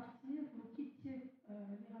absolument partir, vous quittiez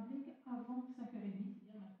les Rabliques avant 5h30, c'est-à-dire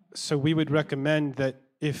maintenant. So we would recommend that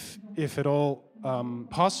if at all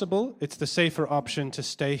possible, it's the safer option to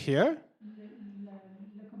stay here. La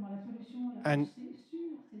solution la And plus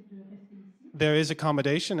sûre, c'est de rester ici. there is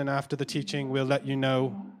accommodation, and after the teaching, we'll let you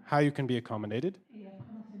know how you can be accommodated. Et après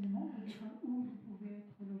l'enseignement, on vous dira où vous pouvez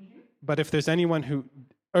être logé. But if there's anyone who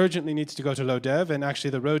urgently needs to go to Lodev, and actually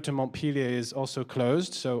the road to Montpellier is also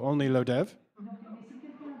closed, so only Lodev, Donc, mais si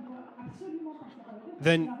quelqu'un doit absolument partir à Lodève,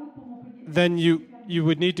 Then- la route pour Montpellier, then you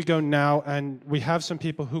would need to go now, and we have some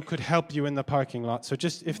people who could help you in the parking lot. So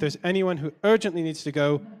just if there's anyone who urgently needs to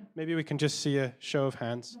go, Maybe we can just see a show of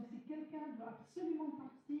hands. Donc, si quelqu'un doit absolument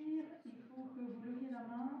partir, il faut que vous leviez la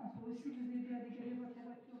main. On peut aussi vous aider à dégager votre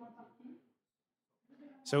voiture en partie.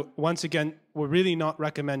 So once again, we're really not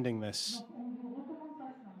recommending this. Donc, on ne vous recommande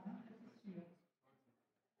pas ça, hein, ça c'est sûr.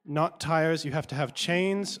 Not tires, you have to have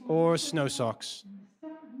chains or snow socks. Ça,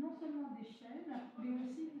 non seulement des chaînes, mais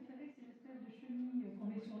aussi, vous savez, ces espèces de chenilles qu'on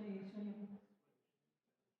met sur les roues.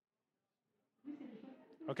 Oui, c'est des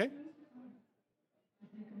choses. Okay?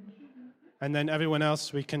 And then everyone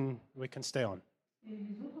else we can stay on. Et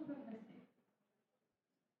les autres peuvent rester.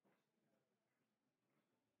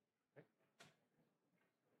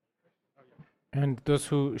 And those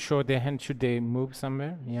who show their hand, should they move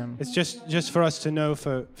somewhere? Yeah. It's just for us to know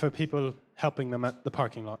for people helping them at the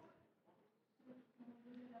parking lot.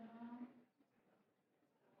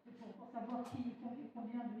 C'est pour savoir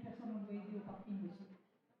combien de personnes on doit aider au parking aussi.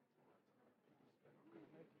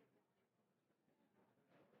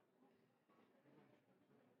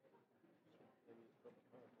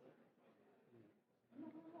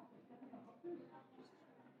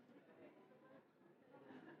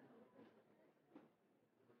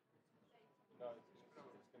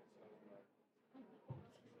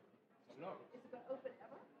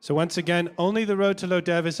 So once again, only the road to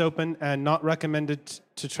Lodev is open and not recommended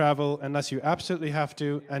to travel unless you absolutely have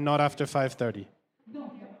to, and not after 5:30.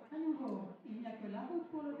 Donc, à nouveau, il n'y a que la route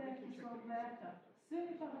pour le deck qui soit ouverte. Ce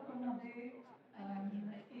n'est pas recommandé.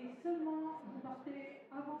 Et seulement, vous partez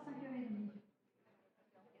avant 5h30.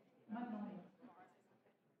 Maintenant.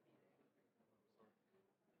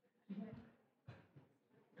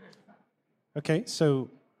 Okay, so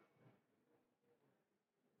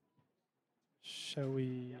shall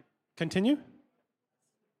we continue?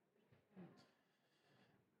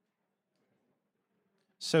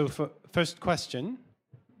 So for first question,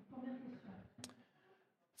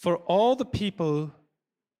 for all the people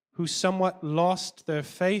who somewhat lost their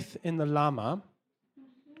faith in the Lama,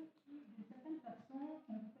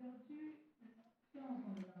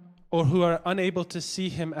 or who are unable to see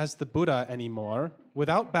him as the Buddha anymore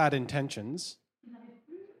without bad intentions,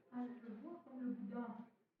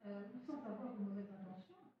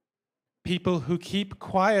 people who keep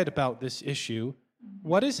quiet about this issue,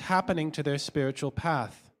 what is happening to their spiritual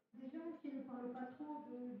path?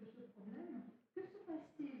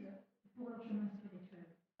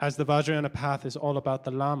 As the Vajrayana path is all about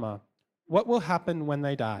the Lama, what will happen when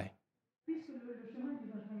they die? Puisque le chemin du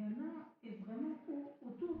Vajrayana est vraiment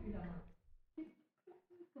autour du lama.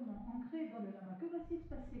 Comment ancré dans le lama. Que va-t-il se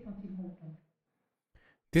passer quand ils mourront?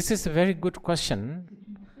 This is a very good question C'est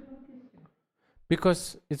une très bonne question.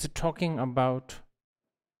 because it's talking about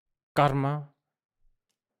karma,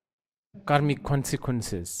 karmic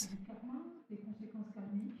consequences. Du karma, des conséquences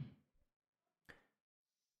karmiques.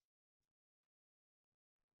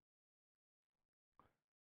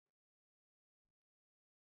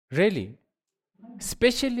 Really,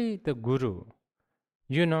 especially the guru,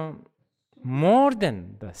 more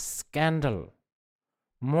than the scandal,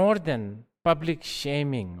 more than public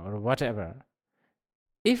shaming or whatever,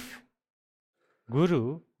 if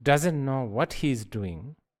guru doesn't know what he is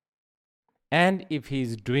doing, and if he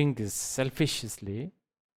is doing this selfishly,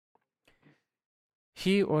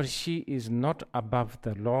 he or she is not above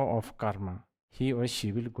the law of karma. He or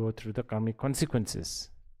she will go through the karmic consequences.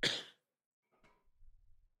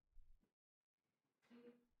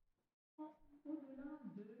 Au-delà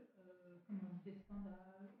des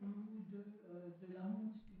scandales ou de la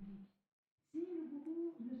honte publique, si le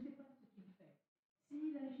gourou ne sait pas ce qu'il fait,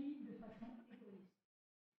 s'il agit de façon égoïste,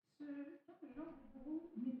 ce genre de gourou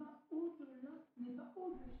n'est pas au-delà, n'est pas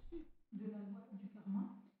au-dessus de la loi du karma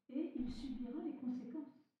et il subira les conséquences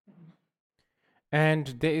karmiques.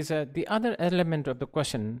 And there is the other element of the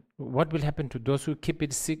question, what will happen to those who keep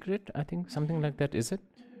it secret? I think something like that, is it?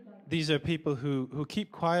 These are people who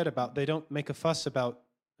keep quiet about, they don't make a fuss about,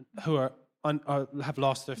 who are have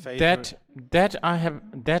lost their faith. That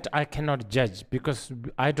I cannot judge because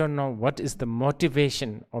I don't know what is the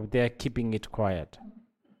motivation of their keeping it quiet.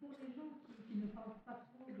 Pour les gens qui ne parlent pas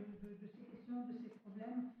trop de ces questions, de ces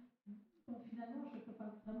problèmes, bon, finalement, je ne peux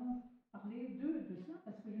pas vraiment parler de ça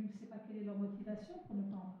parce que je ne sais pas quelle est leur motivation pour ne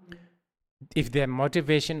pas en parler. If their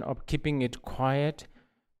motivation of keeping it quiet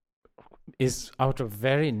is out of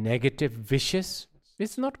very negative vicious,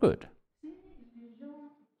 it's not good. Si les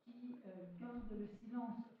gens qui gardent le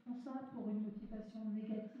silence font ça pour une motivation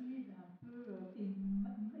négative, un peu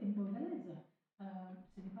et mauvaise,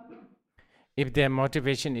 ce n'est pas bon. If their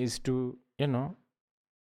motivation is to,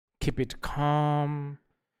 keep it calm,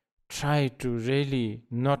 try to really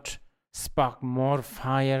not spark more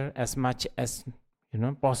fire as much as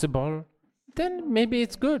possible, Si then maybe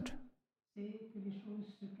it's good. C'est que les choses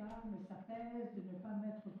se calment, s'apaisent, de ne pas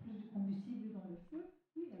mettre plus de combustible dans le feu.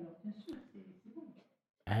 Oui, alors bien sûr, c'est bon.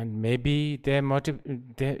 And maybe they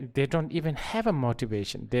don't even have a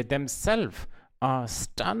motivation. They themselves are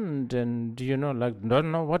stunned and, like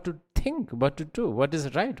don't know what to think, what to do, what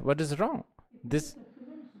is right, what is wrong. This. Peut-être que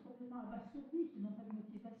même sont complètement abasourdis, qui n'ont pas de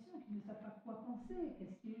motivation, qui ne savent pas quoi penser,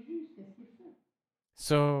 qu'est-ce qui est juste, qu'est-ce qui est faux.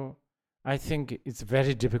 So I think it's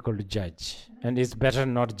very difficult to judge, and it's better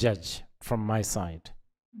not judge from my side.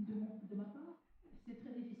 De ma part, c'est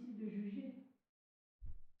très difficile de juger,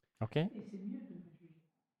 Okay? et c'est mieux de ne pas juger.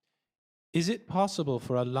 Is it possible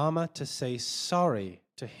for a Lama to say sorry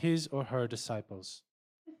to his or her disciples?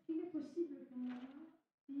 Est-ce qu'il est possible qu'un lama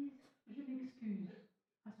dise je m'excuse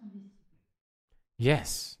à son disciple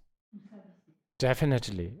Yes, ou sa disciple?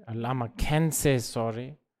 definitely. A Lama can say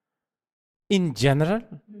sorry. In general,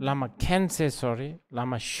 Lama can say sorry.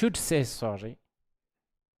 Lama should say sorry.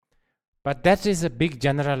 But that is a big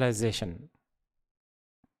generalization.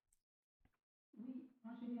 Oui,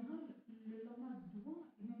 en général, le lama doit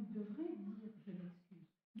et même devrait dire je m'excuse.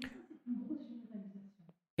 Mais ça, c'est une grosse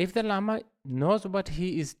généralisation. If the Lama knows what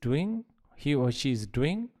he or she is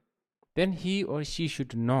doing, then he or she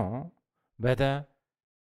should know whether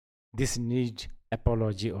this needs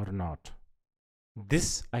apology or not.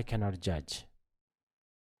 This I cannot judge.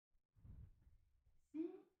 Si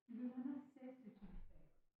le lama sait ce qu'il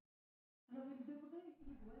fait, alors il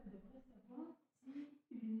devrait savoir si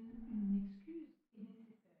une excuse est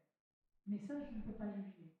nécessaire. Mais ça, je ne peux pas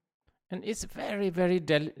juger. And it's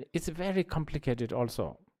it's very complicated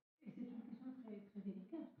also. Et c'est une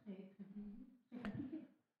question très délicate, très compliquée.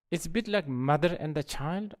 It's a bit like mother and the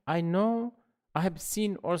child. I know, I have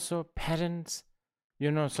seen also parents,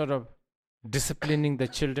 sort of disciplining the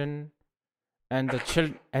children and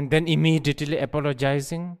then immediately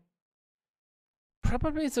apologizing.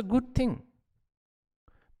 Probably it's a good thing.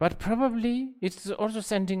 But probably it's also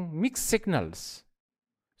sending mixed signals.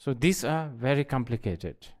 So these are very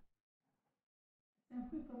complicated. C'est un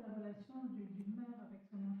peu comme la relation d'une mère avec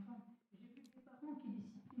son enfant. J'ai vu des parents qui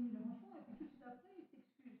disciplinent leur enfant et puis tout de suite après, ils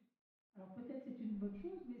s'excusent. Alors peut-être c'est une bonne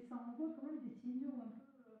chose, mais ça envoie quand même des signaux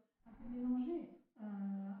un peu mélangés à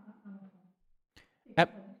l'enfant. Et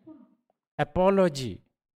contradictoires. Apology,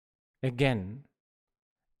 again,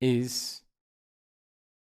 is,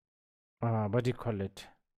 what do you call it?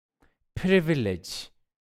 Privilege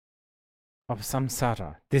of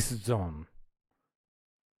samsara, this zone.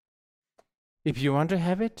 If you want to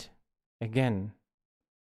have it, again,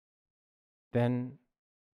 then,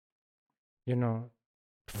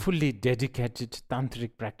 fully dedicated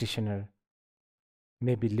tantric practitioner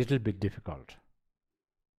may be a little bit difficult.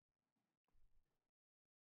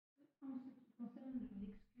 En ce qui concerne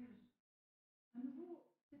l'excuse, à nouveau,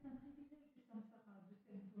 c'est un privilège du samsara, de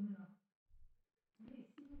cette zone-là. Mais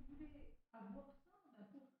si vous voulez avoir ça,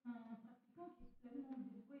 pour un pratiquant qui est pleinement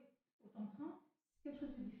dévoué au tantra, c'est quelque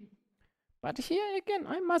chose de difficile. But here again,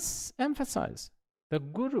 I must emphasize the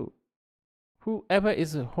guru, whoever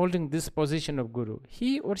is holding this position of guru,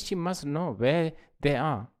 he or she must know where they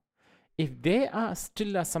are. If they are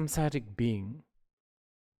still a samsaric being,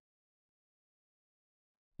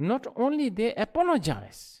 not only they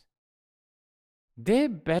apologize, they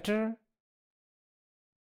better,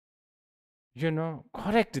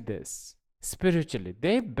 correct this spiritually.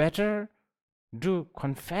 They better do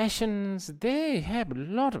confessions. They have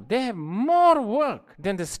more work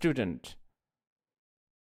than the student.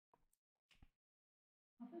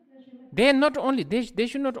 They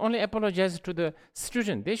should not only apologize to the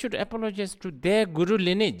student, they should apologize to their guru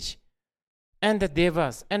lineage and the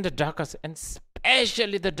devas and the dakas and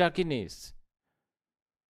especially the dakinis.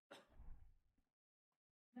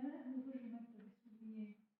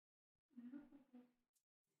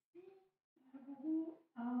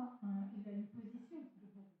 Il a une position de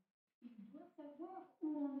guru. Il doit savoir où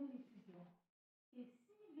en est l'étudiant. Et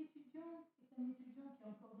si l'étudiant est un étudiant qui est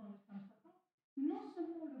encore dans le samsara, non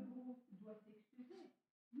seulement le guru doit s'excuser,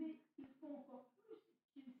 mais il faut encore plus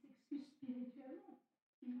qu'il s'excuse spirituellement.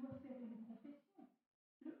 Il doit faire une confession.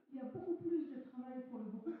 Il y a beaucoup plus de travail pour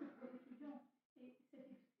le guru que pour l'étudiant. Et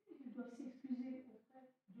cette excuse, ils doivent s'excuser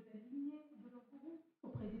auprès de la lignée de leur guru,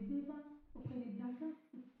 auprès des devas, auprès des dakas,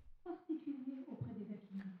 en particulier auprès des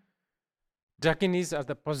dakinis. Dakinis are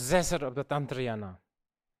the possessor of the Tantrayana.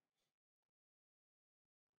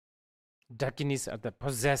 Dakinis are the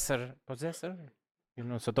possessor,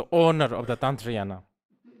 so the owner of the Tantrayana.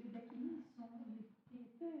 Les dakinis sont les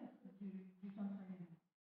propriétaires du Tantrayana.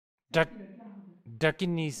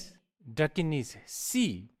 Dakinis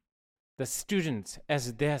see the students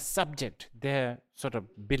as their subject, their sort of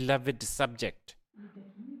beloved subject. Les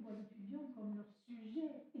catholiques voient l'étudiant comme leur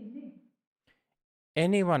sujet aimé.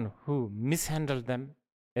 Anyone who mishandle them,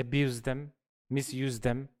 abuse them, misuse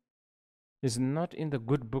them is not in the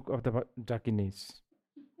good book of the Dakinis.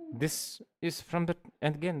 This is from the,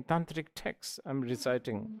 and again, tantric text I'm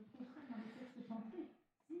reciting. On trouve ça dans les textes tantriques.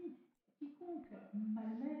 Si quiconque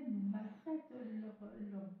malmène ou maltraite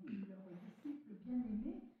leur disciple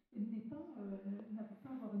bien-aimé n'a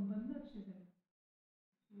pas avoir une bonne note chez eux.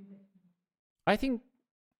 Chez les actifs. I think,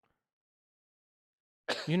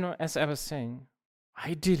 as I was saying,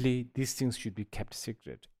 ideally these things should be kept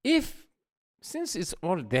secret. Since it's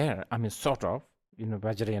all there, I mean, sort of,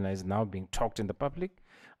 Vajrayana is now being talked in the public.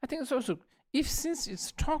 I think it's also, since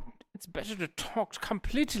it's talked, it's better to talk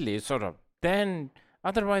completely, sort of. Then,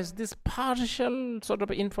 otherwise, this partial sort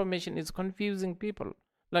of information is confusing people.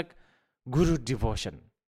 Like guru devotion.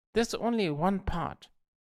 There's only one part.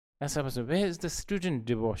 As I was saying, where is the student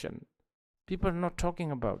devotion? People are not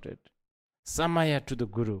talking about it. Samaya to the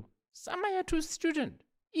guru. Samaya to student.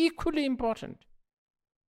 Equally important.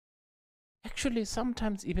 Actually,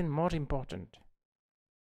 sometimes even more important.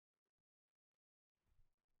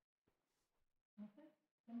 En fait,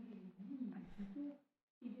 comme je l'ai dit plus tôt,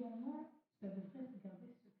 idéalement, ça devrait se garder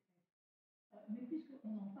secret. Mais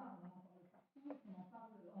puisqu'on en parle partout, on en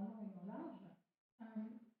parle en long et en large,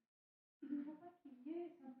 il ne faut pas qu'il y ait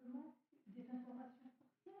simplement des informations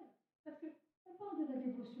partielles. Parce qu'on parle de la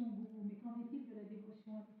dévotion au gourou, mais qu'en est-il de la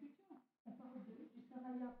dévotion à l'étudiant? On parle du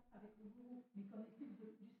samaya avec le gourou, mais qu'en est-il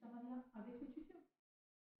du samaya avec l'étudiant?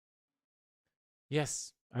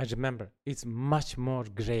 Yes, I remember. It's much more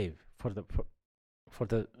grave for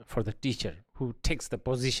the teacher who takes the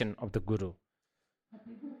position of the guru.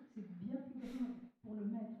 Rappelez-vous, c'est bien plus grave pour le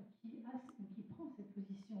maître qui prend cette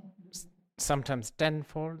position de guru. Sometimes 10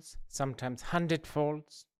 folds, sometimes 100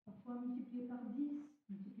 folds. Parfois multiplié par 10,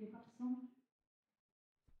 multiplié par 100.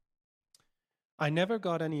 I never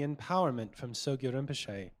got any empowerment from Sogye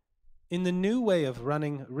Rinpoche. In the new way of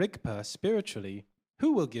running Rigpa spiritually,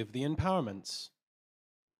 who will give the empowerments?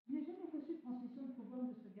 Je n'ai jamais reçu de transmission de pouvoir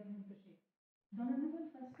de ce Rinpoche. Dans la nouvelle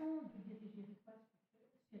façon de diriger l'espace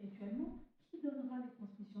spirituellement, qui donnera les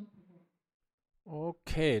transmissions de pouvoir?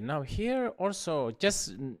 Okay, now here also,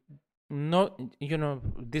 just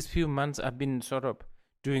these few months I've been sort of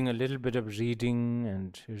doing a little bit of reading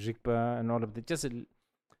and Rigpa and all of that, just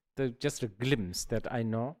a glimpse that I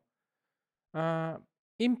know.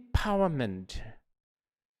 Empowerment.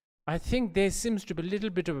 I think there seems to be a little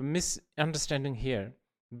bit of a misunderstanding here.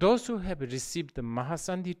 Those who have received the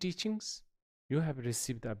Mahasandhi teachings, you have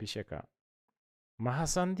received the Abhisheka.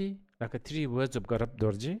 Mahasandhi, like the 3 words of Garab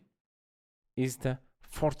Dorji, is the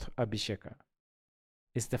 4th Abhisheka.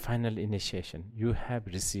 It's the final initiation. You have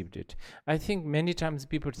received it. I think many times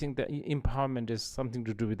people think that empowerment is something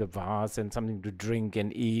to do with the vase and something to drink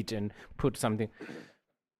and eat and put something.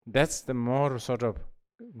 That's the more sort of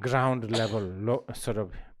ground level, sort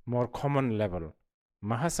of more common level.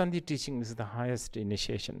 Mahasandhi teaching is the highest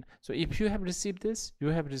initiation. So if you have received this, you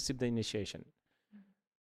have received the initiation.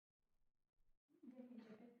 Il y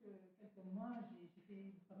a quelques mois, j'ai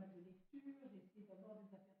fait pas mal de lectures, j'ai essayé d'avoir des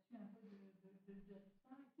aperçus un peu de Rita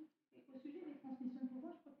et tout. Et au sujet des transmissions de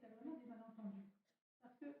pouvoir, je crois qu'il y a vraiment des malentendus.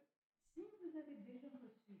 Parce que si vous avez déjà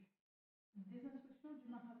reçu des instructions du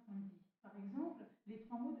Mahasandhi, par exemple, les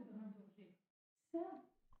 3 mots de grain d'orgée, ça,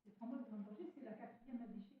 les 3 mots de grain d'orgée, c'est la 4e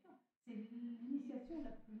Abhisheka. C'est l'initiation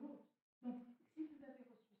la plus haute. Donc, si vous avez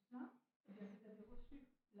reçu cela, eh bien, vous avez reçu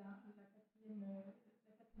la 4e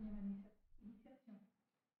initiation.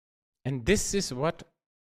 And this is what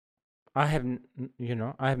I have,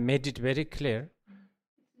 I have made it very clear.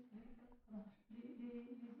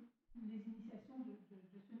 Les initiations de ce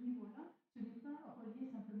niveau-là, ce n'est pas relié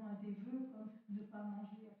simplement à des vœux comme ne pas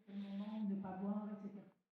manger à tel moment, ne pas boire, etc.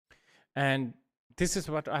 And this is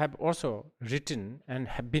what I have also written and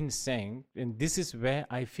have been saying, and this is where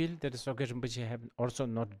I feel that Sogye Rinpoche have also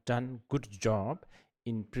not done good job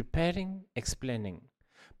in preparing, explaining.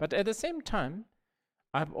 But at the same time,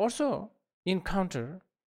 I've also encountered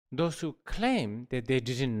those who claim that they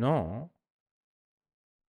didn't know.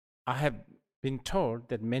 I have been told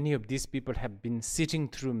that many of these people have been sitting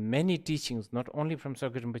through many teachings, not only from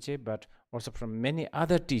Sogye Rinpoche, but also from many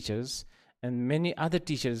other teachers, and many other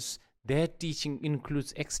teachers, their teaching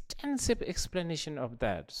includes extensive explanation of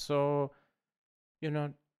that. So,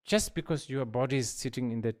 just because your body is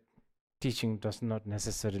sitting in the teaching does not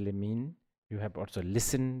necessarily mean you have also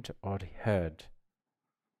listened or heard.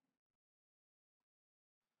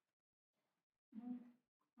 Donc,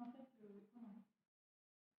 en fait,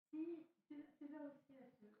 c'est là aussi à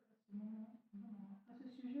se À ce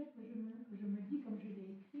sujet que je me dis, comme je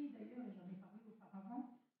l'ai écrit d'ailleurs, et j'en ai parlé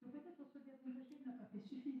auparavant, que peut-être Sophia Rinpoché n'a pas fait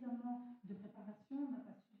suffisamment de préparation, n'a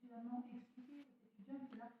pas suffisamment expliqué aux étudiants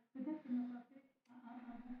que là, peut-être qu'ils n'ont pas fait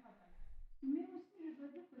un bon travail. Mais aussi, je dois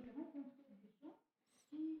dire que j'ai rencontré des gens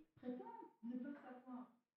qui prétendent ne pas savoir,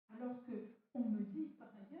 alors qu'on me dit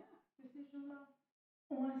par ailleurs que ces gens-là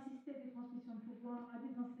ont assisté à des transmissions de pouvoir, à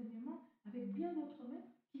des enseignements avec bien d'autres maîtres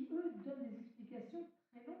qui, eux, donnent des explications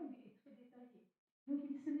très longues et très détaillées. Donc,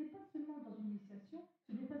 ce n'est pas seulement dans une initiation,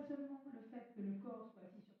 ce n'est pas seulement le fait que le corps soit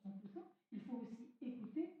assis sur son coussin, il faut aussi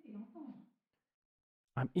écouter et entendre.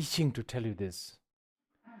 I'm itching to tell you this.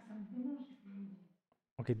 Ah, ça me démange.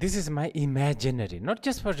 Okay, this is my imaginary, not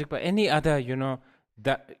just for Rigpa, any other,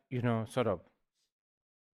 sort of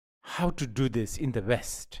how to do this in the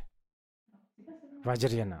West.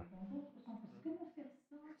 Vajrayana.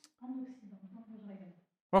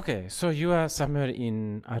 Okay, so you are somewhere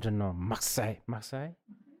in, I don't know, Marseille.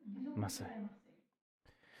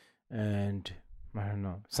 And, I don't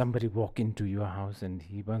know, somebody walk into your house and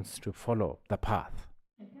he wants to follow the path.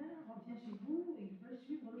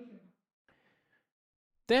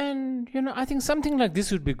 Then, I think something like this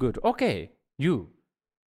would be good. Okay, you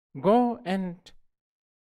go and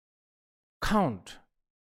count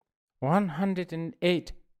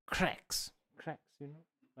 108 cracks. Cracks,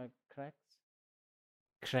 like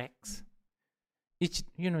cracks. Each,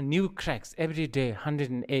 new cracks. Every day,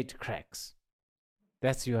 108 cracks.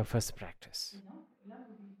 That's your first practice.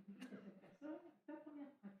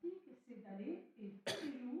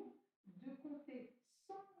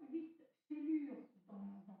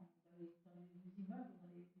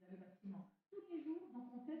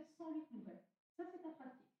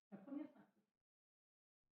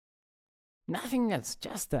 Nothing else,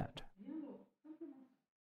 just that.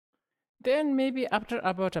 Then maybe after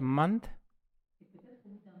about a month,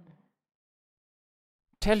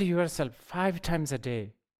 tell yourself 5 times a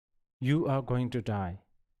day, you are going to die.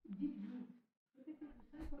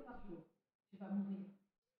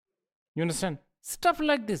 You understand? Stuff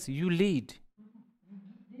like this, you lead.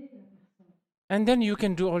 And then you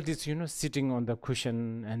can do all this, sitting on the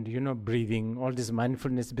cushion and, breathing, all this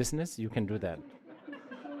mindfulness business, you can do that.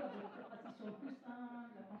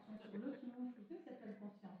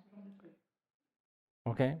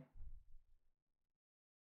 Okay?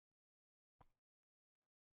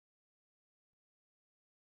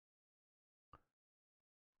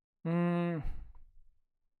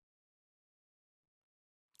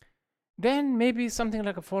 Then maybe something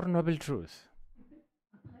like a Four Noble Truths.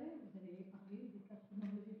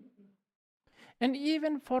 And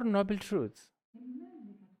even Four Noble Truths,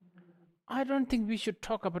 I don't think we should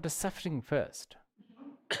talk about the suffering first.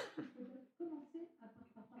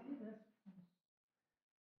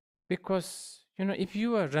 Because, if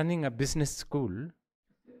you are running a business school,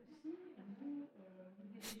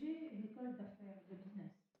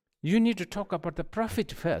 you need to talk about the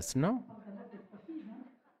profit first, no?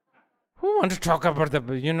 Who want to talk about the,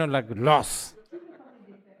 like loss?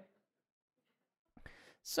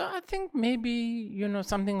 So I think maybe,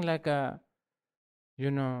 something like the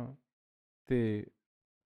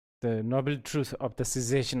noble truth of the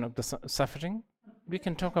cessation of the suffering, we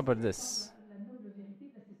can talk about this.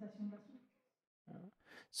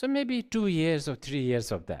 So maybe 2 years or 3 years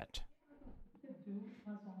of that.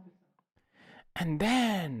 And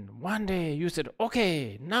then one day you said,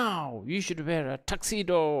 okay, now you should wear a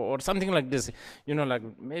tuxedo or something like this, like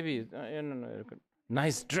maybe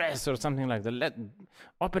nice dress or something like that. Let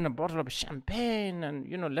open a bottle of champagne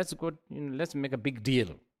and let's go, let's make a big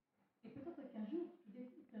deal.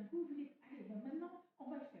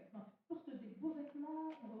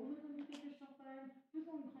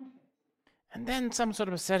 And then some sort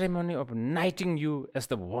of ceremony of knighting you as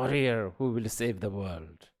the warrior who will save the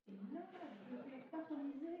world.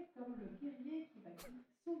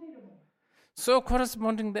 So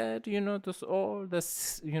corresponding that, those all the,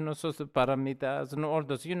 so the paramitas and all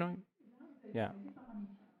those, yeah.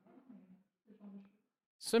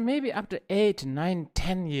 So maybe after 8, 9,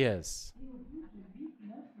 10 years,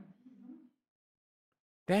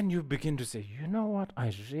 then you begin to say, you know what,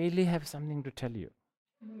 I really have something to tell you.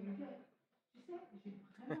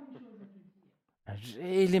 I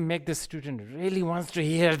really make the student really wants to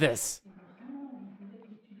hear this.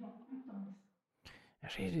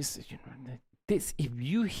 Really, this, if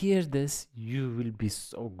you hear this, you will be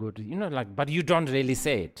so good. But you don't really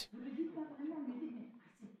say it.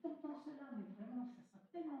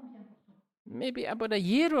 Maybe about a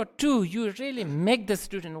year or 2, you really make the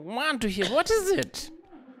student want to hear. What is it?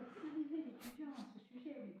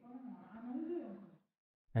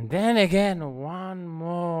 And then again, one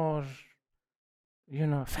more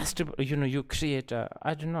for, festival, you create a,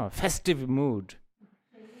 I don't know, festive mood.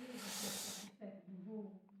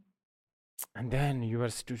 And then your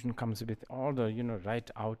student comes with all the, right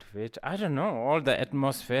outfit, I don't know, all the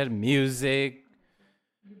atmosphere, music.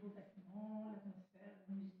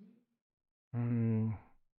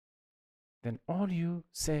 Then all you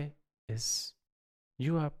say is,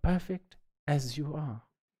 you are perfect as you are.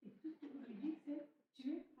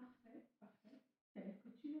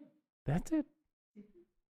 That's it.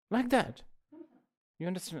 Like that. You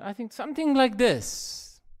understand? I think something like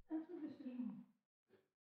this.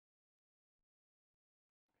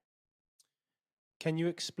 Can you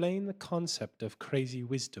explain the concept of crazy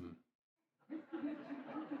wisdom?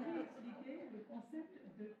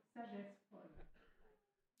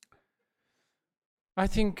 I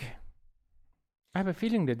think, I have a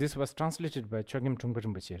feeling that this was translated by Chogyam Trungpa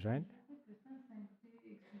Rinpoche, right?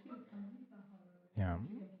 Yeah.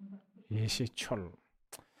 Yeshe Chol.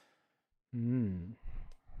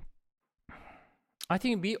 I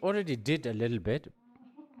think we already did a little bit.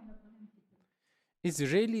 It's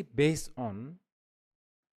really based on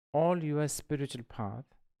all your spiritual path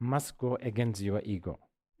must go against your ego.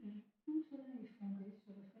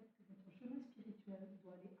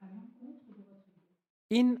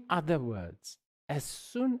 In other words, as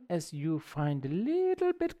soon as you find a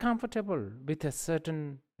little bit comfortable with a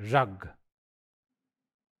certain rug,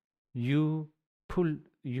 you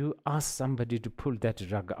ask somebody to pull that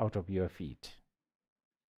rug out of your feet.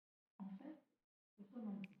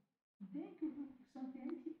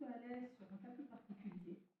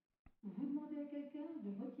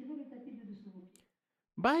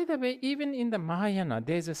 By the way, even in the Mahayana,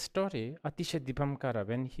 there's a story, Atisha Dipamkara,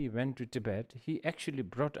 when he went to Tibet, he actually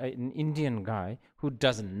brought an Indian guy who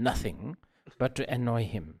does nothing but to annoy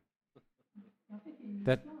him.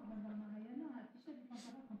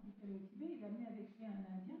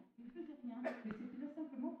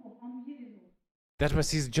 That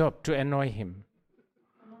was his job, to annoy him,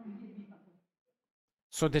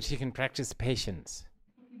 so that he can practice patience.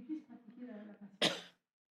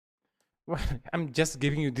 Well, I'm just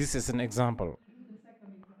giving you this as an example.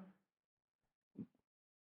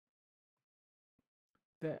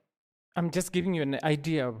 I'm just giving you an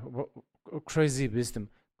idea of crazy wisdom.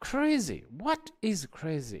 Crazy. What is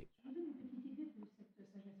crazy?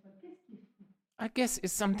 I guess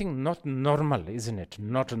it's something not normal, isn't it?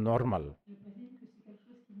 Not normal.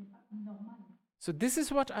 So this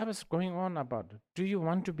is what I was going on about. Do you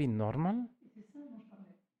want to be normal?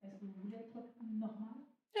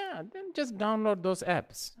 Yeah, then just download those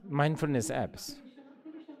apps, mindfulness apps.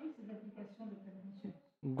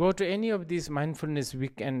 Go to any of these mindfulness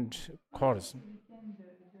weekend course.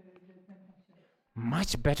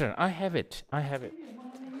 Much better. I have it.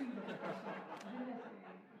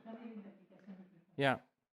 Yeah,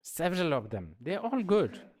 several of them. They're all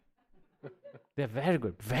good. They're very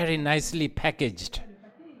good. Very nicely packaged.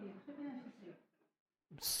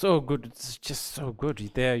 So good. It's just so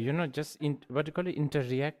good. They're, just, what do you call it?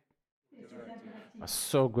 Interact.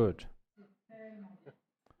 So good.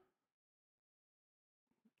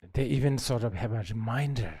 They even sort of have a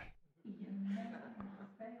reminder.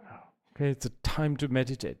 Okay, it's a time to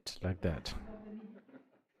meditate, like that.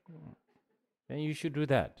 Then you should do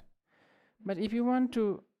that. But if you really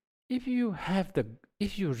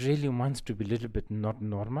want to be a little bit not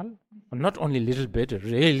normal, or not only a little bit,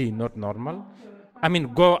 really not normal, I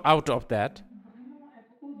mean, go out of that.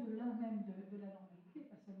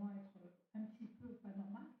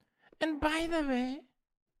 And by the way,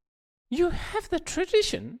 you have the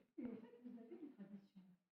tradition.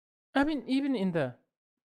 I mean, even in the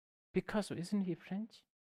Picasso, isn't he French?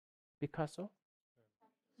 Picasso?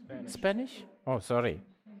 Spanish? Oh, sorry.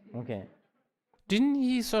 Okay. Didn't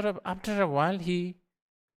he sort of, after a while, he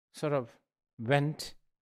sort of went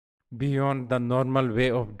beyond the normal way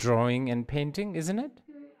of drawing and painting, isn't it?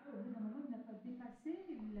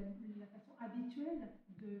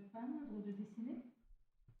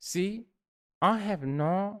 See, I have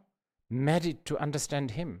no merit to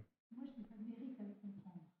understand him.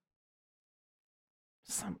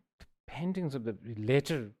 Some paintings of the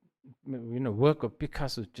later, work of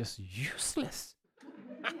Picasso is just useless.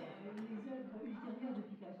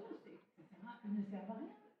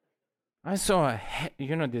 I saw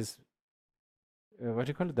this, what do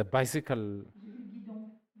you call it, the bicycle,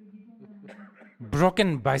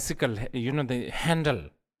 broken bicycle, the handle.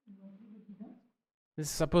 This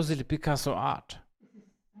is supposedly Picasso art.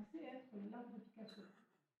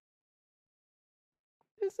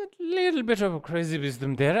 There's a little bit of crazy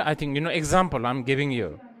wisdom there. I think, example I'm giving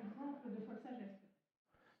you.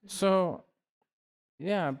 So,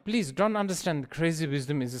 yeah, please don't understand crazy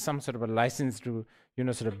wisdom is some sort of a license to,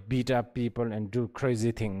 sort of beat up people and do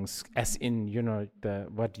crazy things, as in, the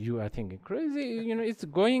what you are thinking. Crazy, it's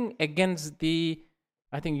going against the,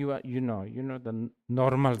 I think you are, the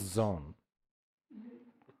normal zone.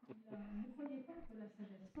 Ne croyez pas que la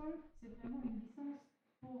sagesse folle, c'est vraiment une licence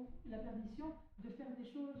pour la permission de faire des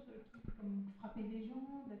choses qui, comme frapper les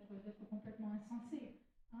gens, d'être complètement insensé.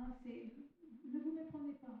 Hein, ne vous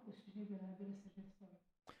méprenez pas au sujet de la sagesse folle.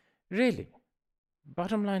 Really,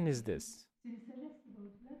 bottom line is this. C'est une sagesse qui va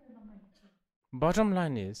au-delà de la normalité. Bottom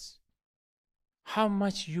line is how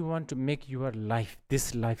much you want to make your life,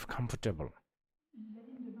 this life, comfortable. La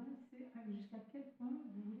ligne de base, c'est jusqu'à quel point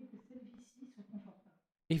vous voulez que cette vie-ci soit confortable.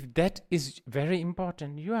 If that is very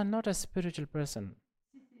important, you are not a spiritual person.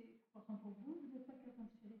 Si c'est important pour vous, vous n'êtes pas quelqu'un de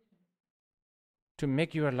spirituel. To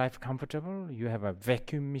make your life comfortable, you have a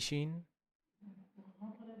vacuum machine, Pour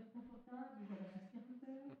rendre la vie confortable, vous avez un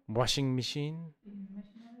aspirateur, washing machine, une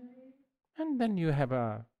machine à laver, and then you have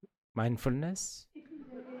a mindfulness et puis vous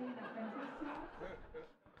avez la pleine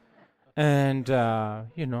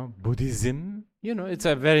conscience. and Buddhism. It's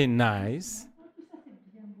a very nice Tout ça, c'est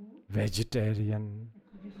bien beau, vegetarian.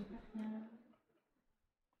 être végétarien.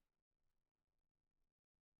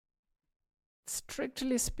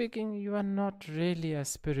 Strictly speaking, you are not really a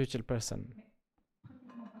spiritual person.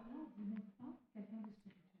 Pratiquement parlant, vous n'êtes pas quelqu'un de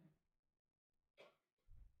spirituel.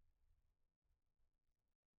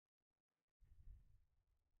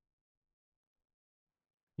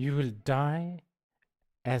 You will die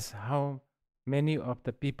as how many of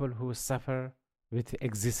the people who suffer with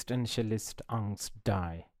existentialist angst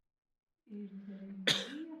die. Et vous allez mourir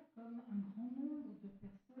comme un grand nombre de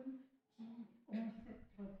personnes qui ont cette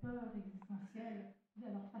peur existentielle de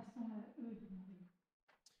leur façon à eux de mourir.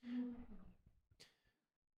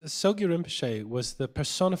 Sogyal Rinpoche was the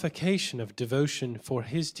personification of devotion for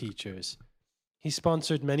his teachers. He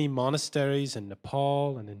sponsored many monasteries in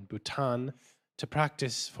Nepal and in Bhutan to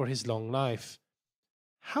practice for his long life.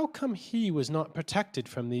 How come he was not protected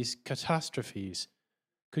from these catastrophes?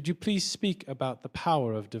 Could you please speak about the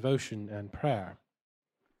power of devotion and prayer?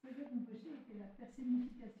 Sogyal Rinpoche était la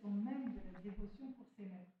personnification même de la dévotion pour ses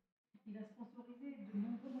maîtres. Il a sponsorisé de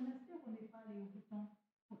nombreux monastères au Népal et au Bhoutan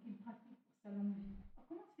pour qu'ils pratiquent pour sa longue vie. Alors,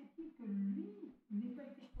 comment se fait-il que lui n'ait pas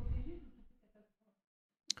été protégé de toutes ces catastrophes?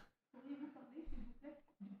 Pourriez-vous parler, s'il vous plaît,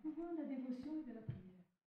 du pouvoir de la dévotion et de la prière?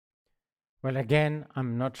 Well, again,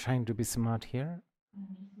 I'm not trying to be smart here, Je ne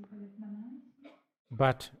sais pas d'être malin ici.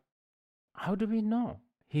 but how do we know?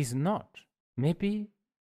 He's not. Maybe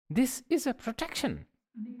this is a protection.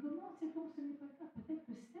 Mais comment sait-on que ce n'est pas le cas? Peut-être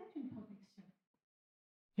que c'est une protection.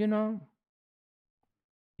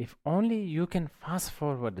 If only you can fast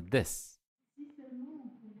forward this Si seulement on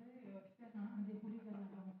pouvait faire un déroulé vers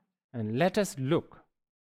l'avant and let us look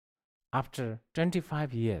after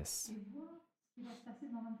 25 years et voir ce qui va se passer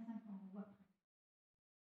dans 25 ans ou après.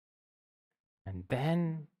 and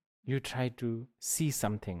then you try to see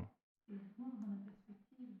something. Et voir dans la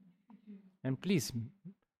perspective du futur. And please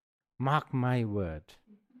mark my word.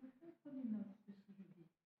 Et s'il vous plaît, prenez note de ce que je dis.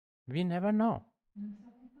 We never know. Nous ne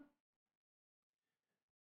savons pas.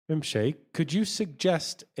 Rinpoche, could you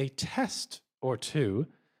suggest a test or two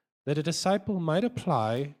that a disciple might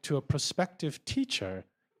apply to a prospective teacher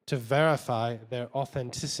to verify their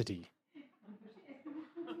authenticity? Est-ce que vous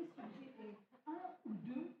pourriez suggérer un ou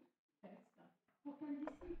deux textes pour qu'un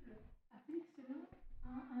disciple applique cela à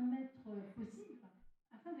un maître possible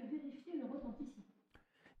afin de vérifier leur authenticité?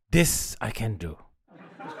 This I can do.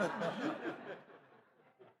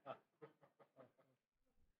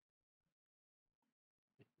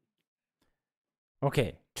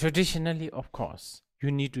 Okay, traditionally, of course,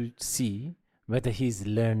 you need to see whether he's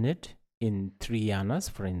learned in three yanas,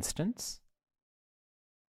 for instance.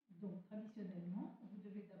 Donc, traditionnellement, vous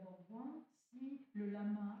devez d'abord voir si le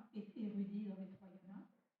lama est érudit dans les trois yanas.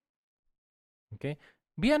 Okay,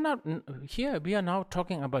 we are not here. We are now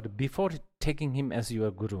talking about before taking him as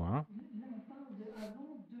your guru, huh? Là, on parle de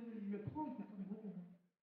avant de le prendre comme gourou.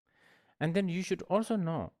 And then you should also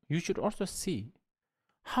know. You should also see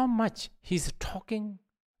how much he's talking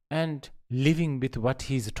and living with what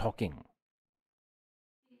he's talking.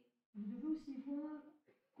 Vous devez aussi voir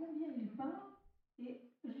combien il parle et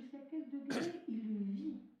jusqu'à quel degré il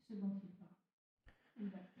vit ce dont il parle.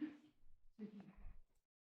 Il applique ce qu'il parle.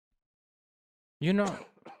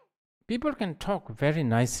 People can talk very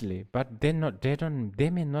nicely, but they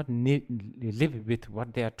may not live with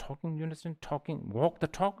what they are talking. You understand? Walk the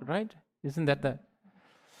talk, right? Isn't that the?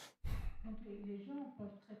 Donc les gens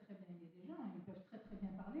peuvent très très bien, il y a des gens, ils peuvent très très bien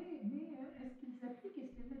parler, mais est-ce qu'ils appliquent,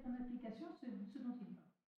 est-ce qu'ils mettent en application ce dont ils parlent?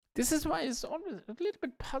 This is why it's always a little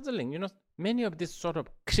bit puzzling. Many of these sort of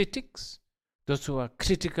critics, those who are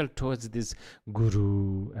critical towards this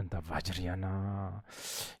guru and the Vajrayana,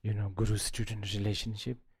 guru-student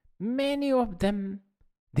relationship, many of them,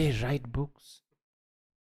 they write books.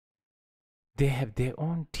 They have their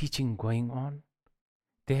own teaching going on.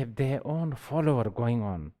 They have their own follower going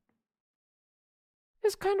on.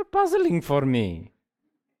 It's kind of puzzling for me.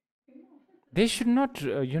 They should not,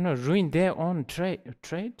 ruin their own trade.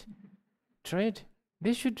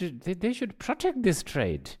 They should protect this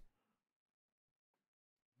trade.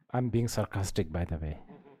 I'm being sarcastic, by the way.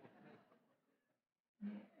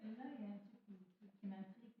 Mais là, il y a un truc qui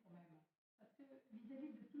m'intrigue quand même. Parce que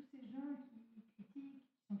vis-à-vis de tous ces gens qui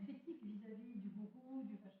sont critiques vis-à-vis du gourou,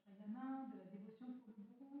 du Vajrayana, de la dévotion pour le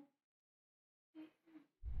gourou,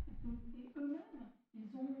 et eux-mêmes,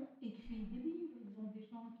 ils ont écrit des livres, ils ont des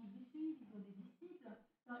gens qui les suivent, ils ont des disciples.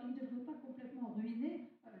 Alors, ils ne devraient pas complètement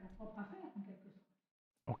ruiner leur propre affaire, en quelque sorte.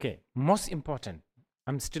 Okay, most important,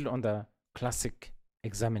 I'm still on the classic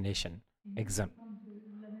examination. Exam.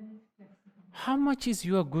 How much is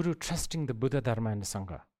your guru trusting the Buddha, Dharma and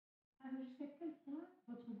Sangha? Alors, jusqu'à quel point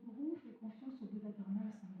votre gourou fait confiance au Bouddha Dharma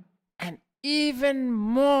et Sangha? And even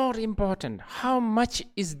more important, how much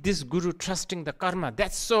is this guru trusting the karma?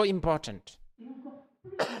 That's so important. Et encore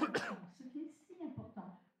plus important, ce qui est si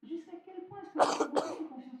important, jusqu'à quel point est-ce que votre gourou fait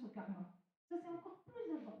confiance au karma? Ça, c'est encore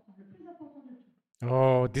plus important, le plus important de tout.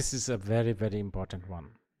 Oh, this is a very, very important one.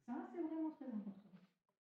 Ça, c'est vraiment très important.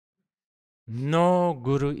 No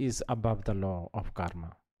guru is above the law of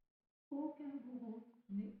karma. Aucun gourou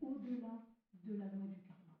n'est au-delà de la loi du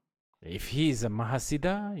karma. If he is a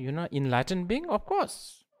Mahasiddha, enlightened being, of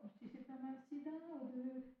course. Si c'est un Mahasiddha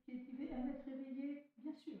qui est un être éveillé,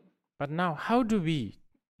 bien sûr. But now, how do we,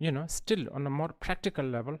 still on a more practical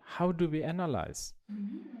level, how do we analyze? Mais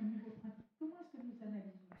nous, à un niveau pratique, comment est-ce que nous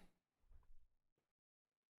analysons?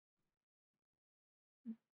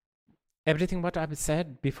 Everything what I've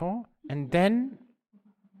said before, and then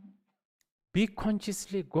we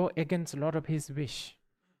consciously go against a lot of his wish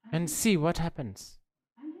and see what happens.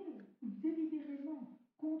 Allez délibérément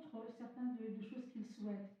contre certaines des choses qu'il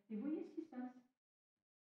souhaite. Et voyez ce qui se passe.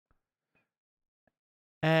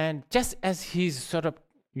 And just as he's sort of,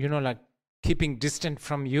 like keeping distant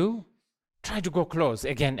from you, try to go close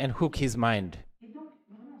again and hook his mind. Et donc,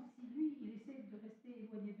 vraiment, si lui, il essaie de rester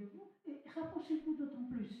éloigné de vous, rapprochez-vous d'autant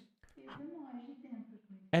plus. Et vraiment, agitez un peu.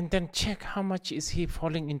 And then check how much is he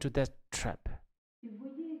falling into that trap. Et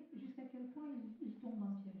voyez jusqu'à quel point il tombe dans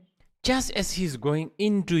le piège. Just as he's going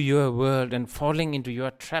into your world and falling into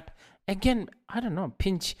your trap, again, I don't know,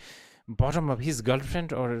 pinch bottom of his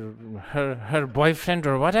girlfriend or her boyfriend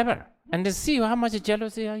or whatever, and then see how much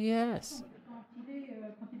jealousy he has.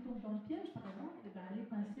 Quand il tombe dans le piège, par exemple, allez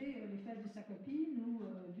pincer les fesses de sa copine ou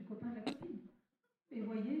du copain de la copine. Et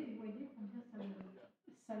voyez combien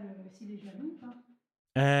s'il est jaloux ou pas.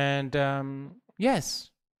 And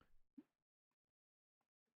yes,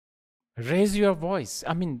 raise your voice.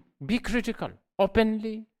 I mean, be critical,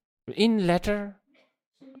 openly, in letter,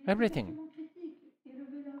 everything.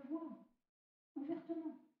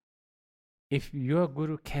 If your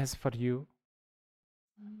guru cares for you,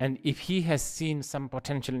 and if he has seen some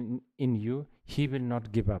potential in you, he will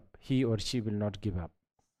not give up. He or she will not give up.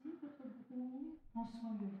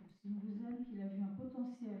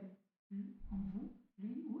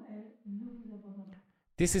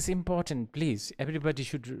 This is important, please. Everybody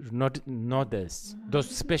should not know this.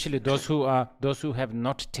 Those, especially those who have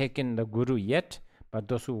not taken the guru yet, but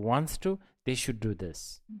those who wants to, they should do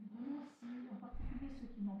this.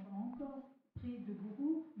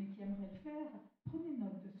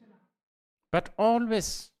 But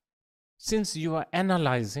always, since you are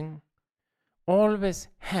analyzing, always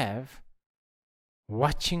have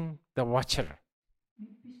watching the watcher.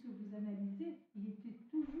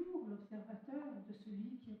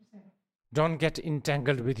 Don't get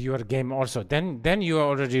entangled with your game also. Then you are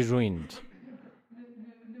already ruined.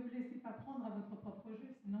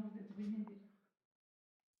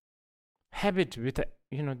 Have it with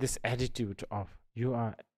this attitude of you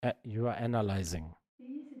are analyzing.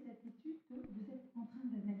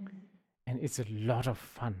 And it's a lot of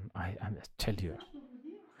fun, I tell you.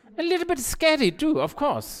 A little bit scary too, of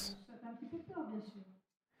course.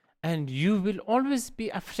 And you will always be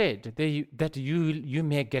afraid that you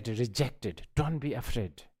may get rejected. Don't be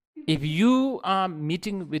afraid. If you are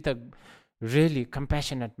meeting with a really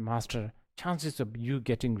compassionate master, chances of you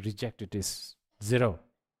getting rejected is 0.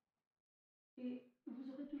 Et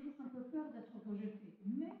vous aurez toujours un peu peur d'être rejeté.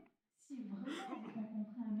 Mais si vraiment vous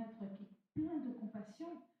rencontrez un maître qui est plein de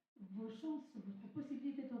compassion, vos chances, votre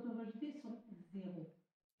possibilité d'être rejeté sont 0.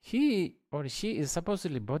 he or she is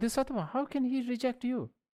supposedly bodhisattva. How can he reject you?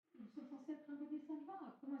 Ils sont censés être un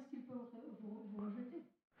bodhisattva. Comment est-ce qu'ils peuvent vous rejeter?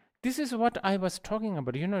 This is what I was talking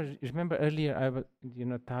about. Remember earlier I was,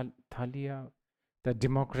 Thalia, the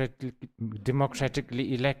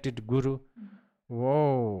democratically elected guru.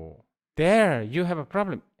 Whoa, there you have a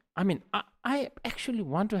problem. I mean, I actually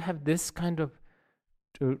want to have this kind of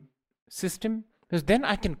system, because then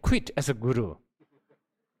I can quit as a guru,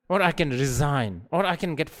 or I can resign, or I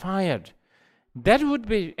can get fired. That would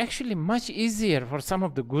be actually much easier for some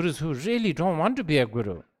of the gurus who really don't want to be a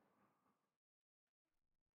guru.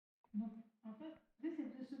 Donc, en fait, c'est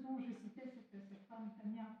de ce dont je citais cette femme,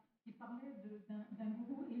 Tania, qui parlait d'un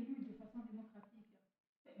gourou élu de façon démocratique.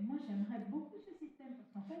 Et moi, j'aimerais beaucoup ce système, parce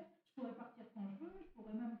qu'en fait, je pourrais partir quand je veux, je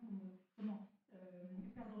pourrais même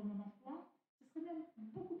perdre mon emploi. Ce serait même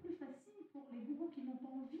beaucoup plus facile pour les gourous qui n'ont pas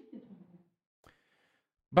envie d'être gourous.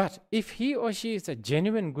 But if he or she is a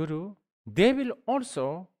genuine guru, they will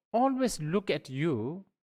also always look at you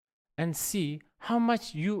and see how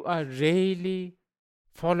much you are really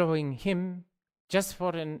following him just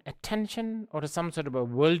for an attention or some sort of a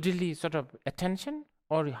worldly sort of attention,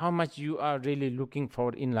 or how much you are really looking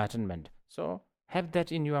for enlightenment. So have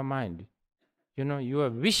that in your mind. Your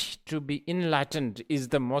wish to be enlightened is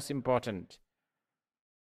the most important.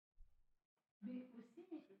 Mais aussi,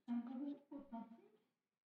 un gourou authentique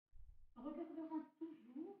regardera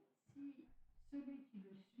toujours si celui qui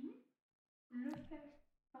le suit le fait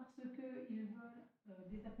parce qu'ils veulent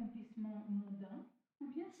des accomplissements mondains, ou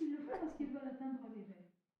bien s'ils le font parce qu'ils veulent atteindre l'éveil.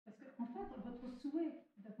 Parce qu'en fait, votre souhait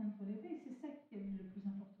d'atteindre l'éveil, c'est ça qui est le plus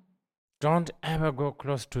important. Don't ever go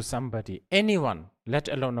close to somebody, anyone, let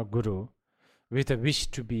alone a guru, with a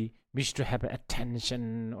wish to have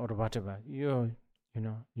attention or whatever. You're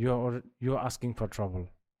asking for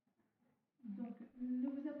trouble. Donc, ne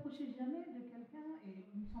vous approchez jamais de quelqu'un, et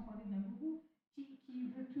sans parler d'un gourou,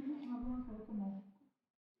 qui veut toujours avoir comment.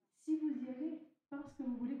 Si vous y allez, parce que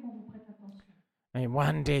vous voulez qu'on vous prête attention. And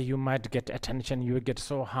one day you might get attention, you will get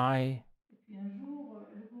so high. Et puis un jour,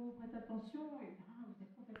 le gourou vous prête attention, et vous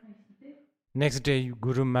êtes complètement excité. Next day,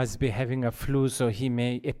 guru must be having a flu, so he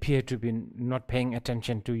may appear to be not paying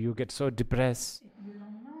attention to you, get so depressed. Et puis le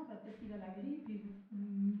lendemain, peut-être qu'il a la grippe, et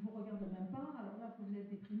il ne vous regarde même pas, alors là, vous êtes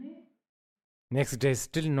déprimé. Next day,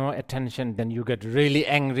 still no attention, then you get really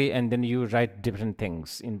angry, and then you write different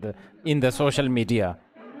things in the social media.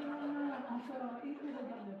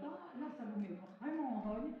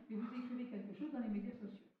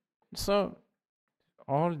 So,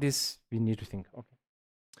 all this we need to think. Okay.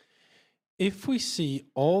 If we see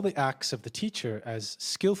all the acts of the teacher as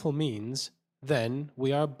skillful means, then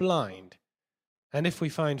we are blind. And if we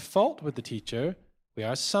find fault with the teacher, we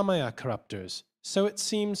are samaya corrupters. So it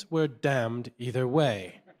seems we're damned either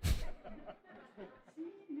way. Si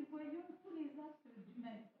nous voyons tous les actes du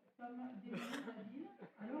maître comme des moyens habiles,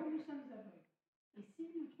 alors nous sommes aveugles. Et si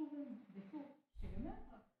nous trouvons des fautes chez le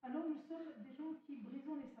maître, alors nous sommes des gens qui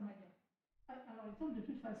brisons les samayas. Alors, il semble de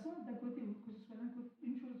toute façon, d'un côté, que ce soit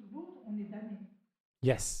une chose ou l'autre, on est damné.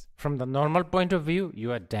 Yes, from the normal point of view,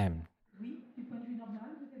 you are damned. Oui, du point de vue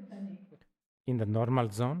normal, vous êtes damné. In the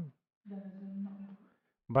normal zone. Dans la zone normale.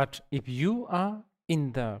 But if you are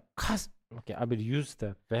in the okay, I will use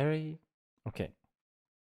the very, okay.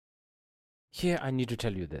 Here I need to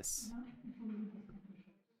tell you this.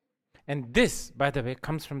 And this, by the way,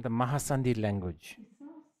 comes from the Mahasandhi language. Et ça,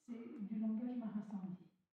 c'est du langage Mahasandhi.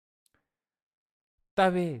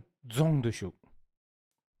 Tawe zongdushu,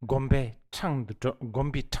 gombe tang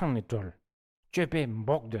ni dol, jebe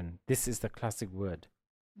mbogden. This is the classic word.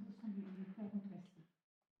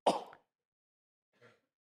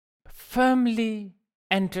 Firmly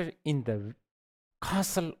enter in the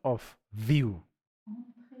castle of view.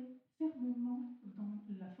 Entrez fermement dans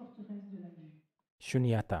la forteresse de la vue.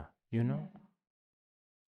 Shunyata, you know?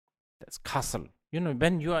 That's castle.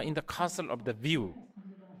 When you are in the castle of the view,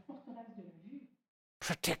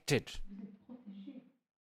 protected,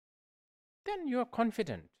 then you are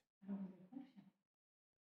confident.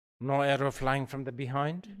 No arrow flying from the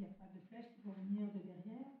behind.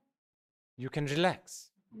 You can relax.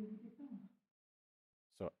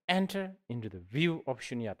 So enter into the view of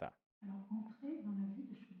Shunyata.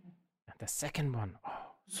 And the second one,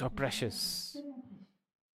 oh, so precious.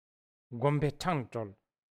 Gombe Tangtol.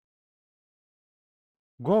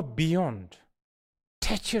 Go beyond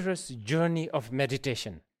treacherous journey of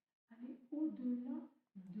meditation.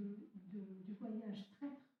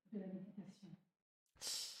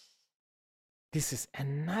 This is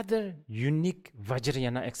another unique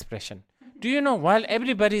Vajrayana expression. Do you know, while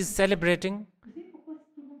everybody is celebrating,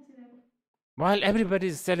 While everybody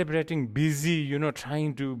is celebrating, busy,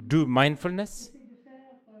 trying to do mindfulness. Essaye de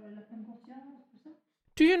faire la pleine conscience, tout ça.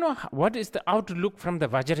 Do you know what is the outlook from the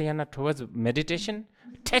Vajrayana towards meditation?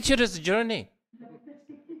 Treacherous journey. La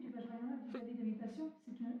perspective du Vajrayana vis-à-vis de méditation,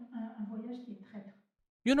 c'est un voyage qui est traître.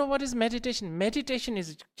 You know what is meditation? Meditation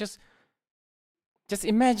is just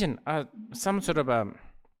imagine some sort of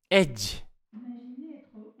edge, Imaginez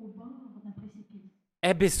être au bord d'un précipice.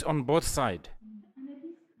 abyss on both sides.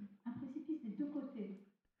 Un précipice des deux côtés.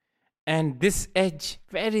 And this edge,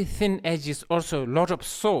 very thin edge, is also a lot of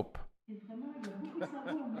soap. Et vraiment, il y a beaucoup de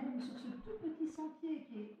savon, même sur ce tout petit sentier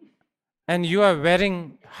qui est. And you are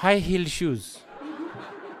wearing high heel shoes. Et vous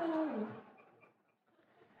portez des talons hauts.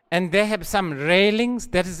 And they have some railings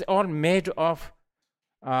that is all made of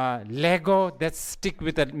Lego that stick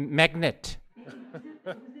with a magnet. Et il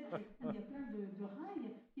y a plein de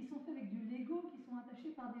rails qui sont faits avec du Lego qui sont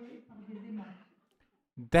attachés par des aimants.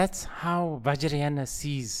 That's how Vajrayana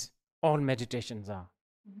sees all meditations are.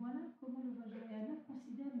 Voilà comment le Vajrayana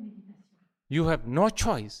considère les méditations. You have no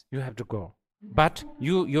choice, you have to go. But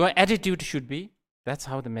your attitude should be, that's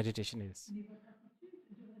how the meditation is. Mais votre attitude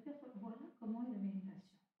devrait être voilà comment est la méditation.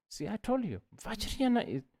 See, I told you,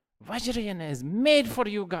 Vajrayana is made for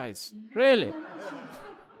you guys. Really.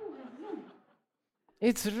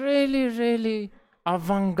 It's really, really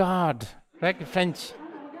avant-garde, like French.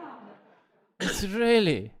 It's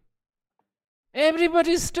really.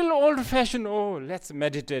 Everybody's still old-fashioned. Oh, let's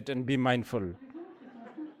meditate and be mindful.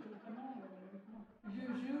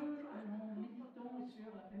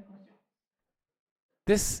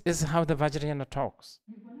 This is how the Vajrayana talks.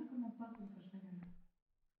 Mais voilà comment parle le Vajrayana.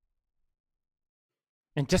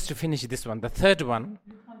 And just to finish this one, the third one,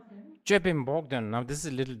 Le troisième, Jebim Bogdan. Now this is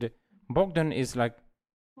a little. Bogdan is like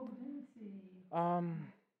Bogdan,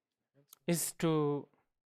 c'est is to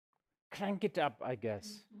crank it up, I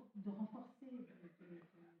guess. de renforcer.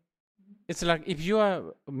 It's like if you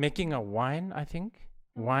are making a wine, I think,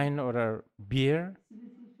 wine or a beer, Si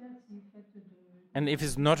vous faites de. and if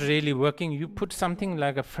it's not really working, you put something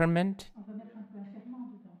like a ferment, On va mettre un peu un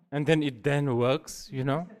ferment dedans. and then it then works, Ça se met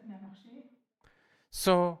à marcher.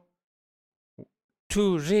 So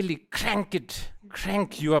to really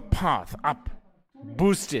crank your path up,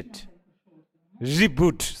 boost it,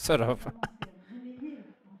 reboot, sort of. Réveiller,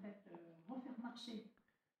 en fait, refaire marcher.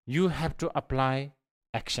 You have to apply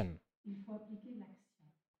action, Il faut appliquer l'action.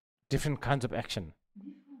 different kinds of action,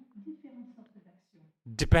 Différentes sortes d'actions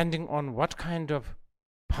depending on what kind of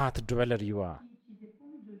path dweller you are. qui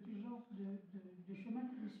dépendent du genre de chemin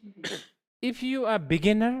que vous suivez. If you are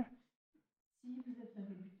beginner, Si vous êtes un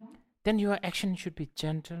débutant, then your action should be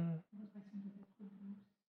gentle, votre action doit être douce,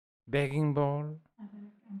 begging bowl, avec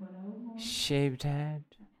un bol à eau, shaved head,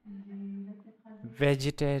 la tête rasée,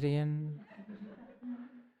 vegetarian, végétarien,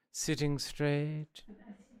 sitting straight,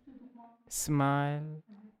 assis tout droit, smile,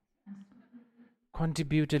 un sourire,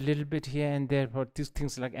 contribute a little bit here and there for these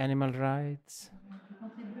things like animal rights,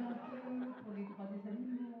 contribuer un peu pour les droits des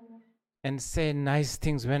animaux, and say nice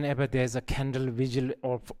things whenever there's a candle vigil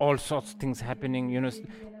or all sorts of things happening,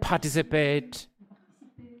 participate. participer.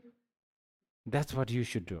 That's what you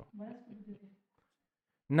should do. Voilà ce que vous devez faire.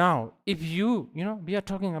 Now, if we are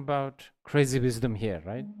talking about crazy wisdom here,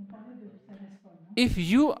 right? On parlait de sagesse folle. Non? If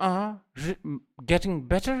you are getting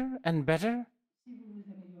better and better, Si vous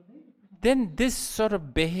vous améliorez, de plus en plus, then this sort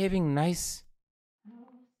of behaving nice,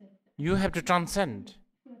 alors you have to transcend. il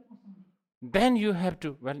faut la transcender. Then you have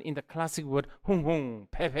to, well, in the classic word, hung hung,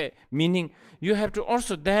 pepe, meaning you have to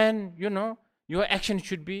also then, your action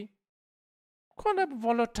should be kind of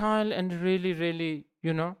volatile and really, really,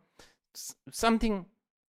 something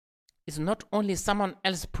is not only someone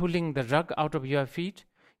else pulling the rug out of your feet,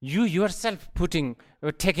 you yourself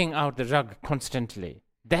taking out the rug constantly.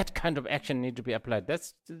 That kind of action need to be applied.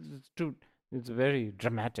 It's very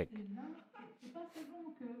dramatic. Et là, c'est pas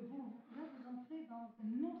seulement que là, vous entrez dans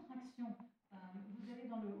une autre action. Vous allez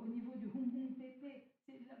au niveau du hum hum pépé.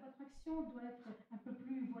 Votre action doit être un peu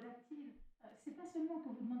plus volatile. C'est pas seulement que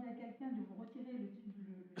vous demandez à quelqu'un de vous retirer le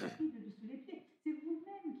tapis de dessous les pieds. C'est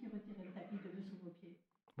vous-même qui retirez le tapis de dessous vos pieds.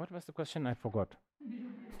 What was the question? I forgot.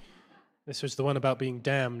 This was the one about being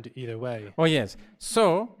damned either way. Oh, yes.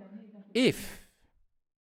 So, if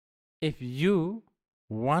you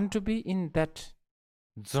want to be in that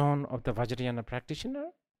zone of the Vajrayana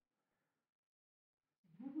practitioner,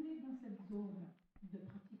 Vous voulez dans cette zone de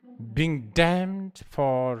pratiquant being damned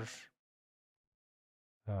for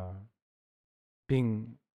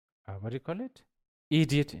being, what do you call it?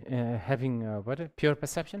 Idiot, having pure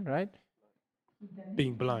perception, right?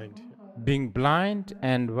 Being blind. Being blind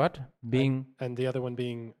and what? Being And the other one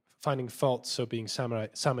being finding faults, so being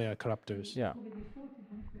samaya corrupters. Yeah. Trouver des fautes et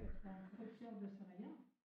donc être un correcteur de samaya,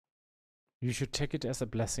 You should take it as a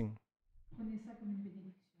blessing. prenez ça comme une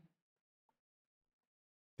bénédiction.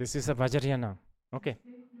 This is a Vajrayana. Okay. C'est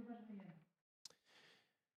le Vajrayana.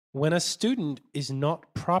 When a student is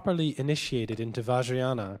not properly initiated into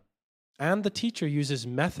Vajrayana, and the teacher uses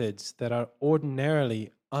methods that are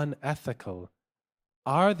ordinarily unethical,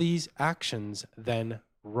 are these actions then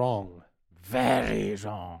wrong? Very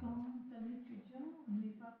wrong. Quand un étudiant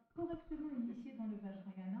n'est pas correctement initié dans le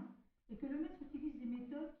Vajrayana et que le maître utilise des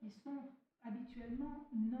méthodes qui sont habituellement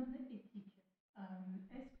non éthiques,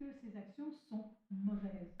 est-ce que ces actions sont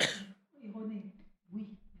mauvaises, erronées?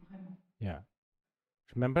 Oui, vraiment. Yeah.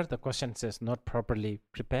 Remember, the question says not properly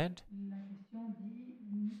prepared. La question dit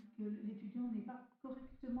que l'étudiant n'est pas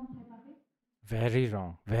correctement préparé. Very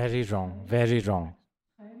wrong. Very wrong. Very wrong.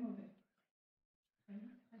 Très mauvais.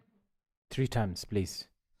 Très faux. 3 times, please.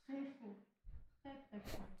 Très faux. Très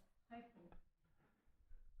faux. Très faux.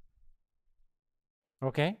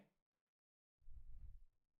 Okay.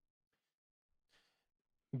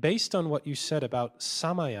 Based on what you said about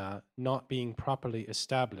samaya not being properly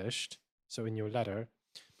established, so in your letter,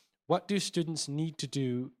 what do students need to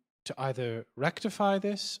do to either rectify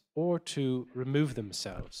this or to remove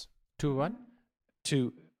themselves? 2 1.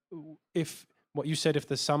 If what you said, if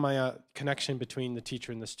the samaya connection between the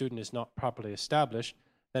teacher and the student is not properly established,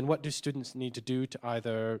 then what do students need to do to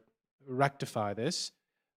either rectify this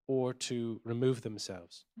or to remove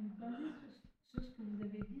themselves? Donc, basé sur ce que vous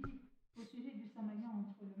avez dit au sujet du samaya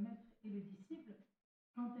entre le maître et le disciple,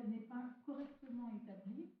 quand elle n'est pas correctement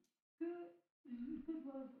établie,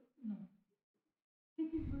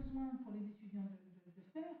 qu'est-il besoin pour les étudiants de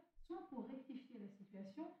faire, soit pour rectifier la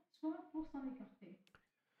situation, soit pour s'en écarter?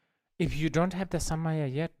 If you don't have the samaya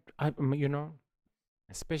yet,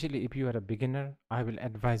 especially if you are a beginner, I will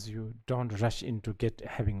advise you don't rush into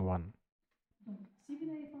having one. Donc, si vous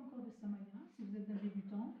n'avez pas encore de samaya, si vous êtes un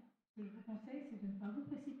débutant, ce que je vous conseille, c'est de ne pas vous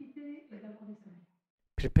précipiter et d'avoir des samayas.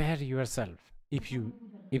 Prepare yourself. If you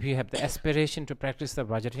have the aspiration to practice the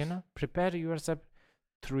Vajrayana, prepare yourself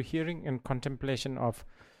through hearing and contemplation of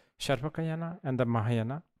Sharvakayana and the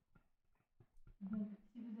Mahayana. Donc,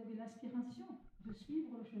 si vous avez l'aspiration de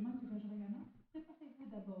suivre le chemin du Vajrayana, préparez-vous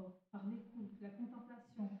d'abord par l'écoute, la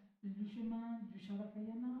contemplation du chemin du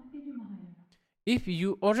Sharvakayana et du Mahayana. If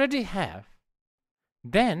you already have,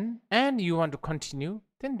 then, and you want to continue,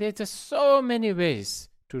 then there's just so many ways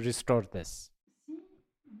to restore this. Si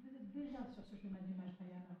vous êtes déjà sur ce chemin du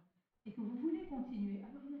Vajrayana et que vous voulez continuer,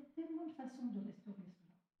 alors il y a tellement de façons de restaurer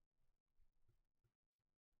cela.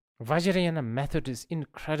 Vajrayana method is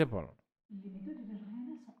incredible. Les méthodes du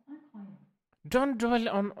Vajrayana sont incroyables. Don't dwell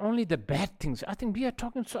on only the bad things. I think we are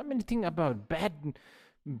talking so many things about bad,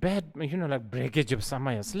 like breakage of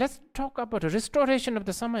samayas. Let's talk about restoration of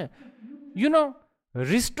the samaya.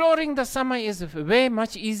 Restoring the samaya is way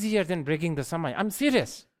much easier than breaking the samaya. I'm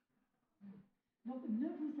serious. Donc ne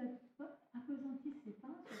vous appesantissez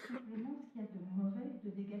pas sur simplement ce qu'il y a de mauvais,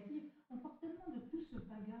 de négatif. On parle tellement de tout ce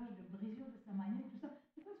bagage de brisure de samaya et tout ça.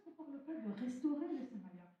 Pourquoi est-ce qu'on ne parle pas de restaurer le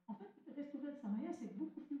samaya? En fait, restaurer le samaya, c'est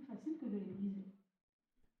beaucoup plus facile que de les briser.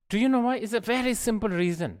 Do you know why? It's a very simple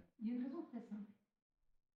reason. Il y a une raison très simple.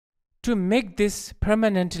 To make this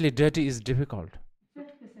permanently dirty is difficult.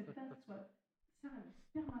 Faire que cette tasse soit sale,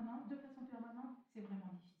 permanente, de façon permanente, c'est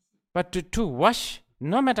vraiment difficile. But to wash,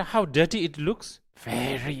 no matter how dirty it looks,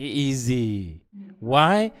 very easy.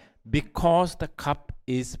 Why? Because the cup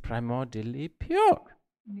is primordially pure.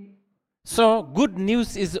 Mais So good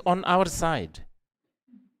news is on our side.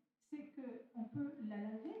 c'est qu'on peut la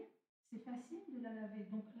laver, c'est facile de la laver.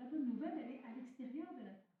 Donc la bonne nouvelle, elle est à l'extérieur de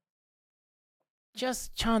la tasse.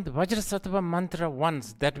 Just chant Vajrasattva mantra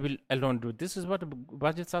once, that will alone do. This is what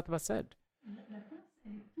Vajrasattva said. La tasse,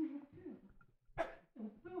 elle est toujours pure. On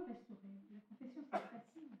peut restaurer. La confession, c'est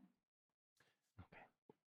facile.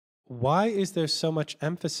 Why is there so much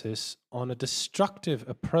emphasis on a destructive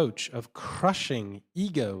approach of crushing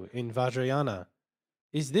ego in Vajrayana?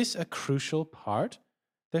 Is this a crucial part?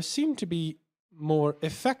 There seem to be more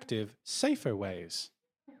effective, safer ways.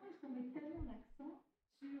 Pourquoi est-ce qu'on met tellement l'accent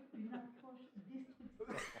sur une approche destructrice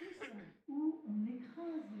où on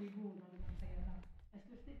écrase l'ego dans le Vajrayana? Est-ce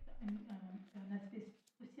que c'est un aspect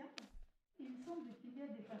crucial? Il semble qu'il y a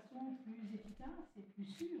des façons plus efficaces et plus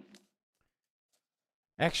sûres.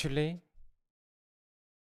 Actually,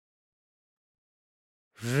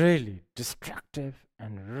 really destructive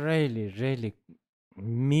and really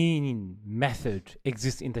mean method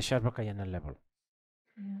exists in the Sharvakayana level.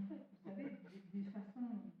 Et en fait, vous savez, des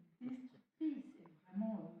façons destructrices et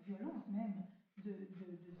vraiment violentes même de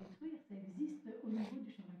détruire, ça existe au niveau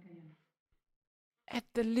du Sharvakayana.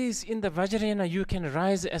 the least in the Vajrayana you can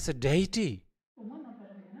rise as a deity. Au moins, dans le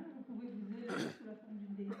Vajrayana, vous pouvez vous élever sous la forme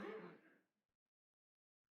d'une déité.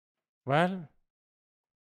 Well,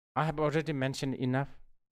 I have already mentioned enough.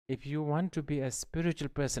 If you want to be a spiritual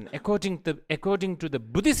person, according to the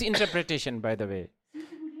Buddhist interpretation, by the way, Si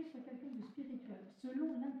vous voulez être quelqu'un de spirituel,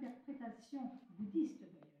 selon l'interprétation bouddhiste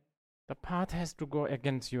d'ailleurs, the path has to go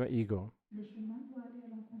against your ego. le chemin doit aller à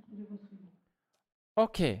l'encontre de votre ego.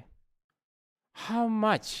 Okay, how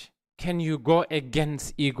much can you go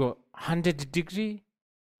against ego? 100 degree,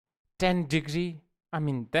 10 degree? I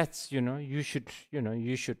mean, that's, you should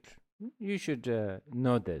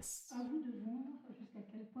know this. À vous de voir jusqu'à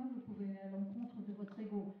quel point vous pouvez aller à l'encontre de votre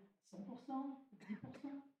ego. 100%,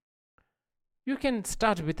 10%. You can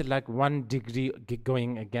start with like 1 degree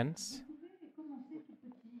going against. Vous pouvez commencer tout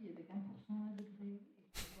petit avec 1%, 1 degré, et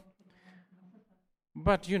puis voir comment ça se passe.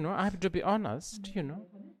 But I have to be honest, Mais pour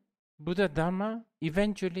être honnête, Buddha Dharma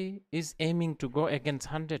eventually is aiming to go against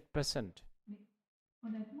 100%. mais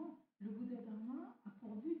honnêtement, le Bouddha Dharma a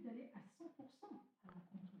pour but d'aller à 100% à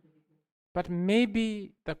l'encontre de l'ego. But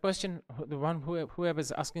maybe the question, the one whoever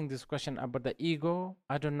is asking this question about the ego,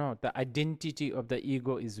 I don't know, the identity of the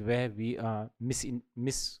ego is where we are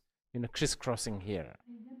crisscrossing here.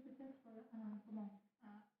 Il y a peut-être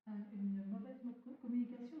une mauvaise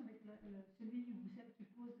communication avec celui qui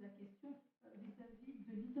pose la question vis-à-vis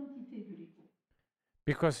de l'identité de l'ego.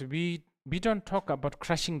 Because we don't talk about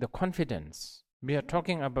crushing the confidence. We are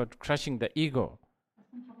talking about crushing the ego. Parce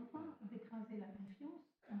qu'on ne parle pas d'écraser la confiance,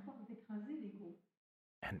 on parle d'écraser l'ego.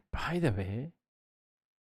 And by the way,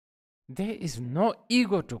 there is no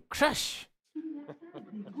ego to crush. Il n'y a pas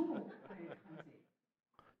d'ego à écraser.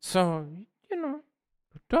 So,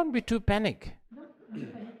 don't be too panic. Donc, ne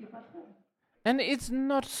paniquez pas trop. And it's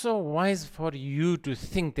not so wise for you to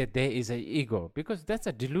think that there is an ego, because that's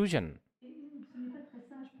a delusion. Et ce n'est pas très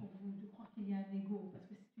sage pour vous de croire qu'il y a un ego, parce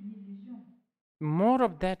que c'est une illusion. More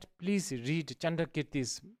of that, please read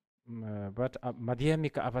Chandrakirti's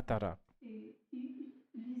Madhyamika Avatara. Et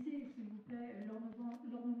lisez, s'il vous plaît,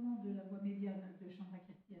 l'ornement de la voie médiane de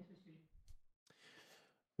Chandrakirti à ce sujet.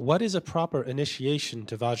 What is a proper initiation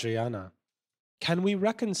to Vajrayana? Can we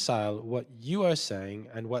reconcile what you are saying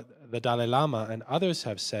and what the Dalai Lama and others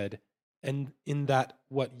have said, and in that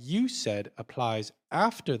what you said applies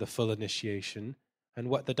after the full initiation, and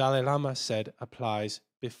what the Dalai Lama said applies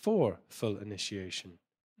before full initiation?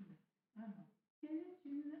 Alors, quelle est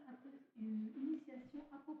une initiation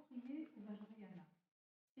appropriée au Vajrayana?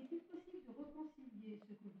 Est-il possible de réconcilier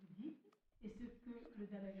ce que vous dites et ce que le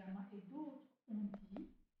Dalai Lama et d'autres ont dit,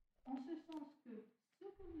 en ce sens que ce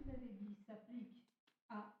que vous avez dit s'applique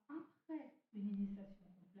à après une initiation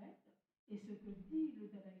complète et ce que dit le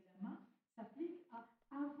Dalai Lama s'applique à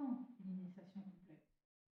avant une initiation complète?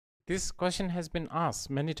 This question has been asked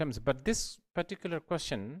many times, but this particular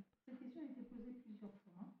question, Cette question a été posée plusieurs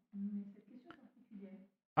fois, mais cette question particulière,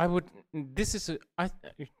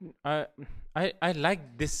 I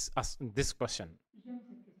like this question, j'aime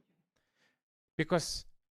cette question. because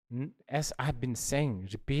as I've been saying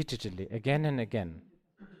repeatedly again and again,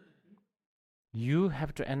 you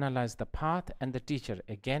have to analyze the path and the teacher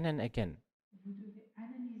again and again. Vous devez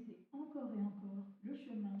analyser encore et encore le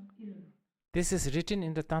chemin et le nom. This is written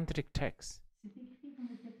in the tantric text. C'est écrit dans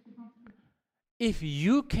le texte tantrique. If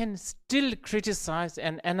you can still criticize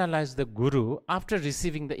and analyze the guru after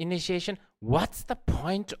receiving the initiation, what's the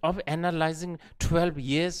point of analyzing 12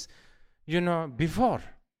 years, before?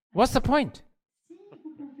 What's the point? Si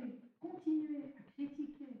vous pouvez continuer à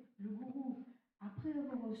critiquer le gourou après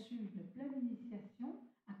avoir reçu une pleine initiation,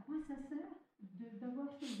 à quoi ça sert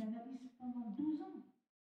d'avoir fait une analyse pendant 12 ans?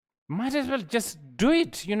 Might as well just do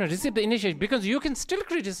it, receive the initiation, because you can still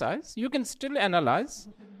criticize, you can still analyze.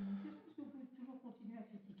 Vous recevez une initiation parce que vous pouvez toujours continuer à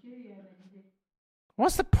critiquer et à analyser.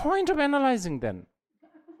 What's the point of analyzing then? À quoi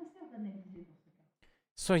ça sert d'analyser dans ce cas?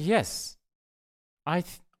 So yes,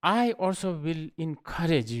 I also will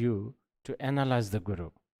encourage you to analyze the guru.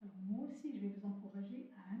 Alors moi aussi, je vais vous encourager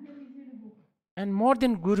à analyser le gourou. And more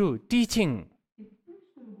than guru, teaching. Et plus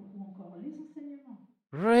que le gourou encore, les enseignements.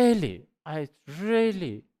 Really,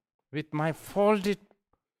 with my folded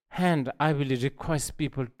hand, I will request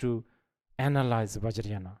people to analyze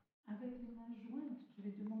Vajrayana. Avec les mains jointes, je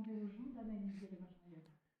vais demander aux gens d'analyser le Vajrayana.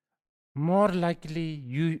 More likely,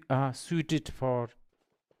 you are suited for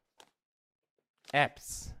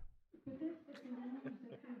apps. Peut-être que vous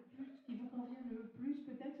êtes plus, ce qui vous convient le plus,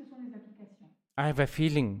 peut-être, ce sont les applications. I have a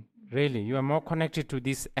feeling, really, you are more connected to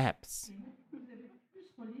these apps. Et vous avez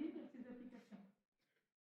plus relié vers ces applications.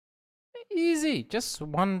 Easy, just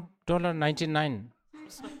 $1.99.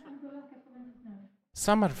 C'est $1,99.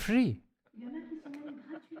 Some are free. Il y en a qui sont même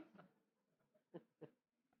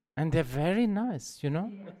And they're very nice, you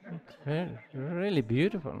know. It's very, really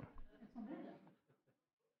beautiful.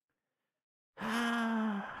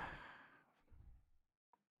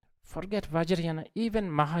 Forget Vajrayana,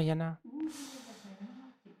 even Mahayana.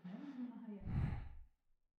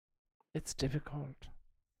 It's difficult.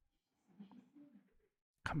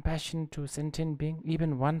 Compassion to sentient being,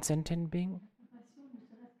 even one sentient being.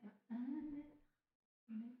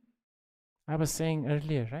 I was saying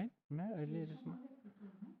earlier, right?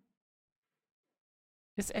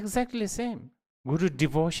 It's exactly the same. Guru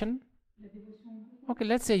devotion. Okay,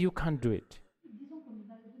 let's say you can't do it.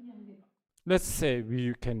 Let's say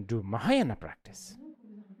you can do Mahayana practice.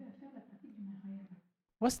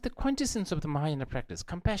 What's the quintessence of the Mahayana practice?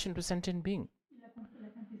 Compassion to sentient being.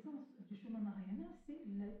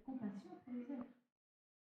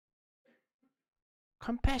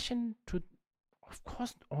 Compassion to, of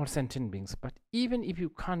course, all sentient beings, but even if you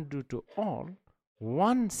can't do to all,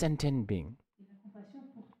 one sentient being.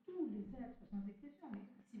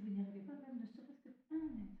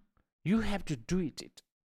 You have to do it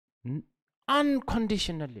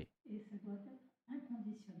unconditionally.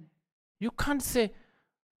 You can't say,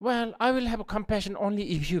 well, I will have compassion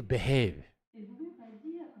only if you behave.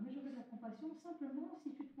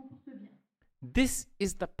 This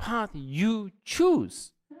is the path you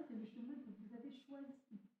choose.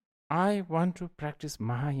 I want to practice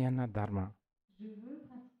Mahayana Dharma.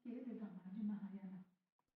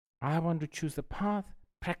 I want to choose the path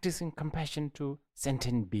practicing compassion to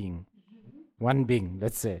sentient being. One being,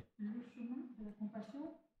 let's say.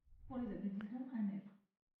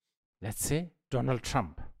 Let's say Donald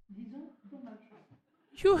Trump.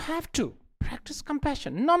 You have to practice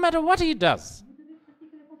compassion no matter what he does.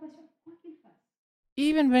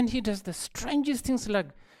 Even when he does the strangest things like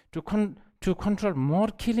to control more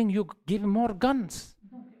killing, you give more guns.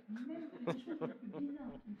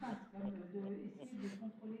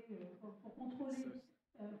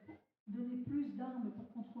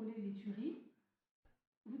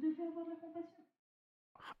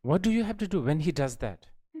 What do you have to do when he does that?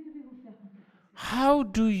 How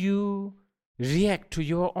do you react to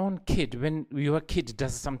your own kid when your kid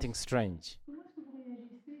does something strange?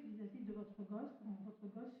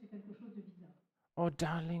 Oh,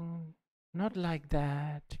 darling, not like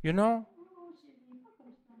that, you know?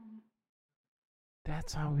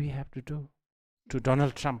 That's how we have to do. To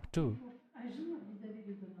Donald Trump, too.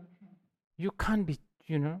 You can't be,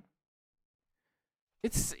 you know.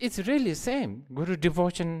 It's really same. Guru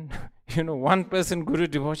devotion, you know, one person, Guru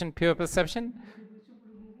devotion, pure perception.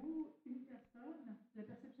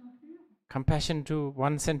 Compassion to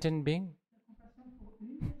one sentient being.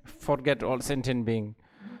 Forget all sentient being.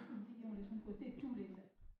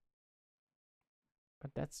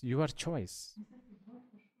 But that's your choice.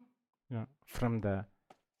 You know, from the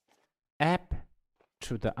app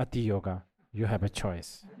to the Ati Yoga, you have a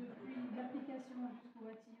choice.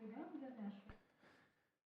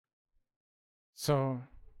 So,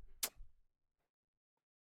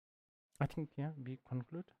 I think, yeah, we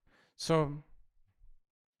conclude. So,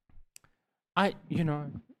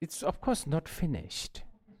 it's of course not finished.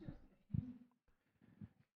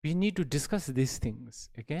 We need to discuss these things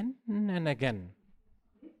again and again.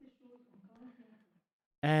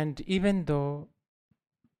 And even though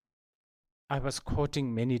I was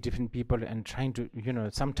quoting many different people and trying to,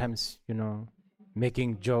 sometimes,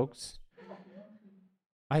 making jokes,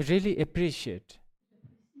 I really appreciate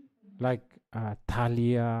like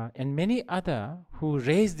Thalia and many other who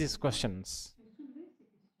raise these questions.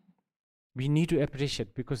 We need to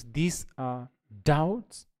appreciate because these are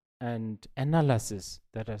doubts and analysis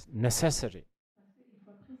that are necessary.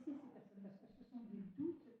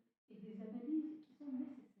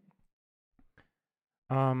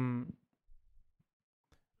 Under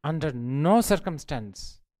no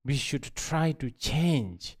circumstance we should try to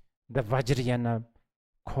change the Vajrayana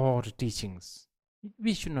core teachings.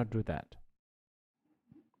 We should not do that.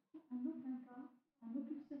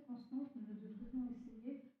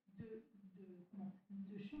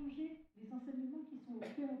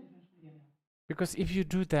 Because if you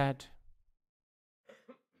do that,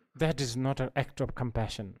 that is not an act of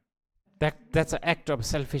compassion. That's an act of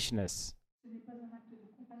selfishness.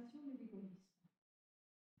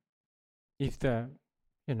 If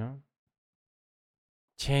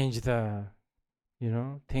change the,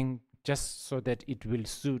 thing just so that it will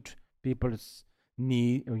suit people's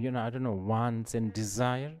need, wants and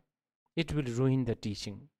desire, it will ruin the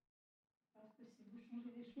teaching.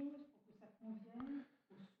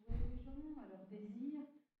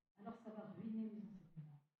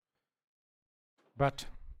 But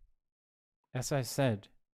as I said,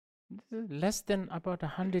 This is less than about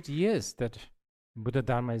 100 years that Buddha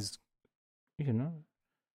Dharma is,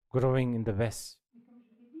 growing in the West. Mais comme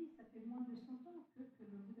je l'ai dit, ça fait moins de 100 ans que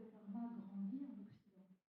le Bouddha Dharma grandit en Occident.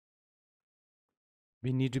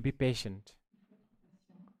 We need to be patient. Il faut être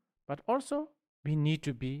patient. But also, we need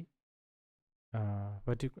to be,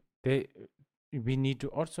 we need to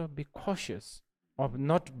also be cautious of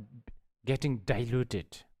not getting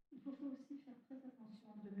diluted. Il faut aussi faire très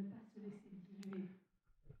attention de ne pas se laisser diluer.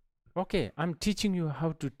 Okay, I'm teaching you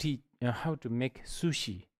how to how to make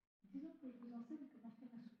sushi. Disons que je vous enseigne comment faire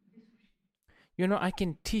des sushis. I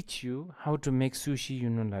can teach you how to make sushi,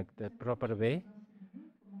 like the proper way. Je vous enseigne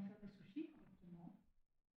comment faire des sushis correctement.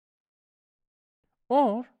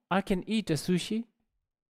 Or I can eat a sushi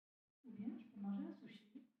Ou bien je peux manger un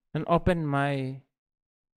sushi, and open my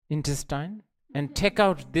intestine and take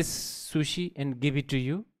out this sushi and give it to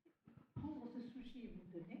you. prendre ce sushi et vous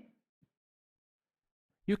le donner.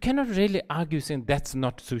 You cannot really argue saying that's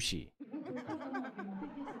not sushi. Vous ne pouvez pas vraiment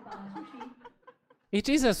argumenter dire c'est pas un sushi. It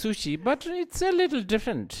is a sushi, but it's a little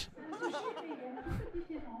different. C'est un sushi, mais il est un petit peu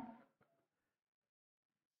différent.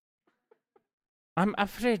 I'm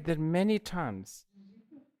afraid that many times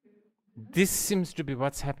this seems to be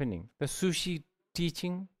what's happening. The sushi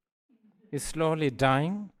teaching is slowly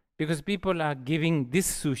dying because people are giving this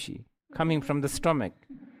sushi coming from the stomach.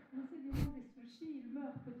 L'enseignement des sushis, il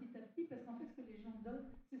meurt petit à petit parce qu'en fait, ce que les gens donnent,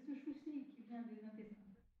 c'est ce sushi qui vient des intestins.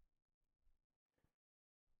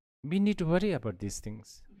 We need to worry about these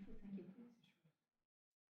things. Il faut s'inquiéter de ces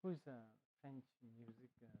choses. Who is a French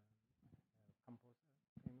music composer? Famous? I forgot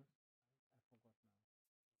now.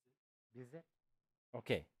 Bizet?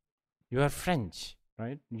 Okay. You are French,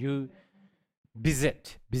 right? You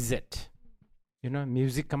Bizet.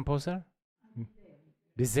 Music composer?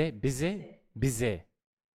 Bizet.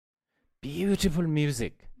 Beautiful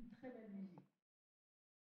music. Une très belle musique.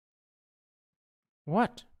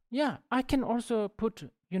 What? Yeah, I can also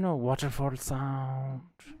put, waterfall sound,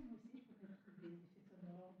 Moi aussi, je peux mettre des effets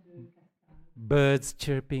sonores de cascade, birds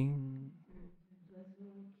chirping,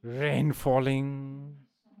 d'oiseaux rain falling,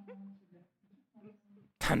 qui chantent,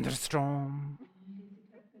 thunderstorm. des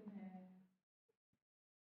éclats de tonnerre.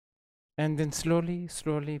 And then slowly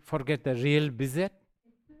forget the real Bizet.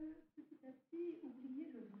 Et petit à petit,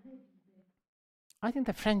 oublier le vrai Bizet. I think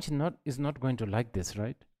the French is not going to like this,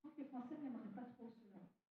 right? Je pense que les Français n'aimeraient pas trop cela.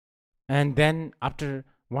 And then after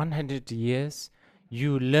 100 years,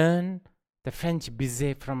 you learn the French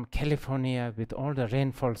Bizet from California with all the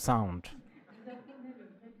rainfall sound. Vous apprenez le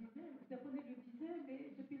vrai Bizet, vous apprenez le Bizet,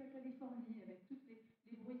 mais depuis la Californie, avec tous les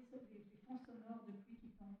bruits, les fonds sonores de pluie qui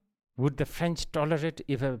tombent. Would the French tolerate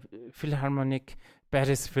if a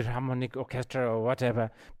Paris Philharmonic Orchestra or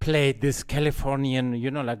whatever played this Californian,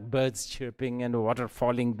 like birds chirping and water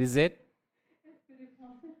falling Bizet? Est-ce que les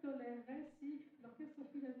Français toléreraient si l'orchestre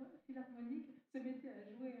philharmonique se mettait à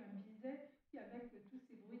jouer un Bizet avec tous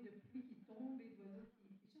ces bruits de pluie qui tombent et d'oiseaux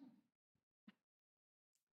qui chantent?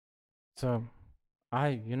 So,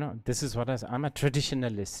 this is what I'm a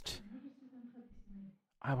traditionalist. Moi, je suis un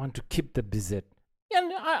traditionnaliste. I want to keep the Bizet.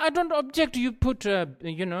 And I don't object you put,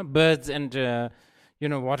 birds and,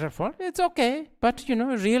 waterfall. It's okay. But,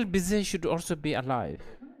 real Bizet should also be alive.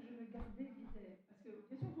 Moi, je veux garder Bizet. Parce que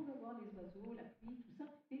bien sûr, on va voir les oiseaux, la pluie, tout ça,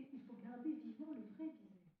 et il faut garder vivant le vrai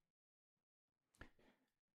Bizet.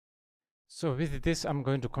 So with this, I'm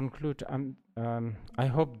going to conclude. I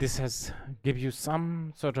hope this has give you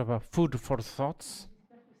some sort of a food for thoughts.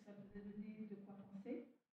 J'espère que ça vous a donné de quoi penser.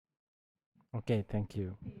 Okay, thank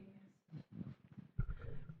you. Et merci.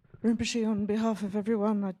 Rinpoche, on behalf of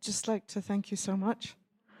everyone, I'd just like to thank you so much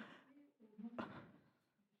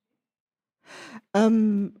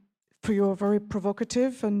for your very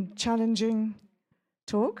provocative and challenging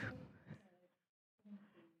talk.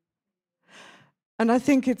 And I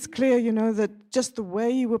think it's clear, that just the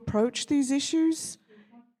way you approach these issues,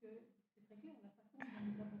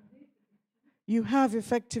 you have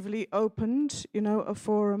effectively opened, a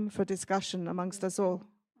forum for discussion amongst us all.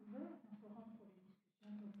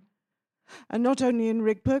 And not only in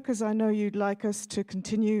Rigpa, because I know you'd like us to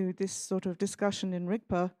continue this sort of discussion in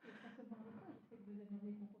Rigpa,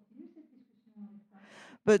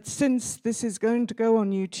 but since this is going to go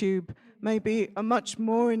on YouTube, maybe a much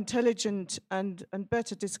more intelligent and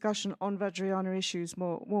better discussion on Vajrayana issues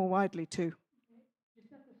more widely too.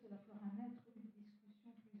 J'espère que cela fera naître une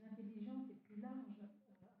discussion plus intelligente et plus large à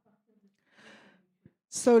partir de ce.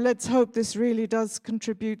 So let's hope this really does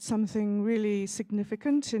contribute something really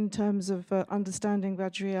significant in terms of understanding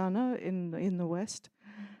Vajrayana in the West.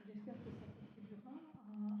 J'espère que ça contribuera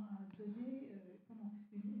à donner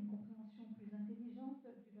une compréhension plus intelligente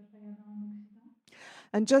du Vajrayana en Occident.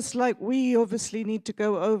 And just like we obviously need to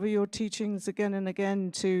go over your teachings again and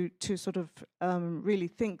again to sort of really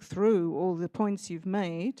think through all the points you've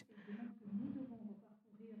made, Et de même que nous devons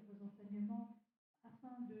reparcourir vos enseignements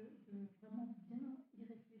afin de vraiment bien y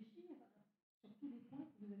réfléchir sur tous les points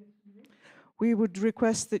que vous avez soulevés. we would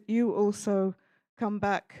request that you also come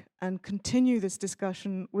back and continue this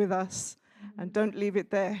discussion with us and don't leave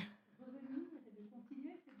it there.